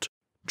about,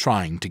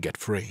 trying to get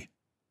free.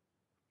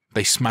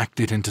 They smacked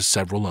it into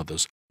several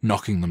others,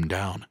 knocking them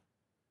down.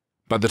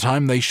 By the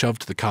time they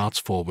shoved the carts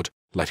forward,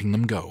 letting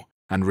them go,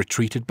 and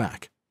retreated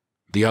back,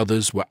 the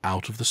others were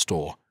out of the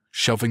store,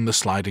 shoving the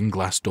sliding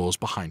glass doors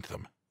behind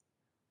them.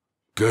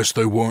 "Guess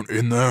they weren't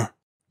in there?"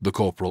 the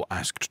corporal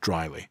asked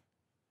dryly.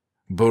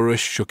 Burris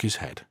shook his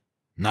head.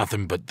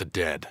 "Nothing but the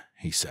dead,"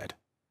 he said.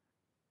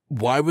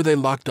 "Why were they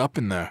locked up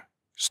in there?"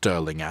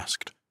 Sterling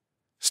asked.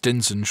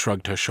 Stinson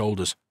shrugged her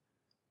shoulders.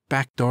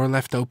 "Back door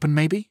left open,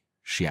 maybe?"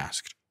 she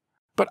asked.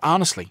 "But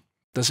honestly,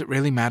 does it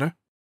really matter?"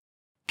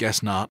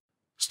 "Guess not,"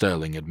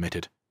 Sterling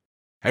admitted.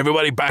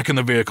 "Everybody back in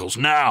the vehicles,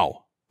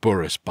 now!"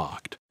 Burris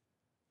barked.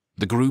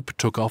 The group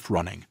took off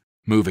running,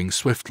 moving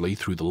swiftly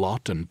through the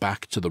lot and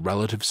back to the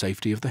relative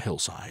safety of the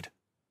hillside.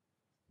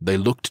 They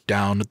looked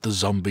down at the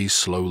zombies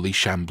slowly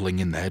shambling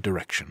in their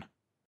direction.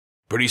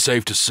 "Pretty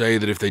safe to say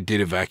that if they did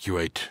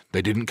evacuate,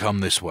 they didn't come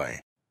this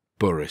way,"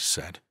 Burris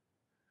said.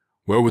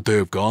 "Where would they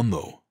have gone,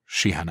 though?"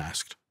 Sheehan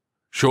asked.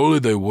 "Surely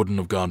they wouldn't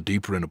have gone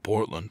deeper into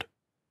Portland."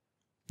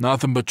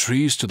 "Nothing but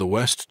trees to the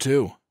west,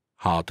 too,"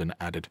 Hardin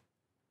added.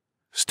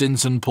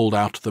 Stinson pulled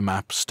out the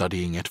map,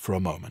 studying it for a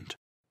moment.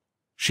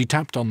 She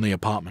tapped on the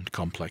apartment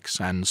complex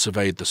and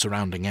surveyed the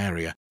surrounding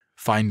area,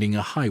 finding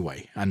a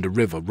highway and a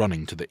river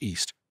running to the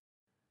east.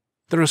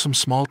 "There are some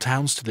small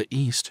towns to the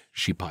east,"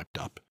 she piped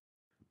up.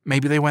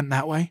 "Maybe they went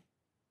that way?"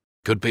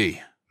 "Could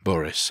be,"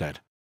 Burris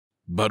said.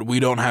 "But we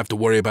don't have to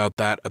worry about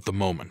that at the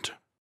moment.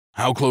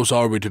 How close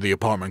are we to the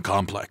apartment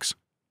complex?"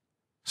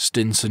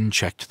 Stinson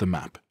checked the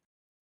map.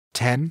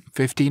 10,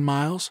 15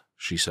 miles,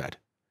 she said.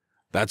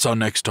 "That's our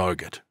next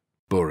target,"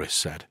 Burris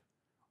said.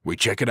 "We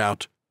check it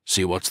out,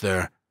 see what's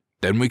there,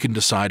 then we can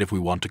decide if we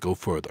want to go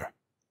further."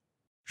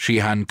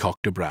 Sheehan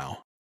cocked a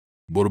brow.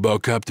 "What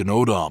about Captain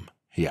Odom?"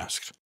 he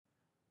asked.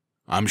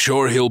 "I'm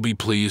sure he'll be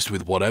pleased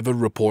with whatever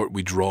report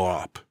we draw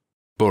up,"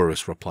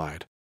 Burris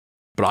replied.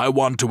 "But I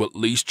want to at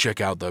least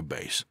check out their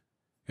base.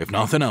 If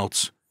nothing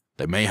else,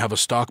 they may have a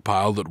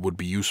stockpile that would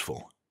be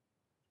useful."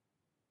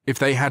 "If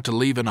they had to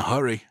leave in a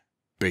hurry,"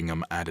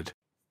 Bingham added.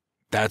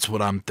 "That's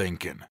what I'm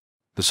thinking,"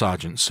 the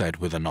sergeant said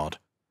with a nod.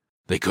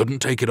 "They couldn't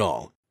take it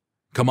all.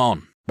 Come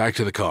on, back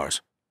to the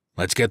cars.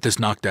 Let's get this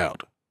knocked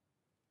out."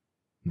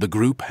 The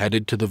group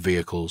headed to the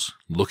vehicles,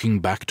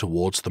 looking back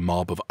towards the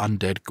mob of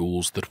undead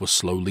ghouls that were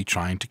slowly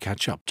trying to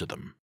catch up to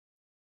them.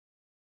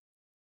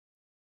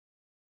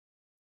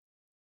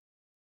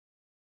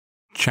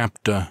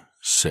 Chapter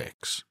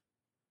 6.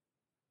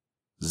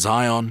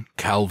 Zion,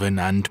 Calvin,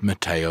 and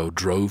Matteo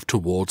drove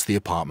towards the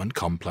apartment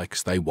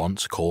complex they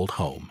once called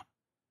home.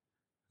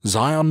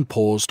 Zion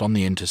paused on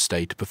the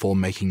interstate before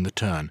making the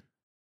turn,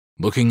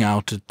 looking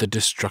out at the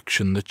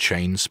destruction the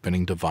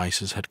chain-spinning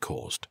devices had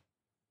caused.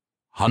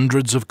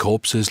 Hundreds of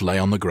corpses lay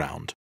on the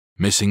ground,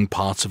 missing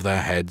parts of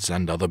their heads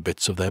and other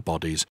bits of their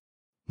bodies,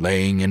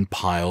 laying in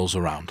piles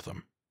around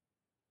them.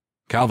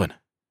 "Calvin,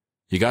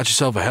 you got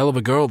yourself a hell of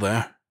a girl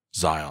there,"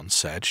 Zion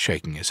said,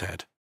 shaking his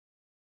head.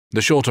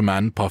 The shorter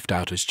man puffed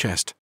out his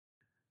chest.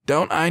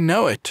 "Don't I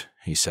know it?"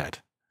 he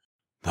said.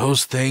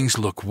 "Those things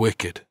look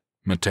wicked,"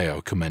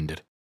 Matteo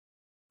commended.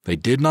 "They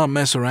did not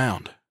mess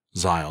around,"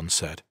 Zion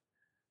said.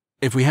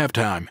 "If we have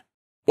time,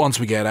 once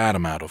we get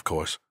Adam out, of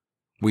course,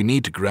 we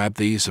need to grab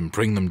these and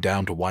bring them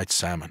down to White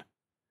Salmon.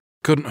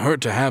 Couldn't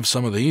hurt to have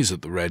some of these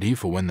at the ready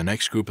for when the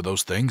next group of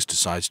those things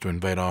decides to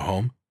invade our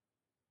home."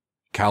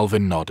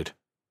 Calvin nodded.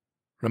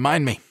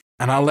 "Remind me,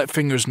 and I'll let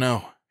Fingers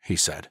know," he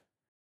said.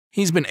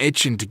 "He's been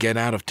itching to get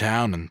out of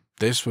town, and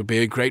this would be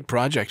a great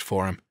project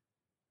for him."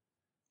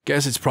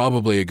 "Guess it's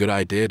probably a good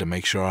idea to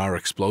make sure our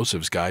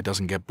explosives guy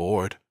doesn't get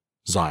bored,"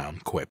 Zion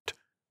quipped.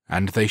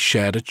 and they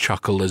shared a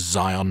chuckle as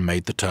Zion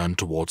made the turn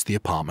towards the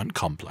apartment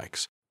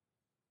complex.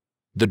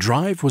 The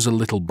drive was a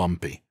little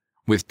bumpy,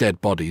 with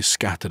dead bodies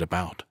scattered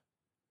about.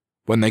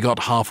 When they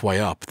got halfway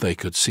up, they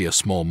could see a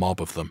small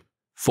mob of them,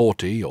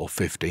 40 or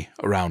 50,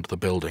 around the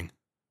building.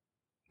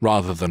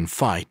 Rather than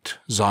fight,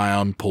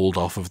 Zion pulled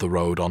off of the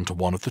road onto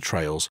one of the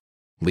trails,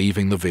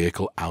 leaving the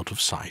vehicle out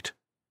of sight.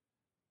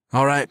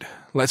 "All right,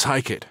 let's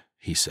hike it,"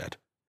 he said.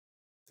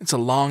 "It's a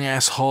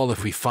long-ass haul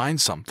if we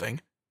find something,"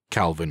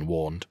 Calvin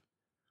warned.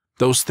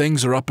 "Those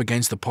things are up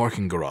against the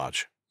parking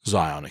garage,"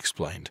 Zion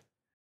explained.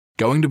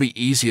 "Going to be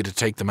easier to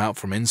take them out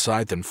from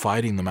inside than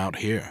fighting them out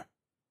here."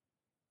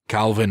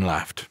 Calvin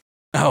laughed.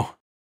 "Oh,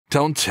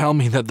 don't tell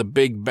me that the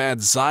big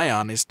bad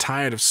Zion is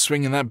tired of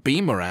swinging that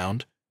beam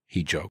around,"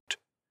 he joked.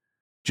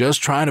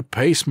 "Just trying to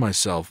pace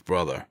myself,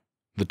 brother,"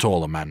 the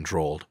taller man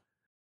drawled.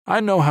 "I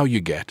know how you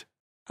get,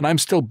 and I'm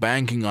still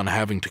banking on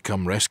having to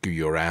come rescue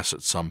your ass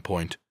at some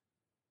point."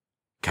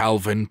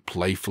 Calvin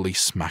playfully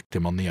smacked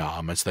him on the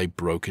arm as they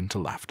broke into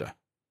laughter.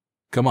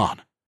 "Come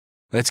on,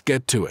 let's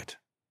get to it,"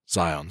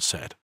 Zion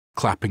said,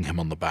 clapping him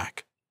on the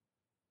back.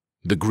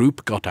 The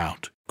group got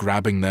out,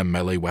 grabbing their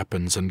melee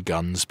weapons and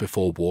guns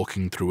before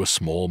walking through a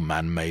small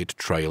man-made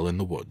trail in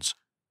the woods.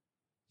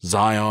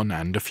 Zion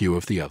and a few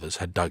of the others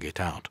had dug it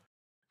out,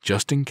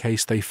 just in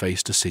case they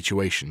faced a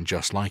situation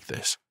just like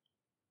this.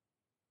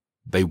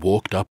 They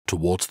walked up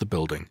towards the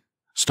building,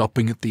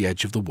 stopping at the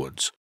edge of the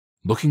woods,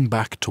 looking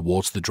back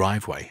towards the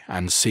driveway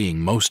and seeing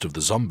most of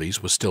the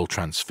zombies were still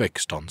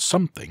transfixed on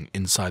something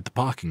inside the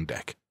parking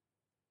deck.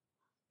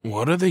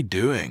 "What are they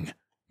doing?"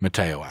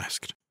 Mateo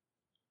asked.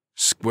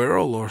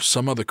 "Squirrel or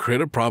some other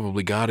critter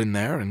probably got in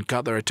there and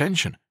got their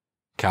attention,"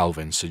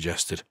 Calvin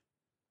suggested.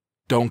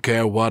 "Don't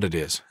care what it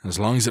is, as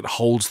long as it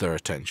holds their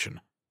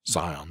attention,"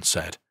 Zion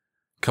said.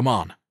 "Come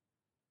on."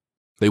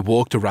 They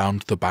walked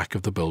around the back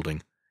of the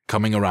building,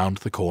 coming around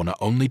the corner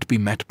only to be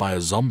met by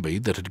a zombie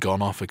that had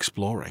gone off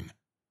exploring.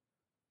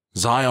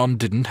 Zion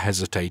didn't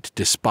hesitate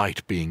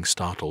despite being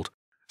startled,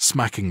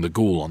 smacking the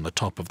ghoul on the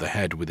top of the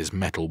head with his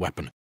metal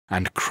weapon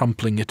and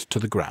crumpling it to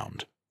the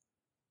ground.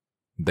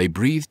 They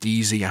breathed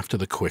easy after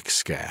the quick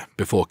scare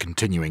before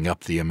continuing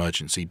up the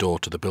emergency door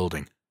to the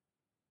building.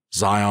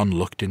 Zion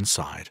looked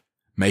inside,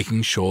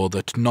 making sure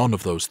that none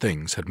of those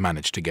things had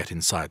managed to get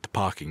inside the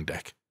parking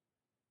deck.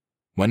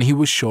 When he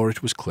was sure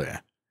it was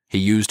clear, he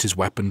used his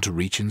weapon to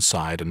reach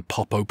inside and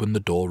pop open the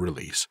door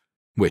release,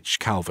 which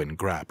Calvin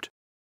grabbed.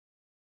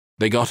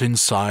 They got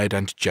inside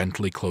and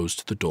gently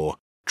closed the door,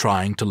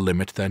 trying to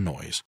limit their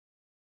noise.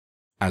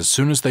 As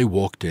soon as they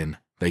walked in,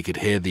 they could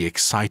hear the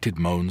excited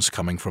moans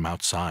coming from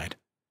outside.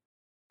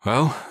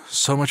 "Well,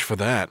 so much for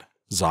that,"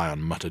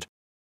 Zion muttered.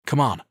 "Come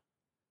on."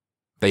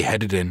 They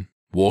headed in,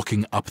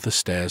 walking up the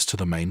stairs to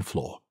the main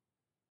floor.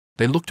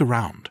 They looked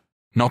around,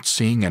 not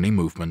seeing any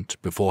movement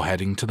before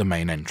heading to the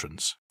main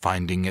entrance,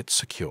 finding it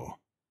secure.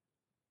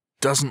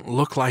 "Doesn't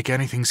look like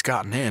anything's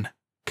gotten in,"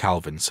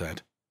 Calvin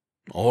said.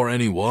 "Or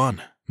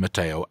anyone,"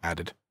 Mateo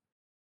added.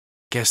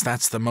 "Guess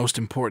that's the most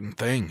important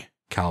thing,"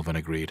 Calvin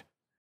agreed.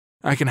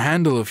 "I can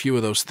handle a few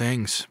of those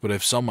things, but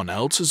if someone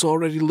else has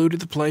already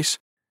looted the place,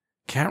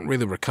 can't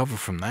really recover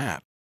from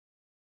that."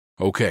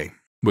 "Okay,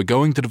 we're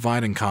going to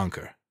divide and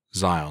conquer,"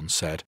 Zion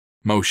said,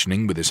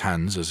 motioning with his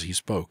hands as he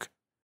spoke.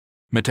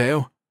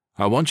 "Mateo,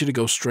 I want you to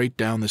go straight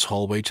down this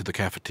hallway to the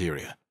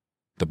cafeteria.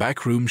 The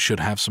back room should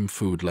have some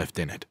food left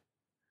in it.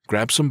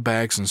 Grab some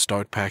bags and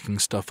start packing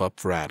stuff up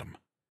for Adam.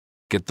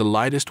 Get the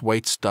lightest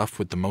weight stuff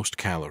with the most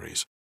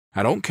calories.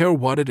 I don't care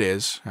what it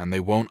is, and they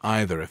won't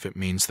either if it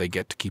means they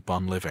get to keep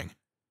on living.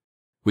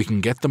 We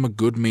can get them a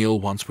good meal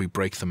once we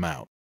break them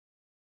out."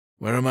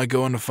 "Where am I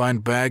going to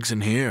find bags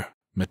in here?"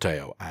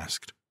 Mateo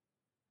asked.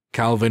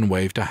 Calvin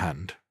waved a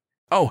hand.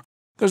 "Oh,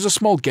 there's a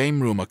small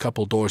game room a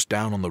couple doors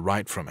down on the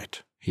right from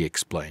it," he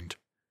explained.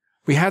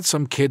 "We had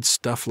some kids'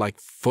 stuff like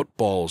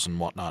footballs and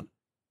whatnot.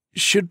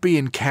 Should be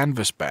in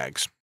canvas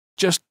bags.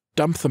 Just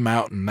dump them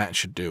out and that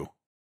should do."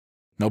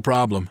 "No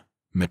problem,"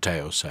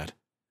 Mateo said.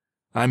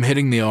 "I'm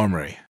hitting the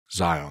armory,"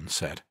 Zion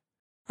said.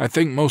 "I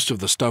think most of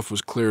the stuff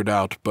was cleared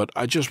out, but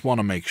I just want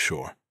to make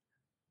sure.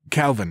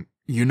 Calvin,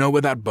 you know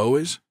where that bow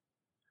is?"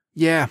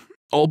 "Yeah,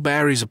 old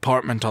Barry's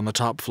apartment on the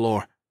top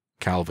floor,"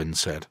 Calvin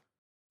said.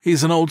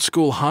 "He's an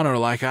old-school hunter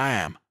like I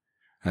am,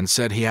 and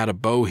said he had a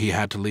bow he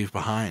had to leave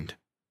behind."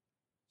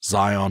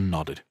 Zion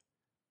nodded.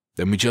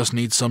 "Then we just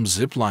need some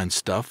zipline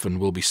stuff and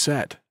we'll be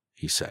set,"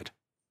 he said.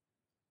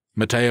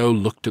 Mateo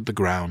looked at the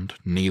ground,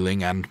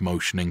 kneeling and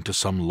motioning to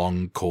some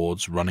long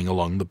cords running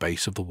along the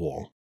base of the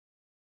wall.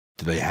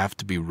 "Do they have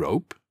to be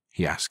rope?"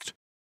 he asked.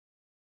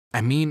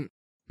 "I mean,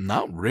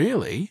 not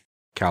really,"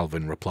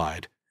 Calvin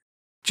replied.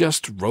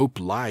 "Just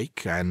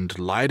rope-like and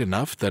light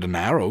enough that an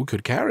arrow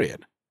could carry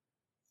it."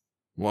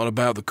 "What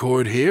about the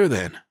cord here,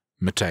 then?"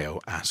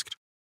 Mateo asked.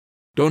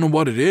 "Don't know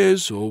what it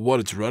is or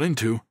what it's running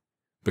to,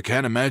 but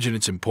can't imagine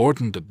it's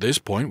important at this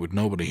point with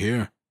nobody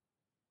here."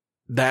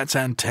 "That's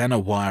antenna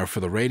wire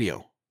for the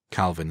radio,"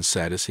 Calvin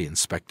said as he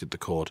inspected the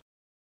cord.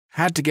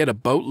 "Had to get a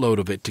boatload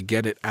of it to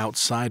get it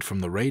outside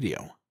from the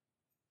radio."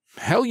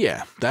 "Hell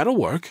yeah, that'll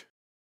work."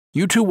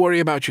 You two worry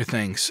about your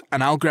things,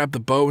 and I'll grab the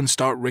bow and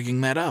start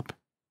rigging that up.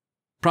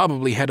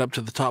 Probably head up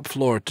to the top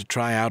floor to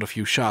try out a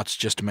few shots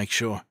just to make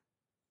sure.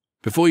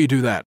 Before you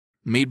do that,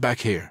 meet back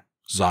here,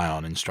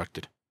 Zion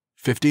instructed.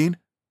 15?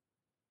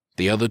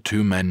 The other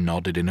two men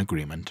nodded in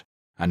agreement,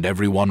 and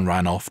everyone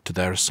ran off to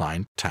their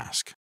assigned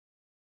task.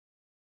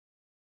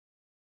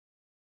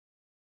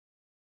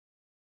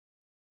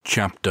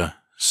 Chapter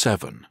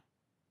 7.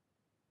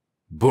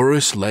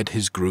 Burris led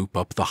his group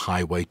up the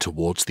highway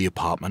towards the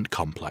apartment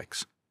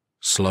complex,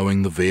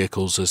 slowing the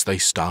vehicles as they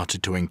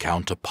started to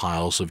encounter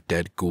piles of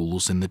dead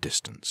ghouls in the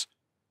distance.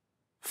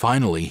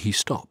 Finally, he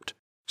stopped,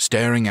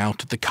 staring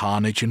out at the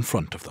carnage in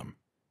front of them.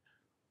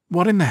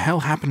 "What in the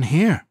hell happened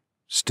here?"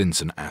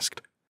 Stinson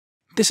asked.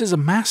 "This is a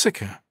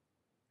massacre."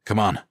 "Come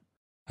on,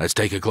 let's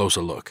take a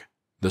closer look,"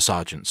 the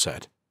sergeant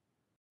said.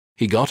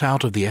 He got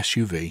out of the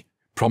SUV,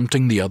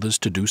 prompting the others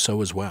to do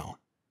so as well.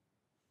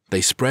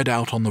 They spread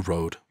out on the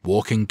road,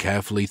 walking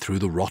carefully through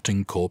the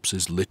rotting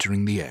corpses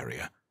littering the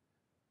area.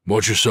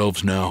 "Watch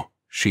yourselves now,"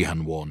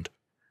 Sheehan warned.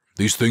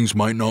 "These things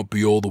might not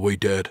be all the way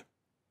dead."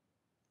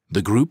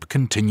 The group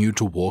continued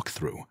to walk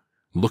through,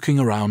 looking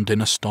around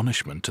in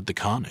astonishment at the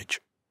carnage.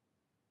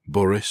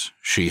 Burris,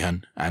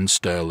 Sheehan, and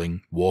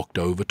Sterling walked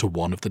over to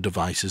one of the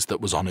devices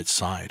that was on its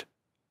side.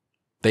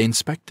 They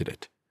inspected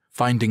it,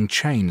 finding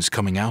chains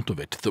coming out of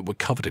it that were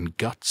covered in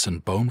guts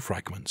and bone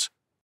fragments.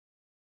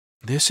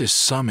 "This is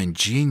some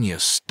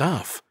ingenious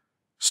stuff,"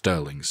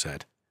 Sterling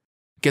said.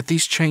 "Get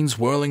these chains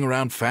whirling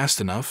around fast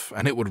enough,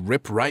 and it would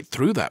rip right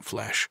through that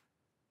flesh."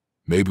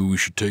 "Maybe we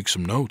should take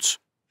some notes,"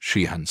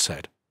 Sheehan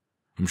said.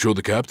 "I'm sure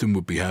the captain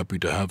would be happy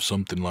to have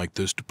something like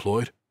this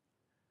deployed."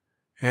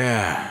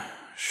 "Yeah,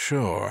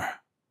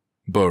 sure,"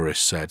 Burris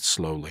said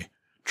slowly,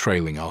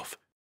 trailing off,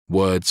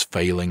 words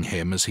failing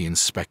him as he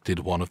inspected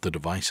one of the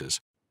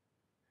devices.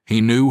 He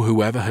knew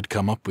whoever had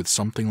come up with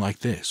something like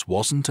this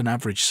wasn't an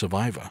average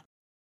survivor,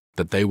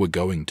 that they were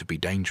going to be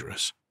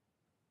dangerous.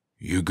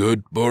 "You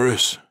good,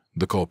 Burris?"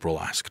 the corporal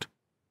asked.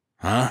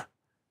 "Huh?"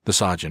 the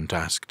sergeant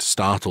asked,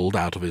 startled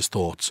out of his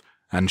thoughts,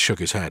 and shook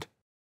his head.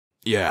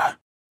 "Yeah,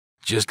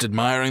 just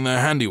admiring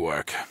their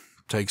handiwork.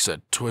 Takes a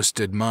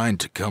twisted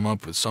mind to come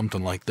up with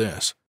something like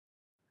this."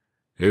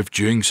 "If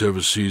Jinx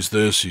ever sees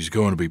this, he's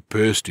going to be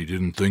pissed he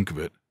didn't think of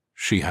it,"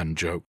 Sheehan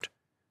joked.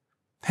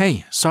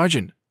 "Hey,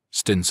 Sergeant,"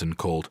 Stinson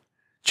called.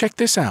 "Check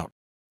this out."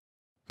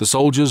 The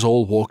soldiers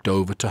all walked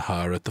over to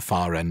her at the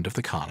far end of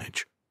the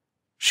carnage.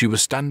 She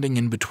was standing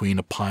in between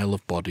a pile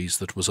of bodies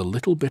that was a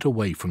little bit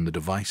away from the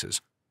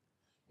devices.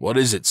 "What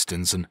is it,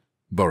 Stinson?"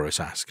 Burris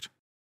asked.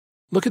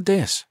 "Look at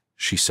this,"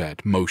 she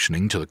said,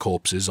 motioning to the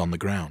corpses on the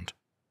ground.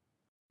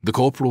 The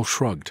corporal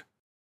shrugged.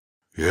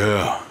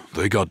 "Yeah,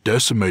 they got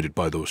decimated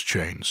by those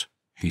chains,"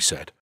 he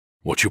said.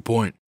 "What's your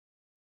point?"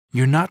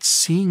 "You're not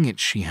seeing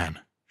it, Sheehan,"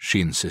 she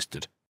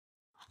insisted.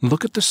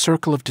 "Look at the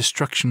circle of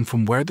destruction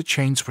from where the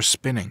chains were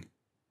spinning.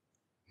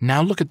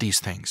 Now look at these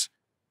things."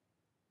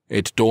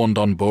 It dawned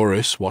on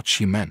Burris what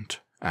she meant,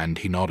 and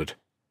he nodded.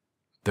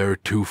 "They're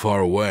too far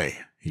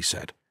away," he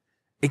said.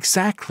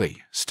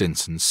 "Exactly,"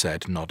 Stinson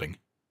said, nodding.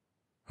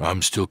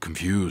 "I'm still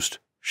confused,"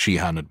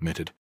 Sheehan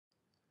admitted.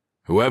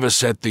 "Whoever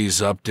set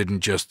these up didn't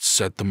just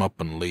set them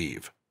up and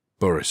leave,"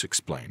 Burris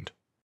explained.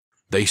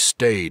 "They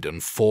stayed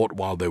and fought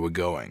while they were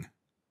going."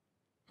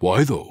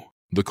 "Why, though?"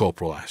 the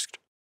corporal asked.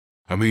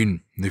 "I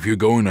mean, if you're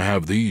going to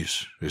have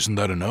these, isn't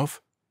that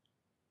enough?"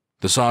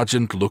 The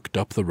sergeant looked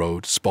up the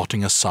road,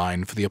 spotting a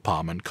sign for the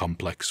apartment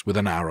complex with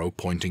an arrow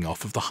pointing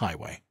off of the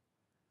highway.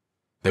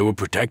 "They were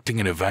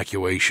protecting an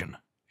evacuation,"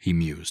 he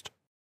mused.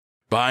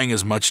 "Buying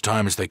as much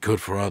time as they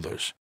could for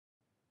others."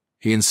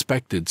 He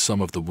inspected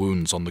some of the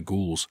wounds on the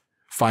ghouls,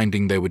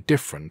 finding they were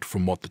different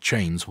from what the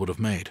chains would have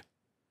made.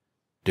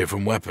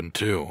 "Different weapon,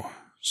 too.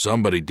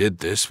 Somebody did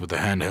this with a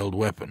handheld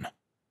weapon."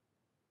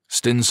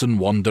 Stinson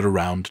wandered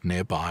around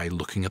nearby,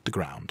 looking at the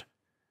ground.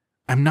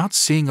 "I'm not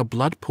seeing a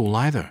blood pool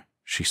either,"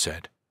 she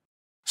said.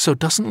 "So it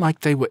doesn't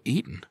like they were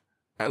eaten.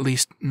 At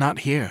least, not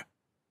here."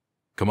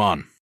 "Come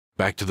on,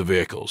 back to the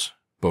vehicles,"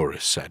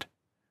 Burris said.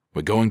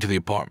 "We're going to the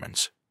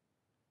apartments."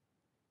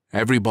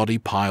 Everybody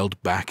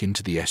piled back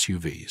into the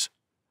SUVs,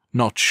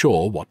 not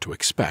sure what to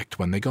expect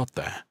when they got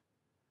there.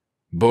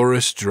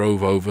 Burris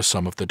drove over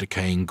some of the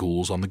decaying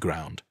ghouls on the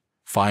ground,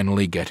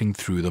 finally getting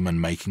through them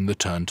and making the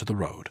turn to the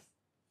road.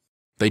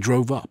 They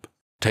drove up,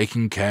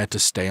 taking care to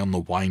stay on the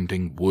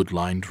winding,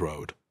 wood-lined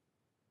road.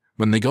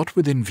 When they got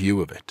within view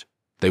of it,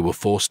 they were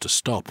forced to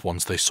stop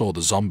once they saw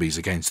the zombies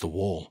against the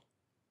wall.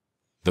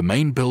 The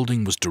main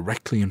building was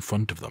directly in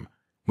front of them,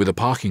 with a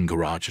parking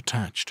garage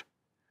attached,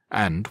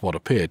 and what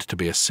appeared to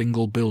be a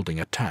single building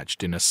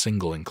attached in a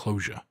single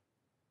enclosure.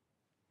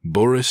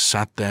 Burris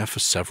sat there for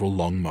several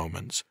long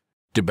moments,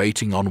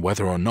 debating on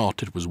whether or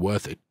not it was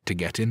worth it to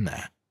get in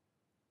there.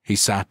 He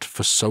sat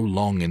for so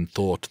long in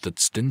thought that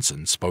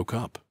Stinson spoke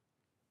up.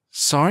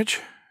 "Sarge,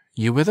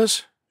 you with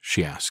us?"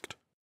 she asked.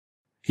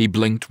 He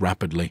blinked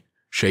rapidly,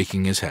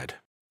 shaking his head.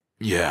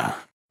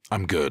 "Yeah,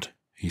 I'm good,"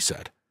 he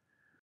said.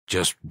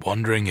 "Just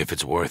wondering if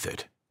it's worth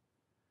it."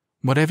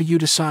 "Whatever you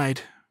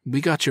decide, we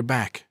got your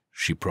back,"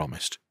 she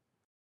promised.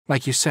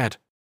 Like you said,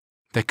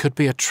 there could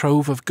be a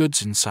trove of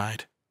goods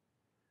inside.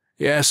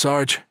 Yeah,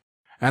 Sarge,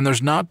 and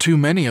there's not too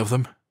many of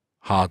them,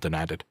 Hardin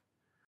added.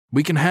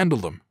 We can handle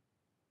them.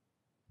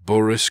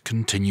 Boris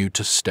continued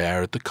to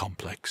stare at the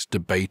complex,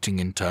 debating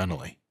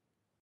internally.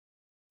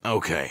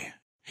 Okay,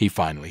 he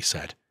finally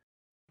said,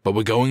 but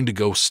we're going to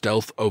go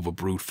stealth over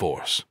brute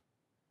force.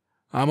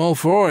 I'm all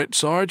for it,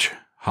 Sarge,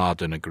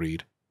 Hardin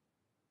agreed.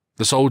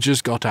 The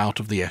soldiers got out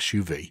of the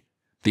SUV,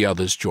 the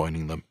others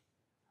joining them.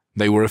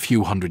 They were a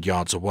few 100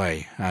 yards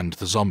away, and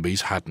the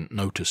zombies hadn't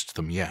noticed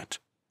them yet.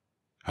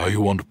 How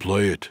you want to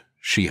play it?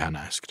 Sheehan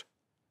asked.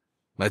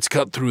 Let's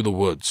cut through the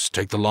woods,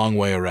 take the long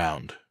way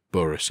around,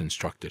 Boris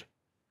instructed.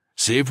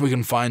 See if we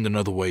can find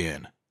another way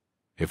in.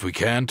 If we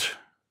can't,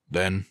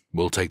 then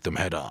we'll take them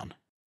head on.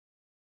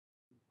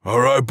 All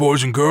right,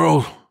 boys and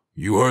girls,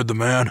 you heard the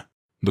man,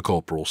 the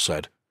corporal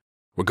said.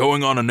 We're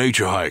going on a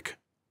nature hike.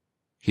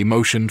 He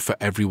motioned for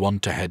everyone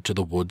to head to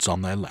the woods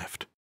on their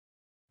left.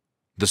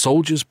 The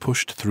soldiers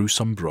pushed through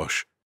some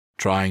brush,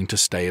 trying to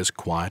stay as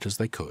quiet as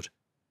they could.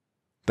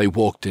 They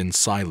walked in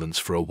silence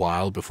for a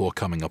while before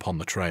coming upon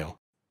the trail.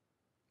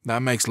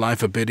 That makes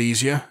life a bit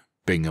easier,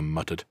 Bingham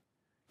muttered.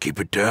 Keep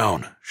it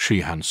down,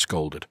 Sheehan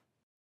scolded.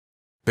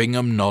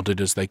 Bingham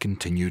nodded as they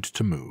continued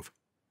to move.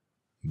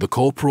 The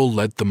corporal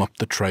led them up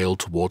the trail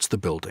towards the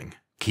building,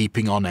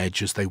 keeping on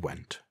edge as they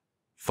went.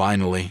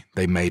 Finally,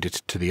 they made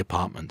it to the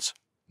apartments,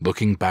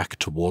 looking back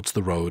towards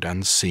the road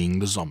and seeing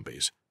the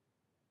zombies.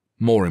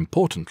 More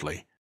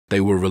importantly,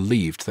 they were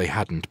relieved they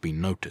hadn't been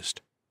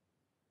noticed.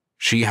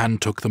 Sheehan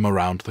took them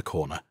around the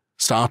corner,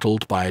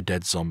 startled by a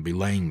dead zombie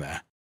laying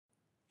there.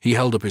 He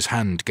held up his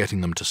hand,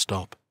 getting them to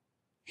stop.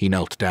 He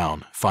knelt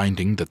down,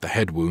 finding that the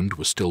head wound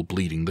was still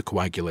bleeding the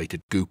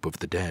coagulated goop of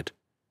the dead.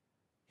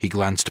 He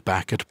glanced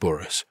back at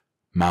Boris,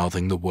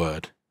 mouthing the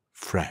word,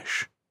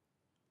 fresh.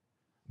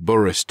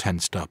 Boris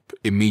tensed up,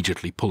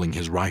 immediately pulling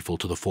his rifle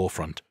to the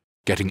forefront,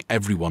 getting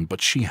everyone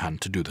but Sheehan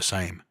to do the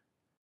same.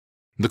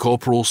 The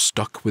corporal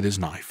stuck with his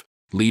knife,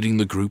 leading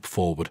the group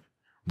forward,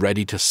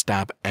 ready to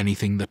stab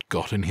anything that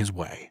got in his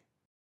way.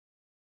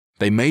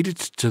 They made it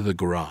to the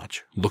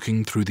garage,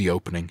 looking through the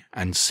opening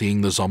and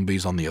seeing the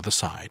zombies on the other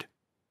side.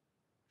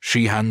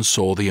 Sheehan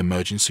saw the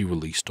emergency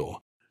release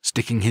door,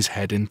 sticking his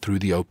head in through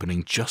the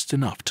opening just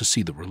enough to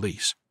see the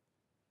release.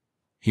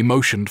 He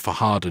motioned for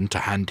Hardin to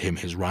hand him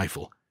his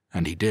rifle,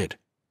 and he did.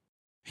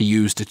 He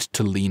used it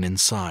to lean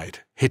inside,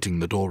 hitting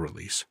the door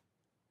release.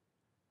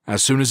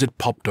 As soon as it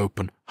popped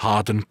open,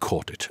 Hardin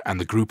caught it, and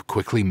the group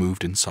quickly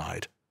moved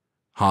inside.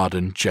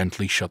 Hardin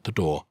gently shut the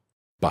door,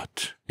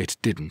 but it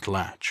didn't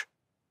latch.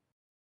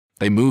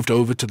 They moved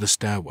over to the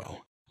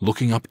stairwell,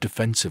 looking up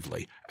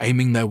defensively,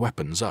 aiming their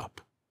weapons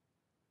up.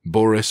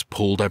 Boris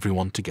pulled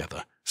everyone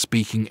together,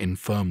 speaking in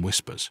firm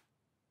whispers.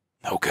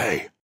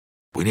 Okay,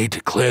 we need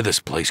to clear this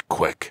place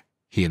quick,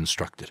 he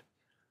instructed.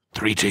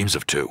 3 teams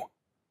of 2.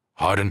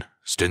 Hardin,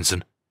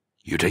 Stinson,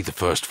 you take the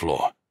first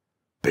floor.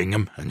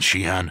 Bingham and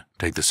Sheehan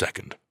take the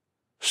second.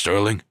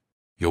 Sterling,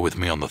 you're with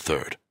me on the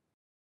third.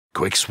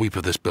 Quick sweep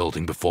of this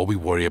building before we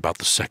worry about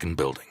the second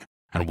building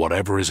and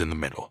whatever is in the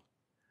middle.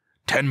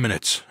 10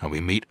 minutes and we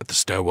meet at the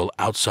stairwell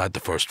outside the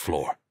first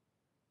floor.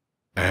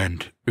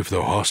 And if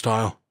they're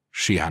hostile?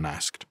 Sheehan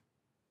asked.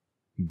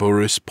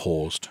 Boris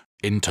paused,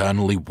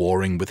 internally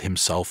warring with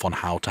himself on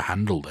how to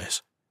handle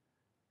this.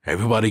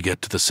 Everybody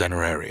get to the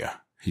center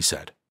area, he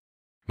said.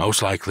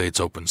 Most likely it's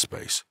open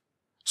space.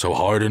 So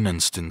Hardin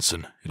and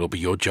Stinson, it'll be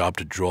your job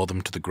to draw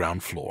them to the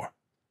ground floor.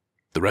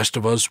 The rest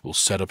of us will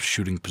set up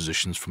shooting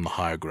positions from the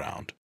higher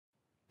ground.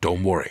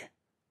 Don't worry,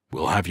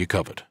 we'll have you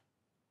covered.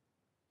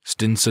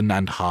 Stinson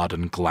and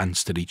Hardin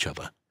glanced at each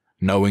other,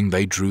 knowing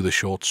they drew the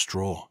short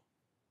straw.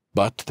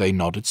 But they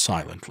nodded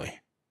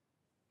silently.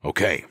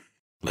 Okay,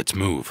 let's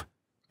move,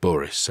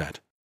 Boris said,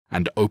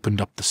 and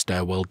opened up the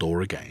stairwell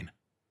door again.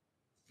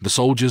 The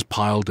soldiers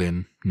piled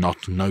in,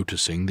 not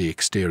noticing the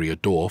exterior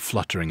door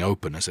fluttering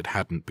open as it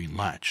hadn't been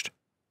latched.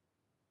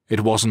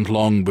 It wasn't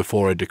long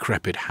before a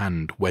decrepit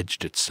hand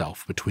wedged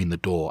itself between the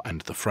door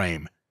and the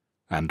frame,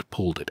 and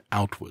pulled it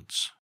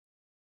outwards.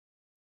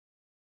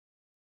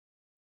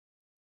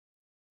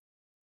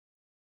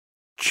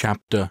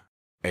 Chapter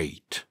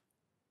 8.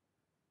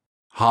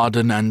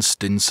 Hardin and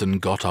Stinson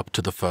got up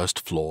to the first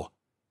floor,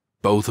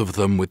 both of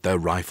them with their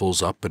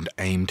rifles up and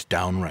aimed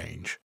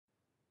downrange.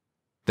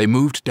 They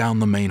moved down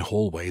the main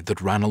hallway that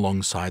ran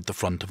alongside the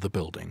front of the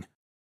building,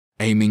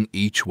 aiming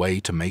each way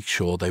to make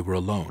sure they were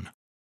alone,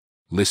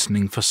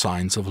 listening for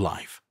signs of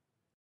life.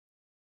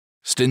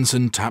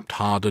 Stinson tapped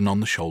Hardin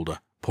on the shoulder,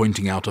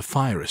 pointing out a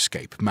fire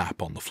escape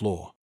map on the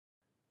floor.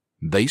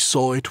 They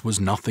saw it was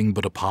nothing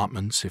but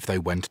apartments if they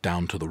went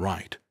down to the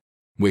right,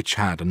 which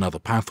had another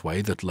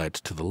pathway that led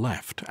to the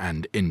left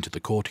and into the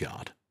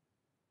courtyard.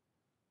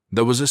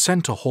 There was a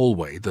center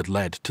hallway that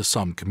led to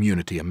some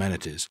community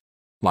amenities,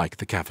 like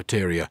the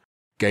cafeteria,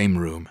 game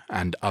room,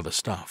 and other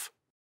stuff.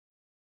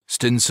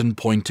 Stinson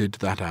pointed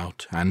that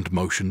out and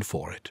motioned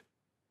for it.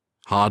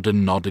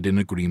 Hardin nodded in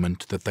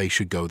agreement that they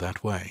should go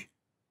that way.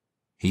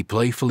 He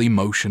playfully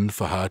motioned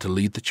for her to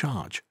lead the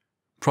charge,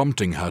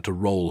 prompting her to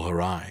roll her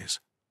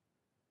eyes.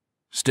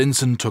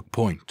 Stinson took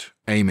point,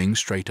 aiming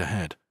straight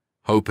ahead,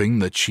 hoping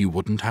that she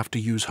wouldn't have to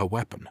use her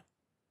weapon.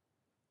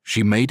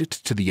 She made it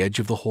to the edge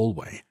of the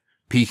hallway,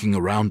 peeking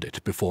around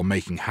it before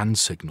making hand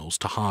signals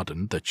to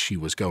Harden that she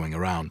was going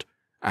around,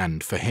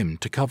 and for him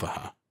to cover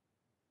her.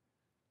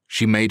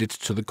 She made it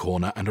to the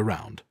corner and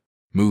around,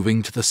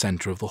 moving to the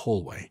center of the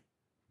hallway,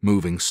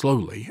 moving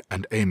slowly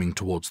and aiming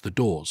towards the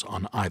doors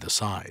on either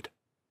side.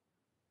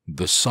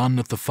 The sun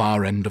at the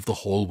far end of the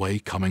hallway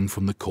coming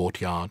from the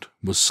courtyard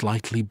was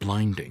slightly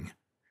blinding,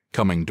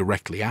 coming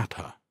directly at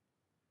her.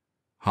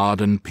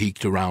 Harden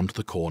peeked around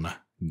the corner,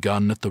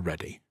 gun at the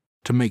ready,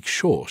 to make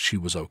sure she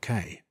was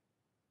okay.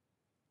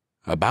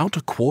 About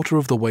a quarter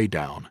of the way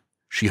down,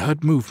 she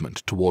heard movement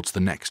towards the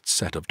next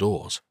set of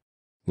doors,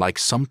 like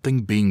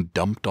something being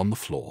dumped on the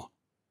floor.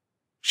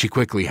 She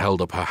quickly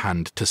held up her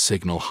hand to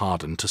signal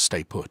Harden to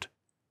stay put.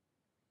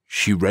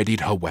 She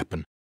readied her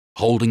weapon,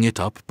 holding it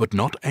up but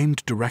not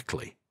aimed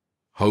directly,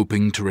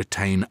 hoping to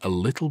retain a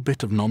little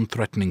bit of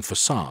non-threatening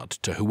facade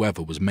to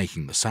whoever was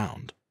making the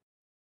sound.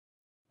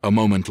 A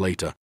moment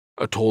later,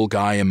 a tall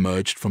guy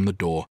emerged from the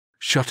door,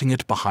 shutting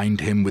it behind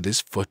him with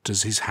his foot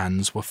as his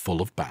hands were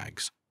full of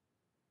bags.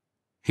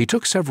 He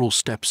took several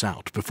steps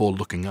out before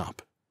looking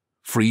up,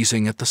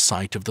 freezing at the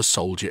sight of the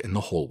soldier in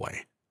the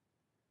hallway.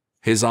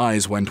 His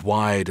eyes went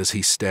wide as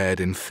he stared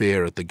in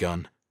fear at the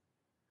gun.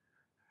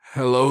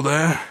 "Hello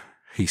there,"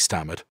 he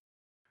stammered.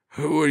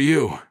 "Who are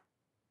you?"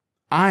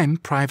 "I'm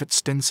Private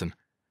Stinson.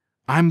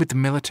 I'm with the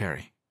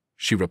military,"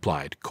 she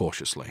replied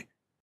cautiously.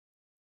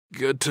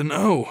 "Good to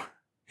know,"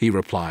 he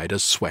replied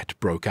as sweat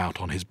broke out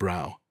on his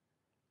brow.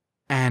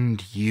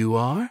 "And you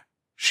are?"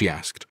 she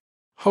asked,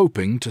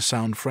 hoping to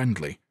sound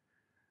friendly.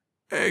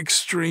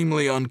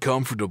 "Extremely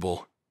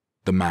uncomfortable,"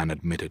 the man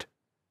admitted.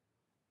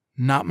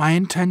 "Not my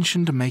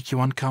intention to make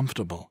you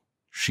uncomfortable,"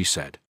 she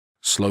said,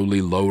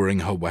 slowly lowering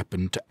her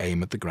weapon to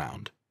aim at the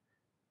ground.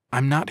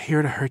 "I'm not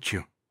here to hurt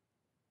you.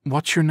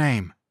 What's your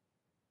name?"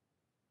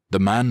 The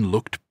man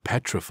looked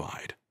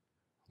petrified,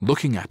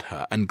 looking at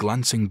her and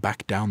glancing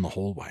back down the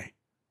hallway.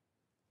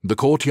 The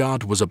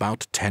courtyard was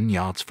about 10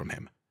 yards from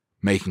him,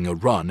 making a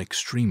run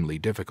extremely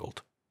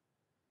difficult.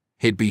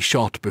 He'd be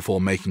shot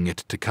before making it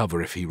to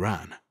cover if he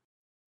ran.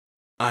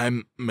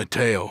 "I'm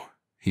Mateo,"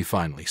 he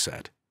finally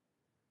said.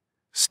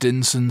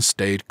 Stinson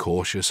stayed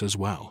cautious as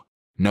well,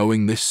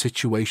 knowing this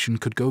situation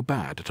could go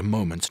bad at a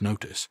moment's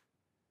notice.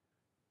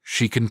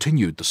 She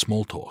continued the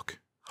small talk,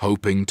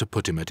 hoping to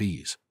put him at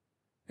ease,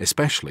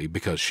 especially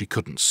because she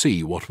couldn't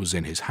see what was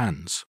in his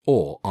hands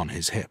or on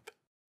his hip.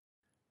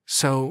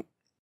 "So,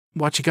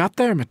 what you got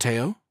there,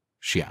 Mateo?"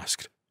 she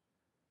asked.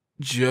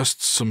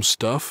 "Just some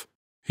stuff,"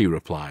 he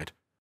replied.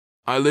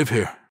 "I live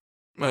here.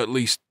 At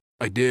least,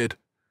 I did.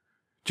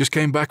 Just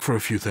came back for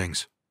a few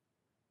things."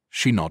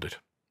 She nodded.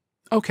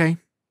 "Okay.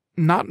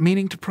 Not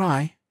meaning to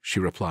pry," she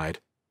replied.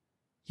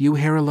 "You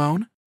here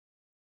alone?"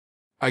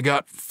 "I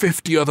got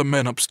 50 other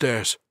men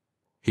upstairs,"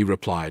 he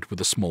replied with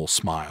a small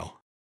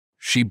smile.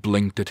 She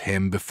blinked at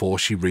him before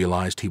she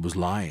realized he was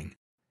lying.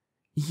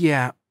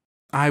 "Yeah,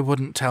 I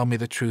wouldn't tell me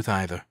the truth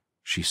either,"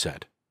 she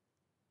said.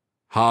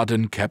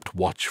 Harden kept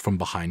watch from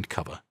behind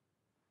cover.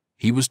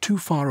 He was too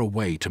far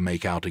away to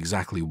make out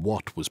exactly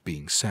what was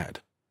being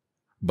said,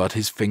 but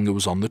his finger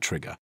was on the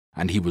trigger,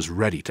 and he was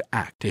ready to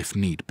act if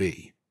need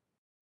be.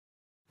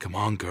 "Come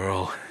on,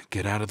 girl,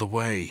 get out of the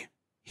way,"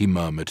 he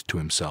murmured to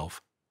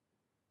himself.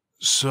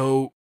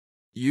 "So,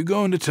 you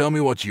going to tell me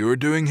what you're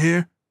doing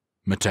here?"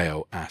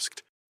 Mateo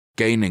asked,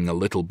 gaining a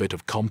little bit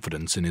of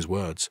confidence in his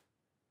words.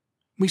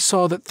 "We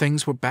saw that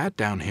things were bad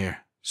down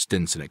here,"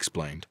 Stinson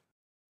explained.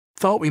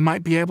 "Thought we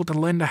might be able to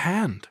lend a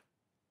hand."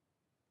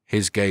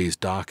 His gaze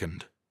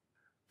darkened.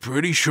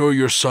 "Pretty sure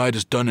your side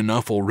has done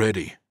enough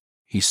already,"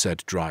 he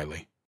said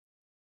dryly.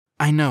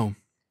 "I know.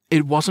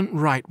 It wasn't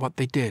right what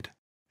they did,"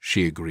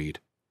 she agreed.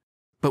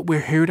 "But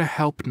we're here to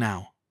help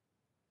now."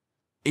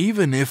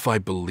 "Even if I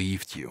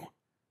believed you,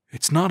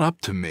 it's not up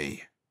to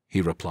me,"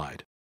 he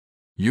replied.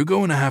 "You're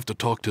going to have to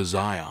talk to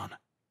Zion.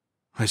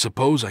 I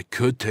suppose I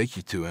could take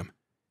you to him,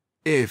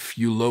 if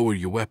you lower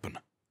your weapon."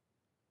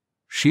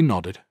 She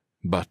nodded,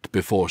 but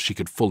before she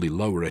could fully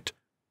lower it,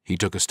 he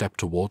took a step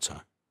towards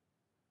her.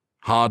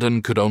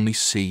 Harden could only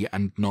see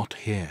and not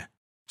hear,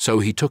 so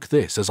he took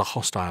this as a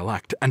hostile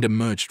act and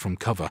emerged from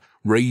cover,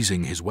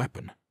 raising his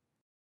weapon.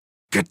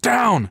 "Get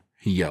down!"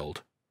 he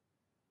yelled.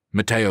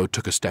 Mateo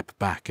took a step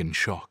back in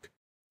shock,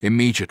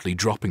 immediately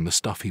dropping the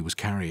stuff he was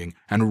carrying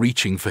and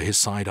reaching for his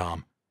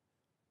sidearm.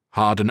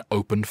 Harden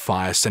opened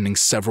fire, sending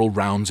several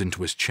rounds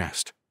into his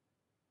chest.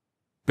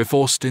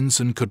 Before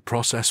Stinson could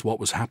process what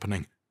was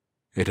happening,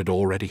 it had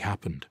already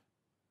happened.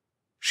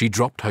 She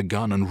dropped her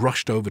gun and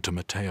rushed over to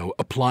Mateo,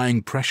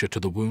 applying pressure to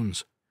the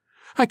wounds.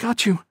 "I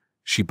got you,"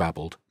 she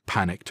babbled,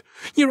 panicked.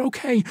 "You're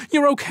okay,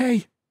 you're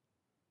okay."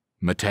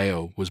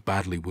 Mateo was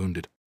badly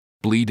wounded,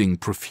 bleeding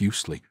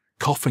profusely,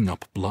 coughing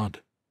up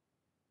blood.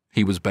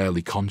 He was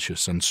barely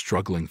conscious and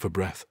struggling for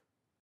breath.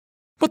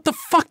 "What the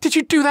fuck did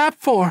you do that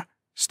for?"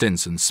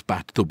 Stinson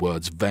spat the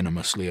words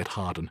venomously at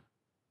Harden.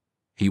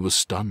 He was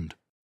stunned,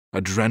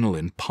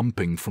 adrenaline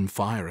pumping from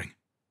firing.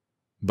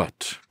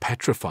 but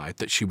petrified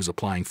that she was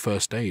applying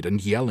first aid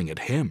and yelling at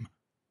him.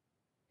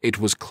 It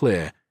was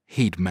clear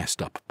he'd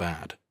messed up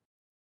bad.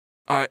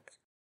 I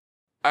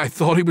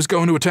thought he was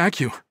going to attack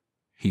you,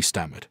 he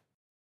stammered.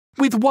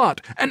 With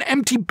what? An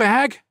empty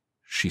bag?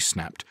 She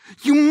snapped.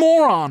 You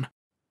moron!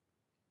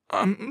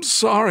 I'm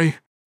sorry,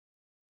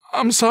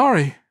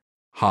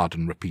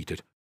 Hardin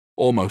repeated,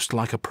 almost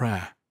like a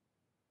prayer.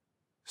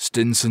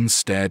 Stinson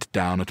stared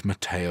down at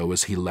Matteo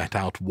as he let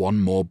out one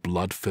more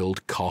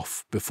blood-filled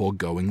cough before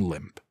going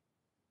limp.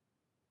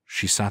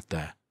 She sat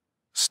there,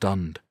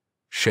 stunned,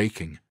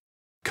 shaking,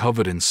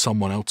 covered in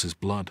someone else's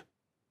blood.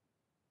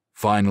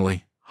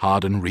 Finally,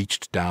 Hardin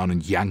reached down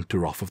and yanked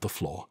her off of the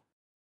floor.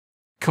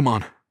 Come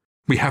on,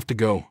 we have to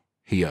go,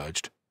 he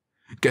urged.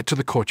 Get to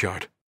the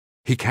courtyard.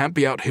 He can't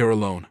be out here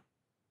alone.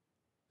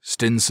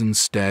 Stinson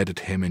stared at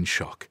him in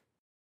shock.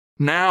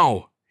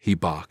 Now, he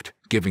barked,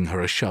 giving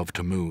her a shove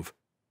to move.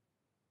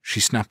 She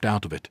snapped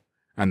out of it,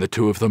 and the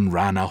two of them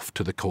ran off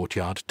to the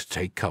courtyard to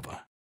take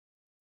cover.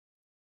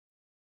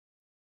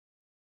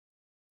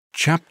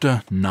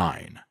 Chapter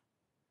 9.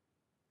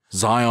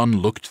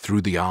 Zion looked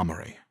through the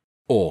armory,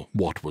 or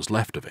what was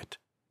left of it.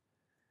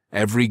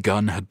 Every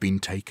gun had been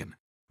taken,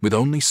 with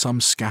only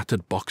some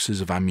scattered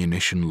boxes of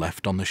ammunition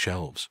left on the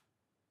shelves.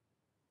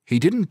 He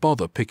didn't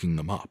bother picking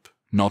them up,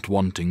 not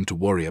wanting to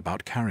worry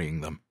about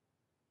carrying them.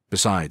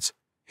 Besides,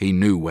 he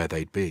knew where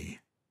they'd be.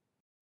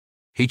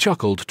 He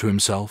chuckled to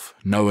himself,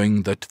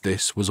 knowing that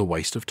this was a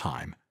waste of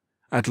time,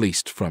 at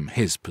least from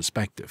his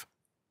perspective.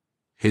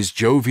 His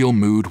jovial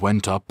mood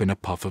went up in a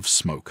puff of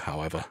smoke,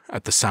 however,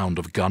 at the sound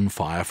of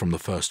gunfire from the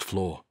first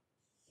floor.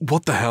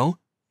 What the hell?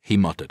 He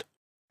muttered,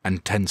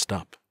 and tensed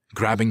up,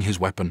 grabbing his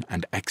weapon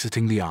and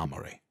exiting the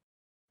armory.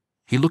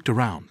 He looked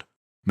around,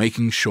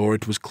 making sure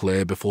it was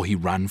clear before he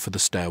ran for the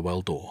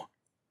stairwell door.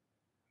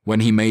 When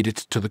he made it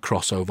to the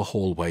crossover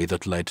hallway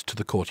that led to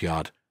the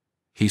courtyard,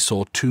 he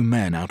saw two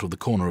men out of the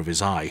corner of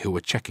his eye who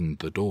were checking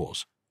the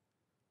doors.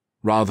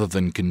 Rather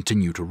than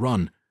continue to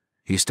run,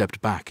 he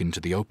stepped back into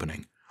the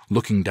opening,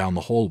 looking down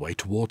the hallway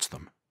towards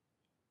them.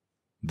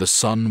 The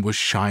sun was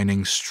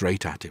shining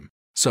straight at him,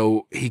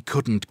 so he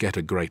couldn't get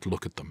a great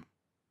look at them.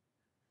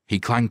 He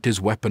clanked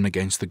his weapon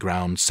against the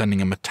ground,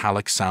 sending a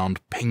metallic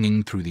sound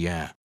pinging through the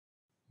air.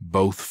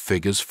 Both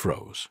figures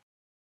froze.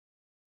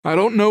 I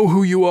don't know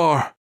who you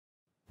are,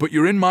 but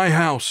you're in my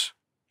house,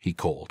 he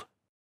called.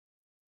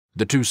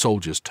 The two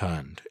soldiers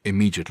turned,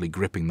 immediately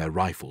gripping their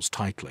rifles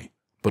tightly,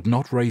 but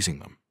not raising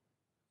them.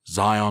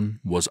 Zion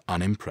was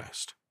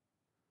unimpressed.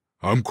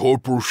 I'm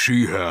Corporal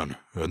Sheehan,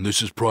 and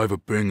this is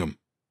Private Bingham,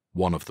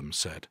 one of them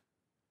said.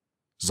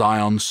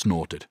 Zion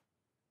snorted.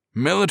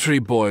 Military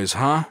boys,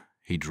 huh?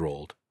 He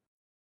drawled.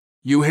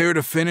 You here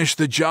to finish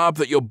the job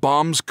that your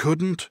bombs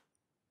couldn't?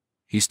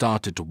 He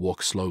started to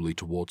walk slowly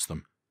towards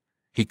them.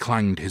 He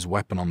clanged his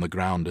weapon on the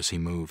ground as he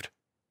moved,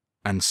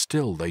 and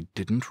still they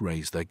didn't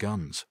raise their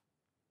guns.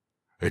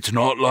 It's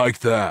not like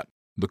that,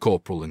 the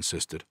corporal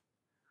insisted.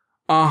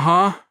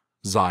 Uh-huh,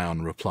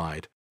 Zion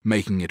replied,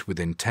 making it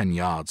within 10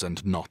 yards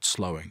and not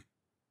slowing.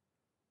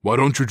 Why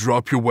don't you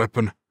drop your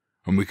weapon,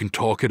 and we can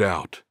talk it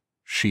out,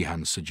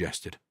 Sheehan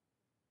suggested.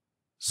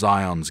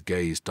 Zion's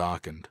gaze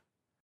darkened.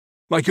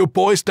 Like your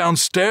boys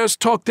downstairs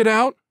talked it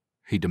out?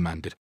 He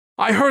demanded.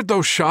 I heard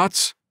those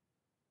shots.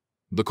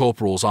 The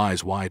corporal's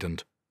eyes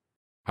widened.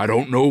 I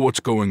don't know what's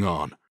going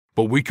on,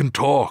 but we can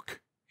talk,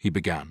 he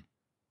began,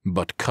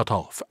 but cut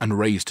off and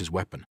raised his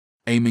weapon,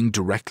 aiming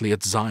directly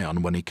at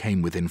Zion when he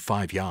came within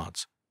 5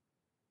 yards.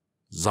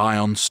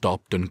 Zion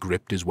stopped and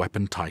gripped his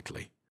weapon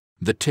tightly,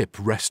 the tip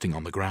resting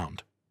on the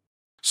ground.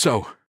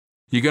 So,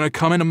 you gonna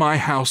come into my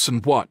house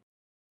and what?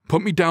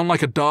 Put me down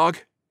like a dog?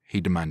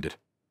 He demanded.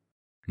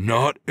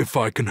 Not if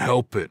I can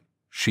help it,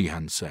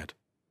 Sheehan said.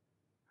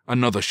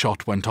 Another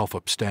shot went off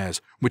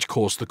upstairs, which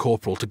caused the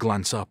corporal to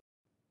glance up.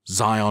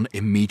 Zion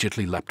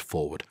immediately leapt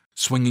forward,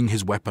 swinging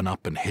his weapon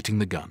up and hitting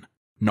the gun,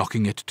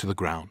 knocking it to the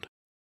ground.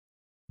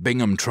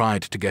 Bingham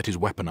tried to get his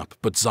weapon up,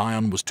 but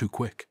Zion was too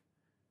quick.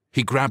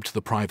 He grabbed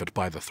the private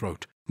by the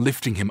throat,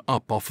 lifting him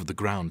up off of the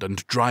ground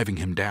and driving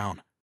him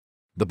down,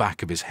 the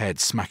back of his head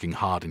smacking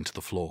hard into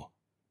the floor.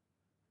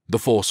 The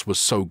force was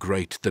so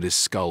great that his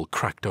skull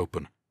cracked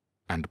open,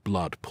 and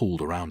blood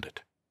pooled around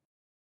it.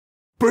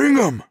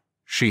 Bingham!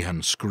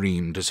 Sheehan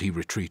screamed as he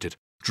retreated,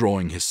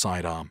 drawing his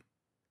sidearm.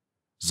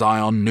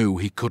 Zion knew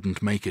he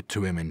couldn't make it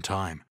to him in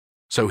time,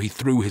 so he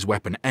threw his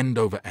weapon end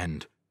over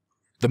end.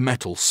 The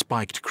metal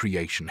spiked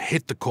creation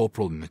hit the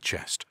corporal in the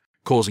chest,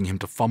 causing him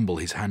to fumble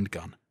his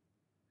handgun.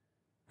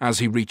 As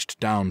he reached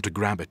down to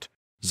grab it,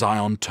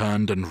 Zion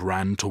turned and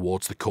ran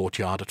towards the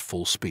courtyard at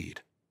full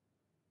speed.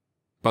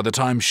 By the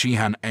time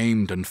Sheehan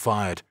aimed and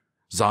fired,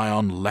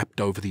 Zion leapt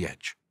over the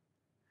edge.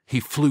 He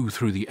flew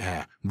through the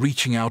air,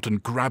 reaching out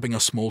and grabbing a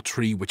small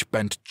tree which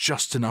bent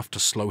just enough to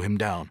slow him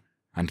down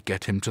and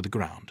get him to the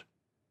ground.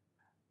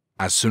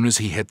 As soon as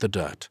he hit the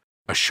dirt,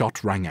 a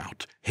shot rang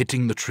out,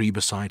 hitting the tree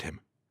beside him.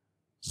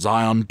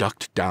 Zion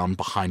ducked down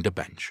behind a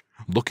bench,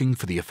 looking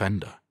for the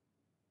offender.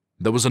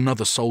 There was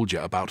another soldier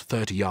about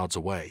 30 yards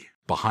away,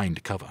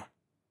 behind cover.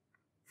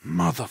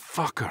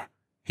 Motherfucker,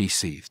 he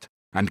seethed,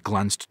 and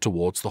glanced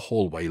towards the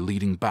hallway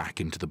leading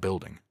back into the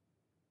building.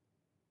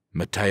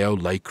 Matteo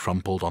lay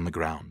crumpled on the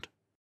ground.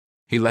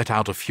 He let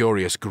out a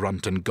furious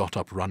grunt and got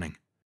up running,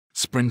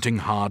 sprinting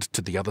hard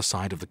to the other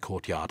side of the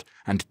courtyard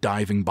and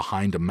diving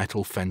behind a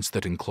metal fence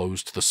that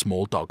enclosed the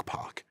small dog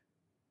park.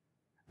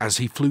 As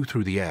he flew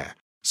through the air,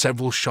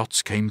 several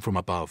shots came from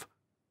above,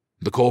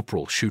 the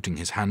corporal shooting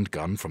his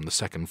handgun from the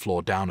second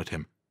floor down at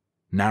him,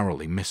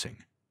 narrowly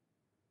missing.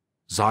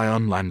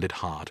 Zion landed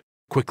hard,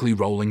 quickly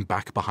rolling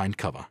back behind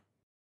cover.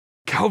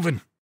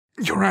 "Calvin,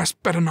 your ass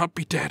better not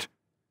be dead,"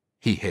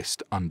 he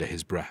hissed under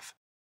his breath.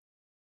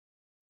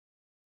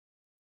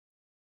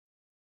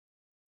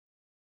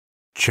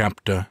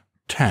 Chapter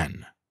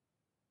 10.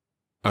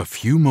 A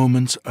few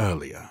moments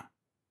earlier.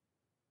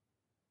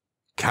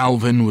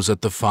 Calvin was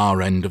at the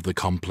far end of the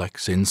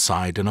complex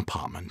inside an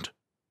apartment.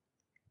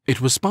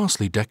 It was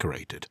sparsely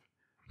decorated,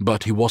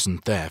 but he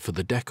wasn't there for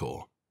the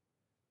decor.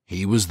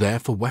 He was there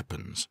for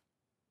weapons.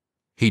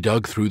 He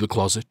dug through the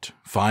closet,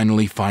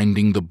 finally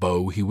finding the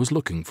bow he was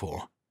looking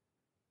for.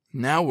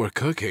 "Now we're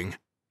cooking,"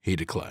 he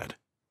declared.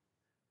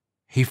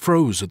 He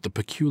froze at the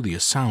peculiar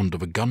sound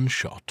of a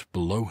gunshot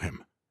below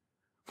him.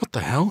 "What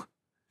the hell?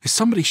 Is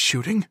somebody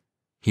shooting?"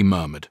 he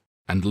murmured,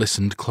 and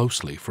listened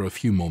closely for a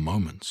few more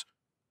moments.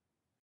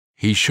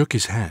 He shook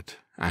his head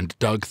and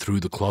dug through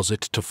the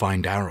closet to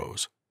find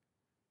arrows.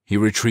 He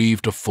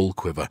retrieved a full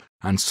quiver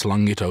and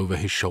slung it over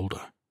his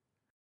shoulder.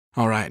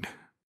 "All right,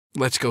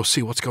 let's go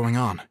see what's going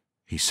on,"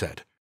 he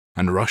said,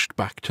 and rushed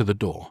back to the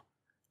door,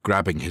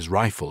 grabbing his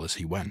rifle as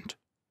he went.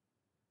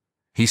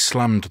 He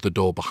slammed the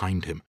door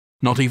behind him,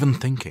 not even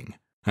thinking,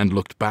 and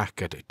looked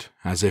back at it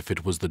as if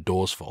it was the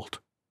door's fault.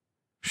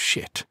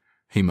 "Shit,"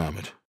 he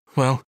murmured.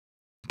 "Well,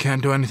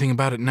 can't do anything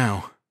about it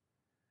now."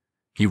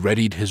 He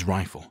readied his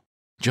rifle,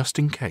 just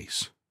in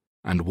case,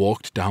 and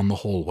walked down the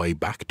hallway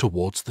back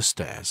towards the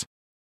stairs,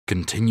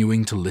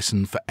 continuing to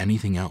listen for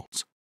anything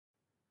else.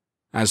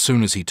 As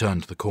soon as he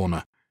turned the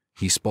corner,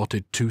 he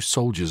spotted two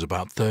soldiers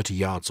about 30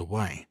 yards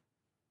away,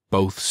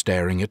 both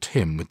staring at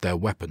him with their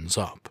weapons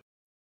up.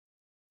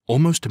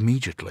 Almost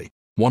immediately,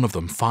 one of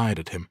them fired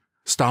at him,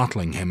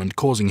 startling him and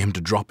causing him to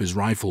drop his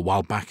rifle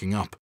while backing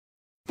up.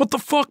 "What the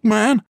fuck,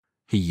 man?"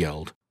 he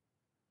yelled.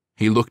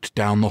 He looked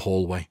down the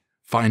hallway,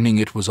 finding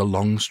it was a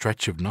long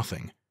stretch of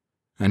nothing,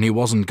 and he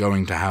wasn't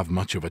going to have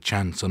much of a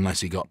chance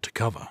unless he got to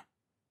cover.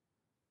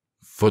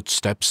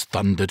 Footsteps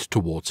thundered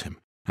towards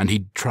him, and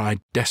he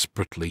tried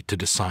desperately to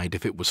decide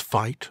if it was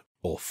fight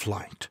or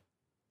flight.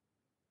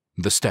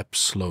 The steps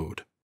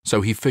slowed,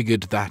 so he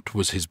figured that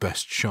was his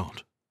best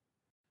shot.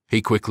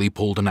 He quickly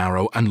pulled an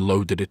arrow and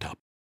loaded it up,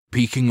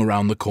 peeking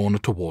around the corner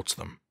towards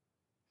them.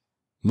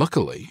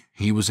 Luckily,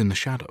 he was in the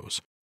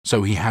shadows,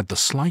 so he had the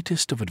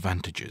slightest of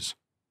advantages.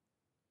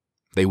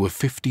 They were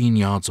 15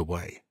 yards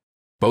away,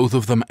 both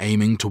of them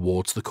aiming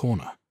towards the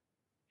corner.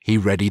 He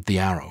readied the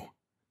arrow,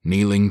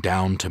 kneeling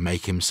down to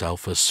make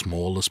himself as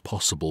small as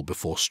possible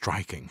before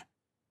striking.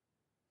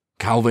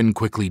 Calvin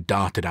quickly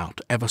darted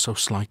out ever so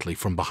slightly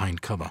from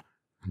behind cover,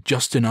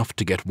 just enough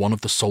to get one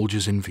of the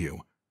soldiers in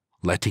view,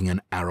 letting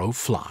an arrow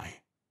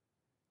fly.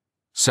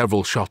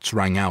 Several shots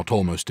rang out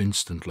almost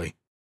instantly,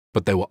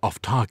 but they were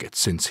off target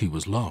since he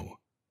was low.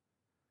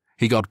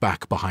 He got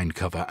back behind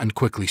cover and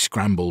quickly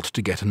scrambled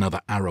to get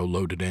another arrow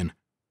loaded in.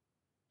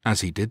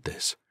 As he did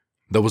this,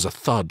 there was a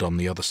thud on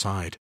the other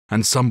side,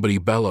 and somebody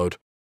bellowed,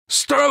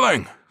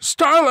 "Sterling!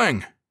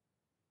 Sterling!"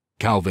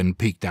 Calvin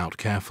peeked out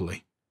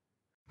carefully.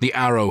 The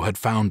arrow had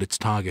found its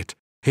target,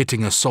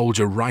 hitting a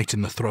soldier right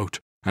in the throat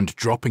and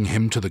dropping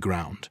him to the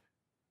ground.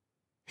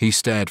 He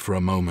stared for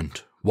a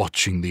moment,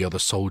 watching the other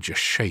soldier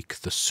shake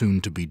the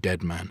soon-to-be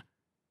dead man,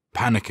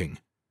 panicking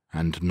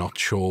and not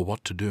sure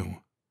what to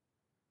do.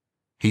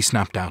 He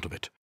snapped out of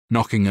it,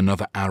 knocking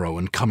another arrow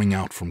and coming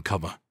out from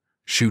cover,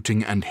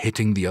 shooting and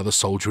hitting the other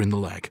soldier in the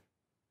leg.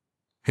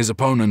 His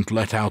opponent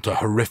let out a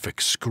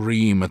horrific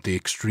scream at the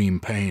extreme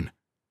pain.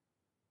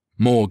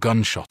 More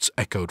gunshots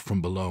echoed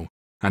from below,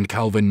 and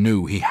Calvin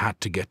knew he had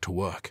to get to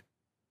work.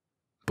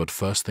 But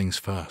first things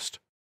first.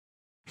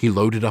 He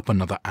loaded up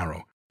another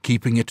arrow,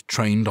 keeping it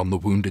trained on the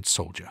wounded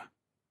soldier.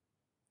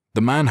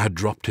 The man had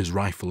dropped his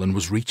rifle and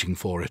was reaching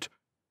for it,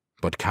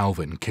 but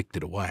Calvin kicked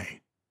it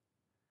away.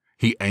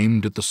 He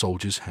aimed at the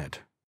soldier's head.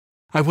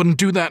 "I wouldn't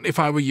do that if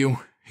I were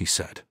you," he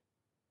said.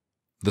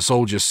 The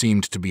soldier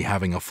seemed to be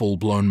having a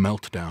full-blown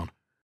meltdown,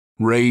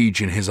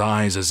 rage in his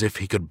eyes as if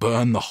he could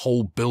burn the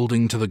whole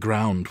building to the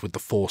ground with the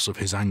force of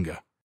his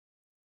anger.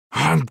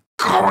 "I'm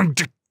going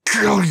to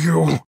kill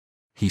you,"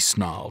 he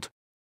snarled.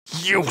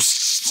 "You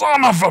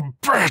son of a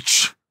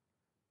bitch!"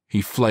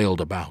 He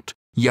flailed about,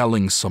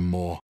 yelling some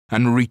more,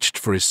 and reached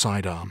for his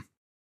sidearm.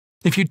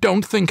 "If you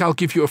don't think I'll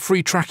give you a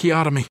free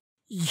tracheotomy,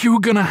 you're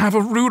gonna have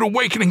a rude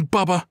awakening,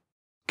 Bubba,"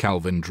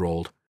 Calvin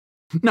drawled.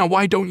 "Now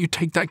why don't you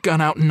take that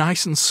gun out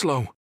nice and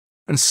slow,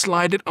 and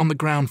slide it on the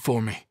ground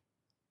for me?"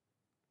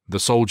 The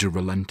soldier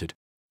relented,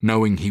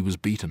 knowing he was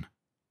beaten.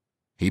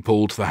 He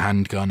pulled the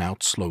handgun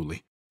out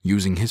slowly,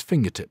 using his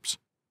fingertips,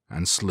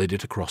 and slid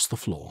it across the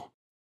floor.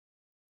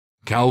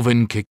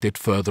 Calvin kicked it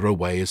further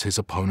away as his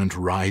opponent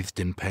writhed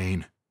in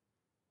pain.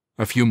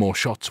 A few more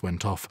shots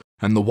went off,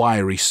 and the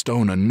wiry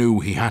stoner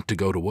knew he had to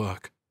go to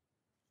work.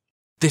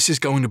 "This is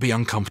going to be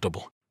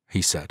uncomfortable,"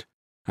 he said,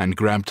 and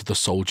grabbed the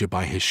soldier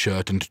by his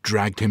shirt and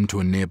dragged him to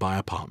a nearby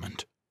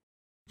apartment.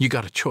 "You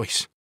got a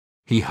choice,"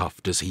 he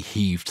huffed as he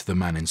heaved the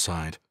man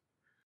inside.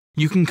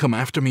 "You can come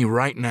after me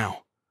right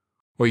now,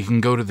 or you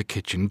can go to the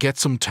kitchen, get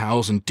some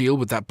towels, and deal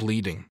with that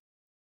bleeding.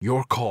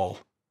 Your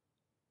call."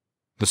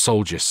 The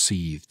soldier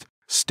seethed,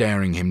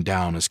 staring him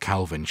down as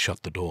Calvin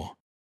shut the door.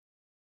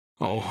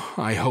 "Oh,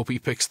 I hope he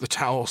picks the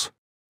towels,"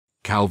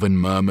 Calvin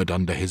murmured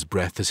under his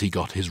breath as he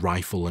got his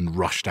rifle and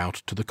rushed out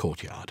to the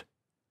courtyard.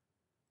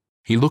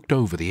 He looked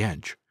over the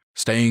edge,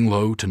 staying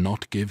low to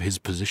not give his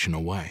position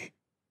away.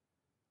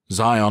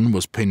 Zion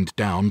was pinned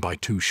down by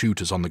 2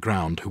 shooters on the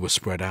ground who were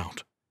spread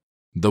out.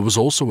 There was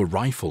also a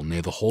rifle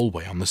near the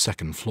hallway on the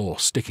 2nd floor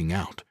sticking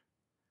out.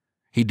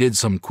 He did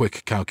some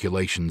quick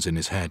calculations in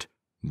his head,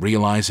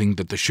 realizing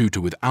that the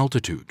shooter with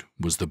altitude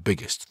was the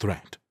biggest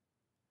threat.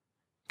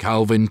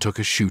 Calvin took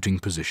a shooting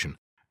position,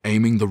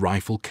 aiming the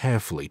rifle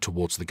carefully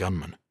towards the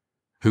gunman,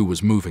 who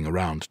was moving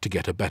around to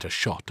get a better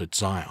shot at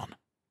Zion.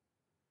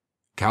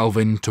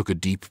 Calvin took a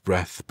deep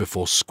breath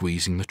before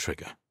squeezing the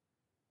trigger.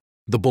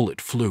 The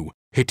bullet flew,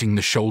 hitting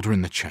the shoulder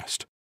in the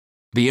chest.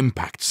 The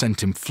impact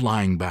sent him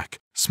flying back,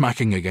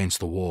 smacking against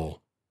the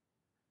wall.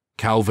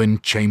 Calvin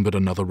chambered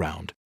another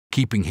round,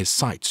 keeping his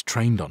sights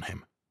trained on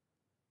him.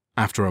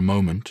 After a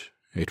moment,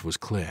 it was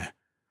clear.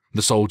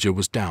 The soldier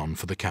was down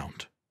for the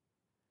count.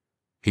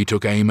 He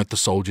took aim at the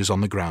soldiers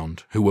on the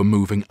ground who were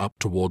moving up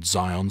towards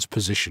Zion's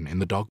position in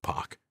the dog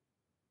park.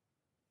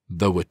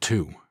 There were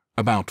 2,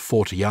 about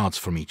 40 yards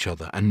from each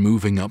other and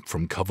moving up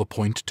from cover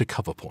point to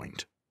cover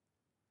point.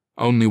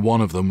 Only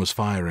one of them was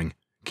firing,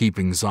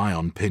 keeping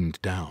Zion pinned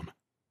down.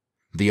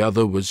 The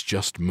other was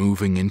just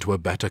moving into a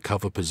better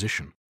cover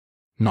position,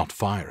 not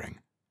firing.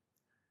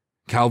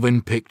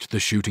 Calvin picked the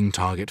shooting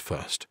target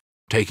first,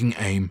 taking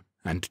aim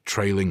and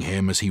trailing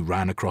him as he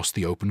ran across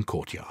the open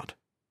courtyard.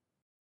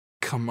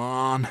 "Come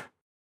on,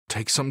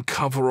 take some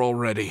cover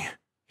already,"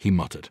 he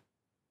muttered.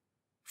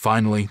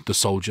 Finally, the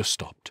soldier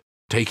stopped,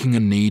 taking a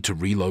knee to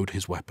reload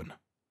his weapon.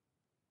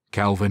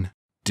 Calvin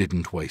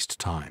didn't waste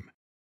time,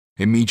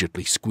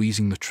 immediately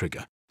squeezing the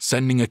trigger,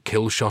 sending a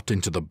kill shot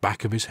into the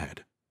back of his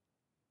head.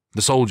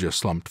 The soldier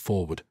slumped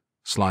forward,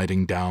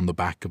 sliding down the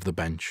back of the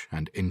bench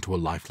and into a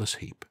lifeless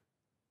heap.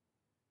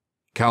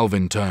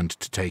 Calvin turned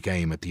to take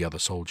aim at the other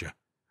soldier,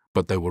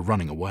 but they were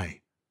running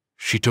away.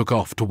 She took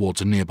off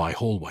towards a nearby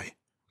hallway,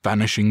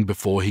 vanishing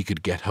before he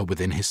could get her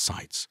within his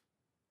sights.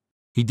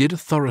 He did a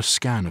thorough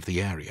scan of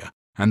the area,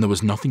 and there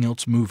was nothing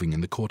else moving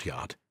in the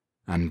courtyard,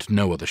 and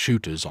no other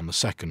shooters on the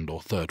 2nd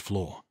or 3rd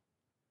floor.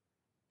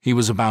 He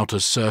was about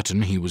as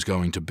certain he was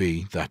going to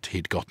be that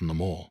he'd gotten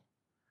them all.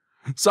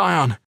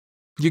 "Zion,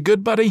 you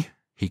good, buddy?"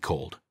 he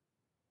called.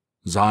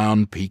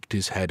 Zion peeked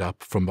his head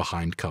up from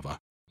behind cover,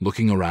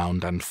 looking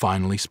around and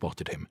finally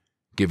spotted him,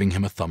 giving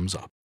him a thumbs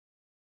up.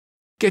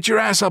 "Get your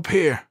ass up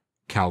here,"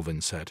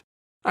 Calvin said.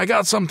 "I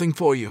got something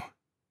for you."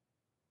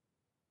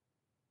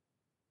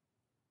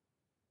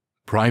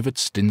 Private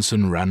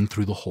Stinson ran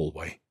through the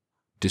hallway,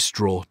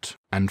 distraught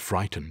and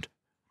frightened,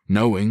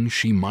 knowing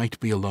she might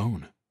be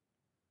alone.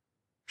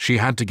 She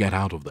had to get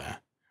out of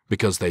there,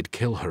 because they'd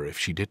kill her if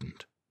she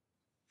didn't.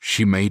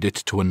 She made it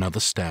to another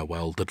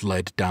stairwell that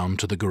led down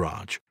to the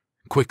garage,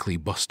 quickly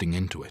busting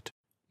into it,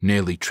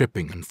 nearly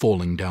tripping and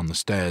falling down the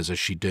stairs as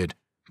she did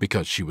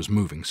because she was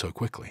moving so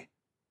quickly.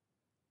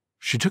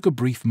 She took a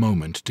brief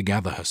moment to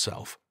gather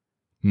herself,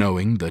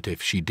 knowing that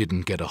if she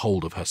didn't get a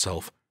hold of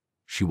herself,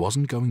 she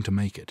wasn't going to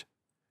make it.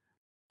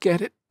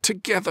 "Get it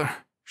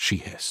together," she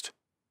hissed.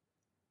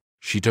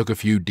 She took a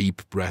few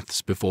deep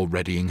breaths before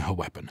readying her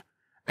weapon,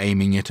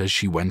 aiming it as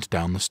she went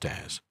down the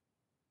stairs.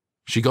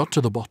 She got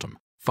to the bottom,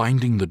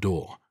 finding the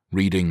door,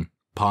 reading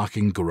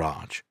 "Parking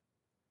Garage."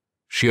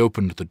 She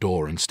opened the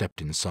door and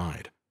stepped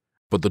inside,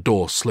 but the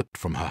door slipped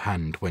from her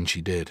hand when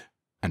she did,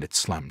 and it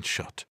slammed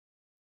shut.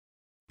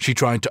 She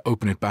tried to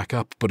open it back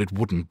up, but it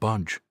wouldn't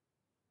budge.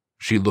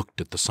 She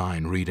looked at the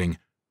sign reading,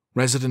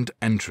 "Resident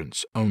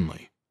entrance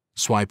only.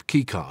 Swipe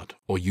keycard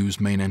or use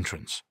main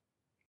entrance."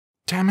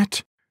 "Damn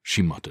it,"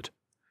 she muttered,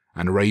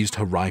 and raised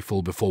her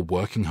rifle before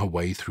working her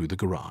way through the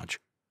garage,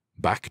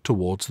 back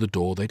towards the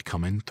door they'd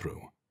come in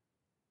through.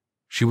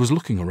 She was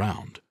looking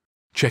around,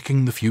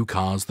 checking the few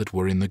cars that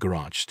were in the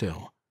garage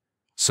still,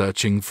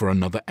 searching for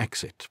another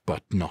exit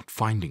but not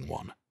finding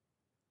one.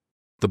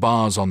 The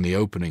bars on the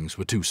openings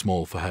were too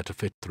small for her to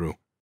fit through,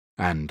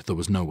 and there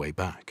was no way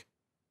back.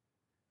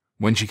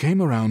 When she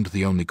came around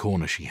the only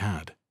corner she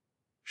had,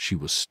 she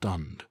was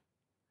stunned.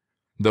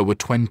 There were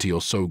 20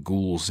 or so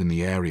ghouls in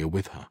the area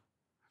with her,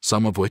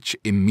 some of which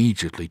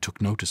immediately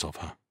took notice of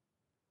her.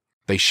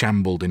 They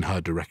shambled in her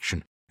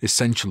direction,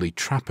 essentially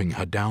trapping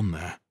her down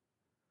there.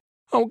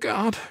 "Oh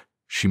God,"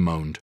 she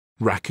moaned,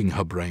 racking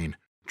her brain,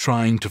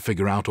 trying to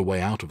figure out a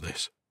way out of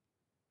this.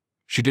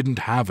 She didn't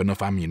have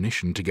enough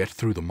ammunition to get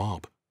through the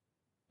mob,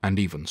 and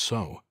even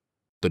so,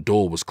 the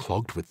door was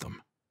clogged with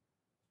them.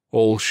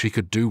 All she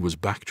could do was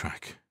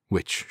backtrack,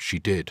 which she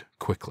did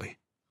quickly.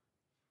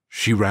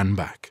 She ran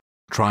back,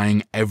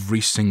 trying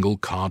every single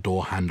car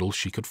door handle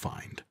she could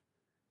find.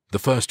 The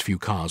first few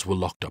cars were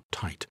locked up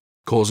tight,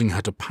 causing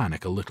her to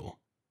panic a little.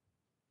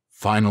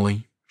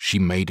 Finally, she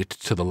made it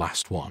to the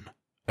last one,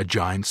 a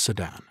giant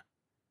sedan.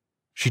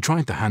 She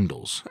tried the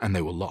handles, and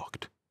they were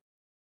locked.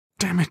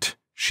 "Damn it,"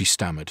 she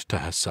stammered to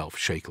herself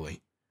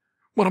shakily.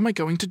 "What am I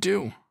going to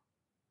do?"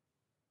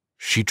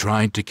 She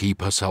tried to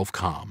keep herself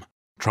calm,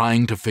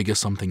 trying to figure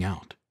something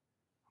out.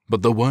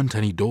 But there weren't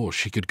any doors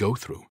she could go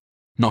through,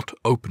 not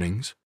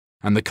openings,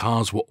 and the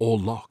cars were all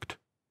locked.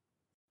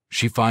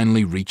 She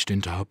finally reached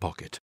into her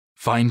pocket,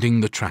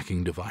 finding the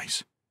tracking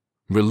device,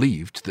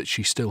 relieved that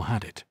she still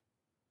had it.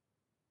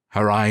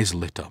 Her eyes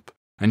lit up,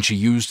 and she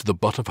used the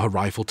butt of her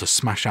rifle to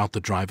smash out the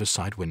driver's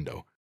side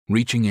window,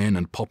 reaching in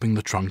and popping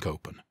the trunk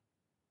open.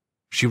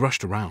 She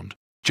rushed around,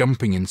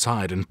 jumping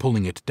inside and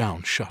pulling it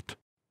down shut.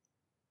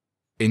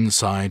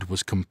 Inside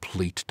was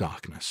complete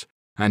darkness,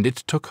 and it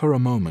took her a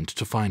moment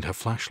to find her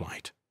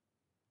flashlight.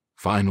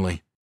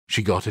 Finally,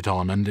 she got it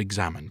on and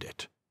examined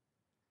it.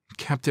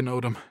 "Captain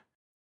Odom,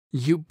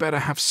 you better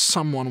have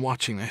someone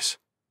watching this,"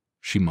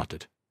 she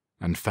muttered,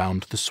 and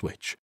found the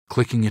switch,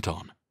 clicking it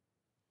on.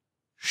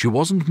 She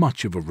wasn't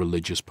much of a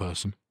religious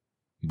person,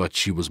 but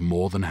she was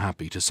more than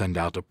happy to send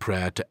out a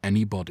prayer to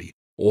anybody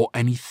or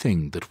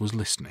anything that was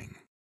listening.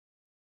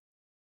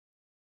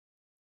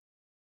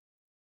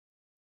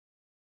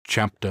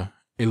 Chapter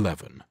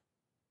 11.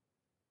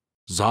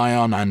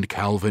 Zion and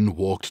Calvin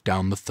walked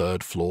down the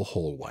third-floor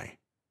hallway,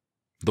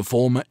 the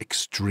former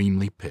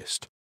extremely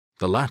pissed,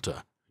 the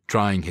latter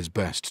trying his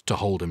best to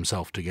hold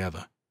himself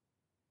together.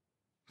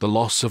 The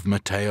loss of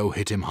Matteo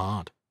hit him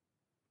hard.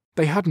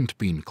 They hadn't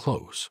been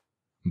close,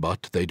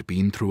 but they'd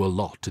been through a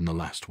lot in the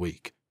last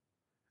week,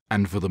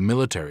 and for the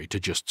military to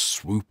just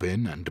swoop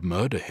in and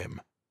murder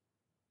him,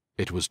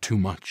 it was too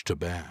much to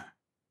bear.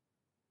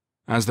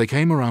 As they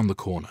came around the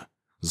corner,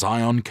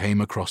 Zion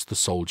came across the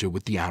soldier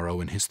with the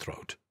arrow in his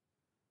throat.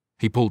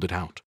 He pulled it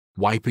out,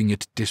 wiping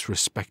it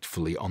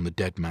disrespectfully on the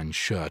dead man's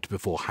shirt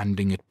before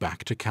handing it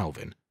back to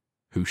Calvin,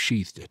 who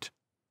sheathed it.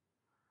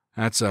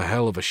 "That's a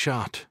hell of a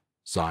shot,"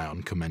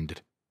 Zion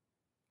commended.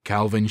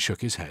 Calvin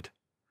shook his head.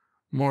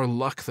 "More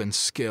luck than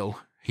skill,"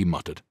 he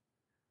muttered.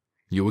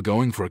 "You were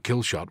going for a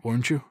kill shot,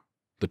 weren't you?"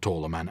 the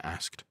taller man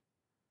asked.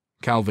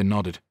 Calvin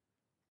nodded.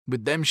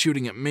 "With them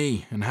shooting at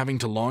me and having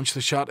to launch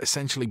the shot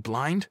essentially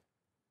blind,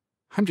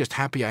 I'm just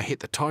happy I hit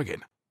the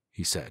target,"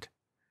 he said.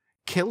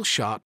 "Kill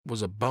shot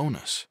was a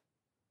bonus."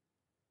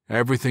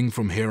 "Everything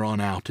from here on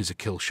out is a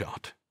kill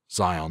shot,"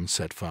 Zion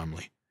said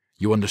firmly.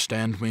 "You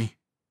understand me?"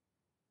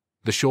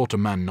 The shorter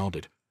man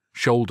nodded,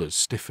 shoulders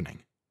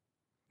stiffening.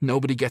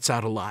 "Nobody gets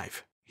out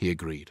alive," he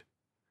agreed.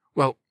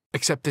 "Well,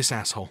 except this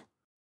asshole.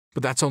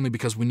 But that's only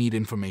because we need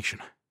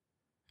information.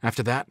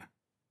 After that,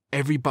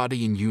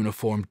 everybody in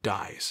uniform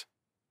dies."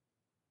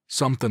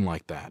 "Something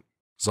like that,"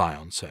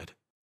 Zion said.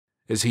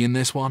 "Is he in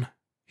this one?"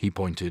 He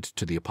pointed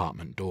to the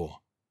apartment door.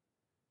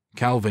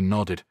 Calvin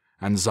nodded,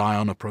 and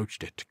Zion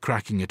approached it,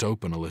 cracking it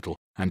open a little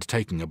and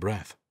taking a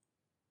breath.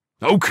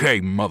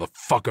 "Okay,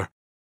 motherfucker!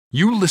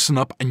 You listen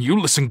up and you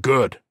listen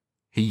good!"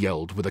 he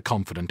yelled with a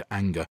confident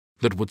anger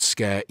that would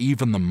scare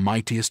even the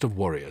mightiest of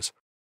warriors.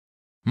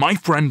 "My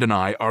friend and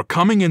I are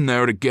coming in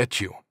there to get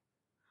you.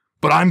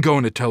 But I'm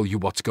going to tell you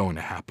what's going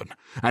to happen,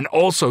 and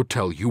also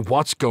tell you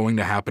what's going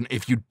to happen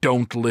if you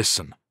don't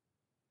listen.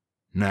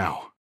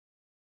 Now,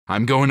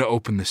 I'm going to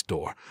open this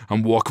door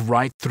and walk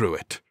right through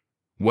it.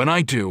 When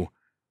I do,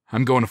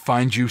 I'm going to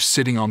find you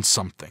sitting on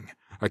something,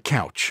 a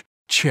couch,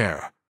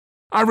 chair.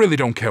 I really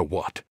don't care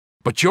what,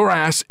 but your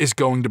ass is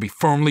going to be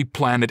firmly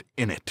planted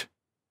in it.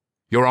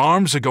 Your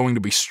arms are going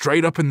to be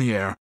straight up in the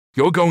air,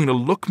 you're going to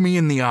look me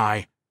in the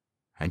eye,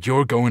 and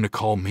you're going to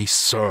call me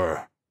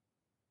sir."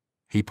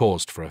 He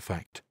paused for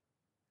effect.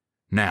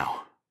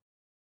 "Now,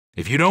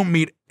 if you don't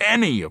meet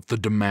any of the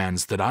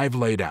demands that I've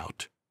laid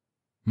out,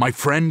 my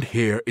friend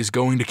here is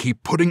going to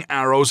keep putting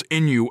arrows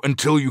in you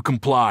until you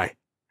comply.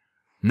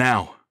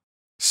 Now,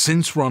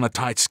 since we're on a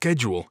tight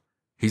schedule,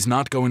 he's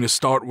not going to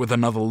start with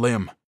another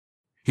limb.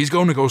 He's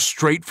going to go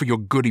straight for your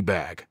goodie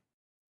bag.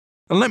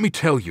 And let me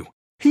tell you,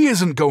 he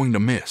isn't going to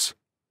miss,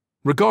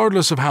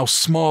 regardless of how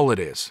small it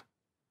is.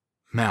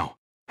 Now,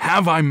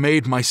 have I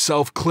made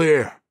myself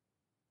clear?"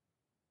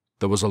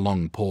 There was a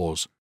long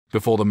pause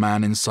before the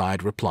man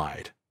inside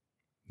replied,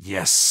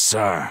 "Yes,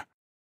 sir.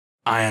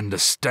 I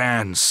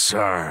understand,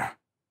 sir."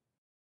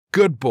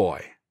 "Good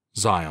boy,"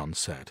 Zion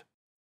said.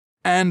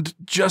 "And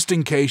just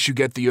in case you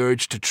get the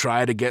urge to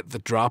try to get the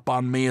drop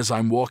on me as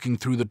I'm walking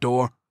through the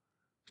door,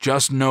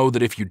 just know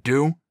that if you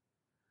do,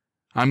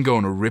 I'm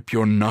going to rip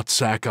your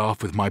nutsack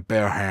off with my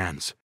bare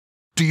hands.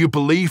 Do you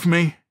believe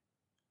me?"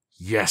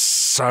 "Yes,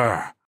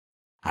 sir.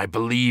 I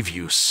believe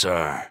you,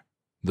 sir,"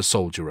 the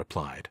soldier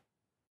replied.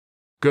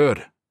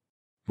 "Good.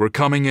 We're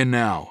coming in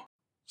now,"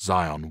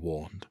 Zion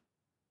warned.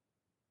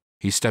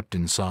 He stepped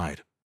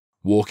inside,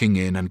 walking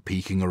in and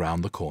peeking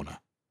around the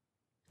corner.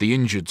 The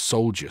injured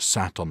soldier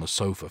sat on the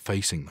sofa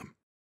facing them.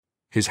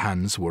 His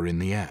hands were in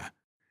the air,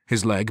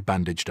 his leg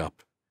bandaged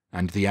up,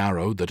 and the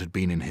arrow that had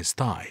been in his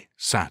thigh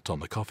sat on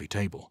the coffee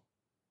table.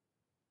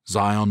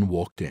 Zion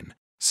walked in,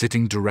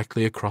 sitting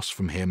directly across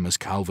from him as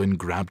Calvin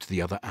grabbed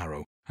the other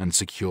arrow and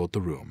secured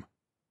the room.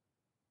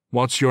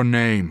 "What's your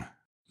name?"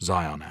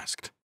 Zion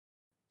asked.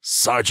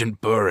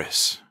 Sergeant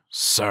Burris,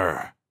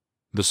 sir,"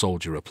 the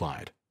soldier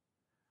replied.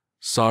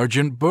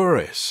 "Sergeant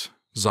Burris,"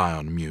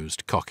 Zion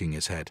mused, cocking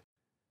his head.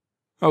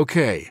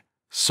 "Okay,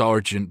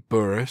 Sergeant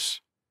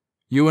Burris.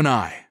 You and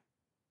I,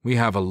 we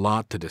have a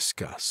lot to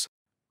discuss.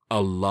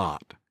 A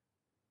lot.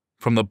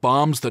 From the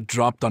bombs that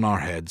dropped on our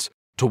heads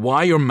to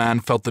why your man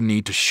felt the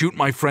need to shoot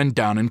my friend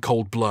down in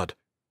cold blood.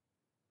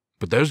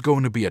 But there's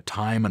going to be a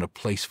time and a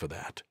place for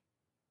that.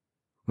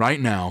 Right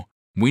now,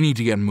 we need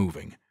to get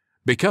moving,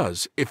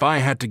 because if I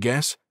had to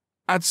guess,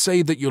 I'd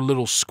say that your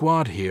little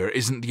squad here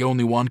isn't the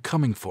only one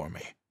coming for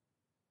me.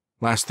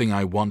 Last thing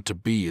I want to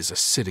be is a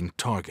sitting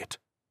target."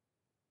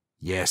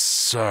 "Yes,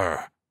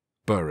 sir,"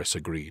 Burris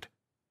agreed.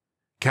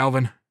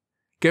 "Calvin,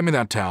 get me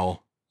that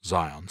towel,"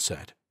 Zion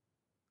said.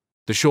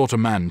 The shorter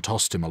man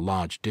tossed him a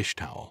large dish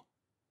towel.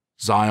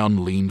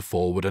 Zion leaned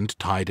forward and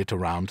tied it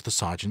around the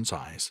sergeant's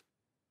eyes.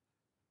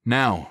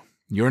 "Now,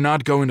 you're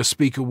not going to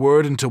speak a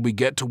word until we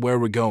get to where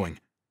we're going.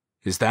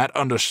 Is that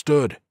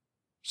understood?"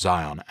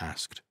 Zion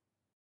asked.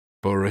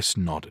 Burris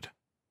nodded.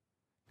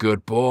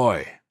 "Good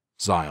boy,"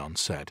 Zion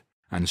said,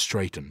 and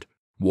straightened,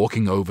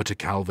 walking over to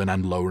Calvin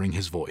and lowering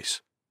his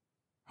voice.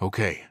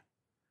 "Okay,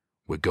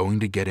 we're going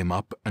to get him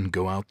up and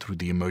go out through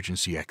the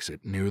emergency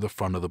exit near the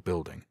front of the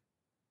building."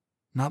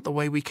 "Not the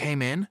way we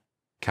came in?"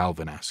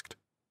 Calvin asked.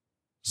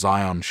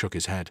 Zion shook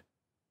his head.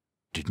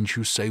 "Didn't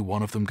you say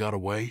one of them got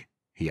away?"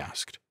 he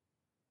asked.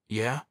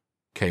 "Yeah,"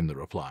 came the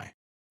reply.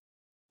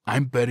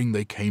 "I'm betting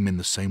they came in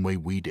the same way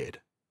we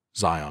did,"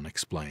 Zion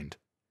explained.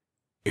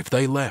 "If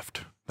they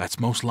left, that's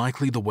most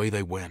likely the way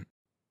they went.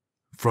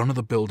 Front of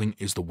the building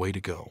is the way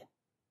to go."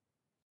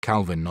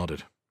 Calvin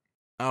nodded.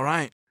 "All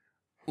right,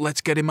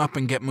 let's get him up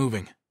and get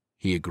moving,"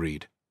 he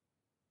agreed.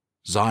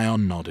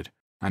 Zion nodded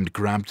and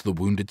grabbed the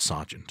wounded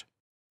sergeant,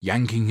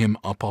 yanking him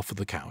up off of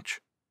the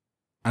couch.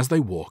 As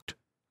they walked,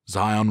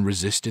 Zion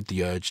resisted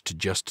the urge to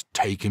just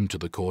take him to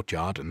the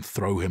courtyard and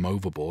throw him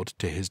overboard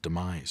to his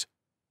demise.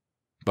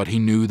 But he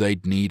knew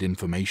they'd need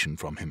information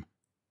from him,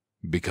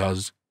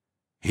 because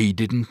he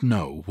didn't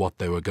know what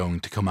they were going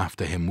to come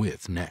after him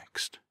with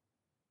next.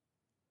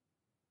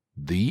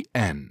 The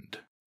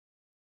end.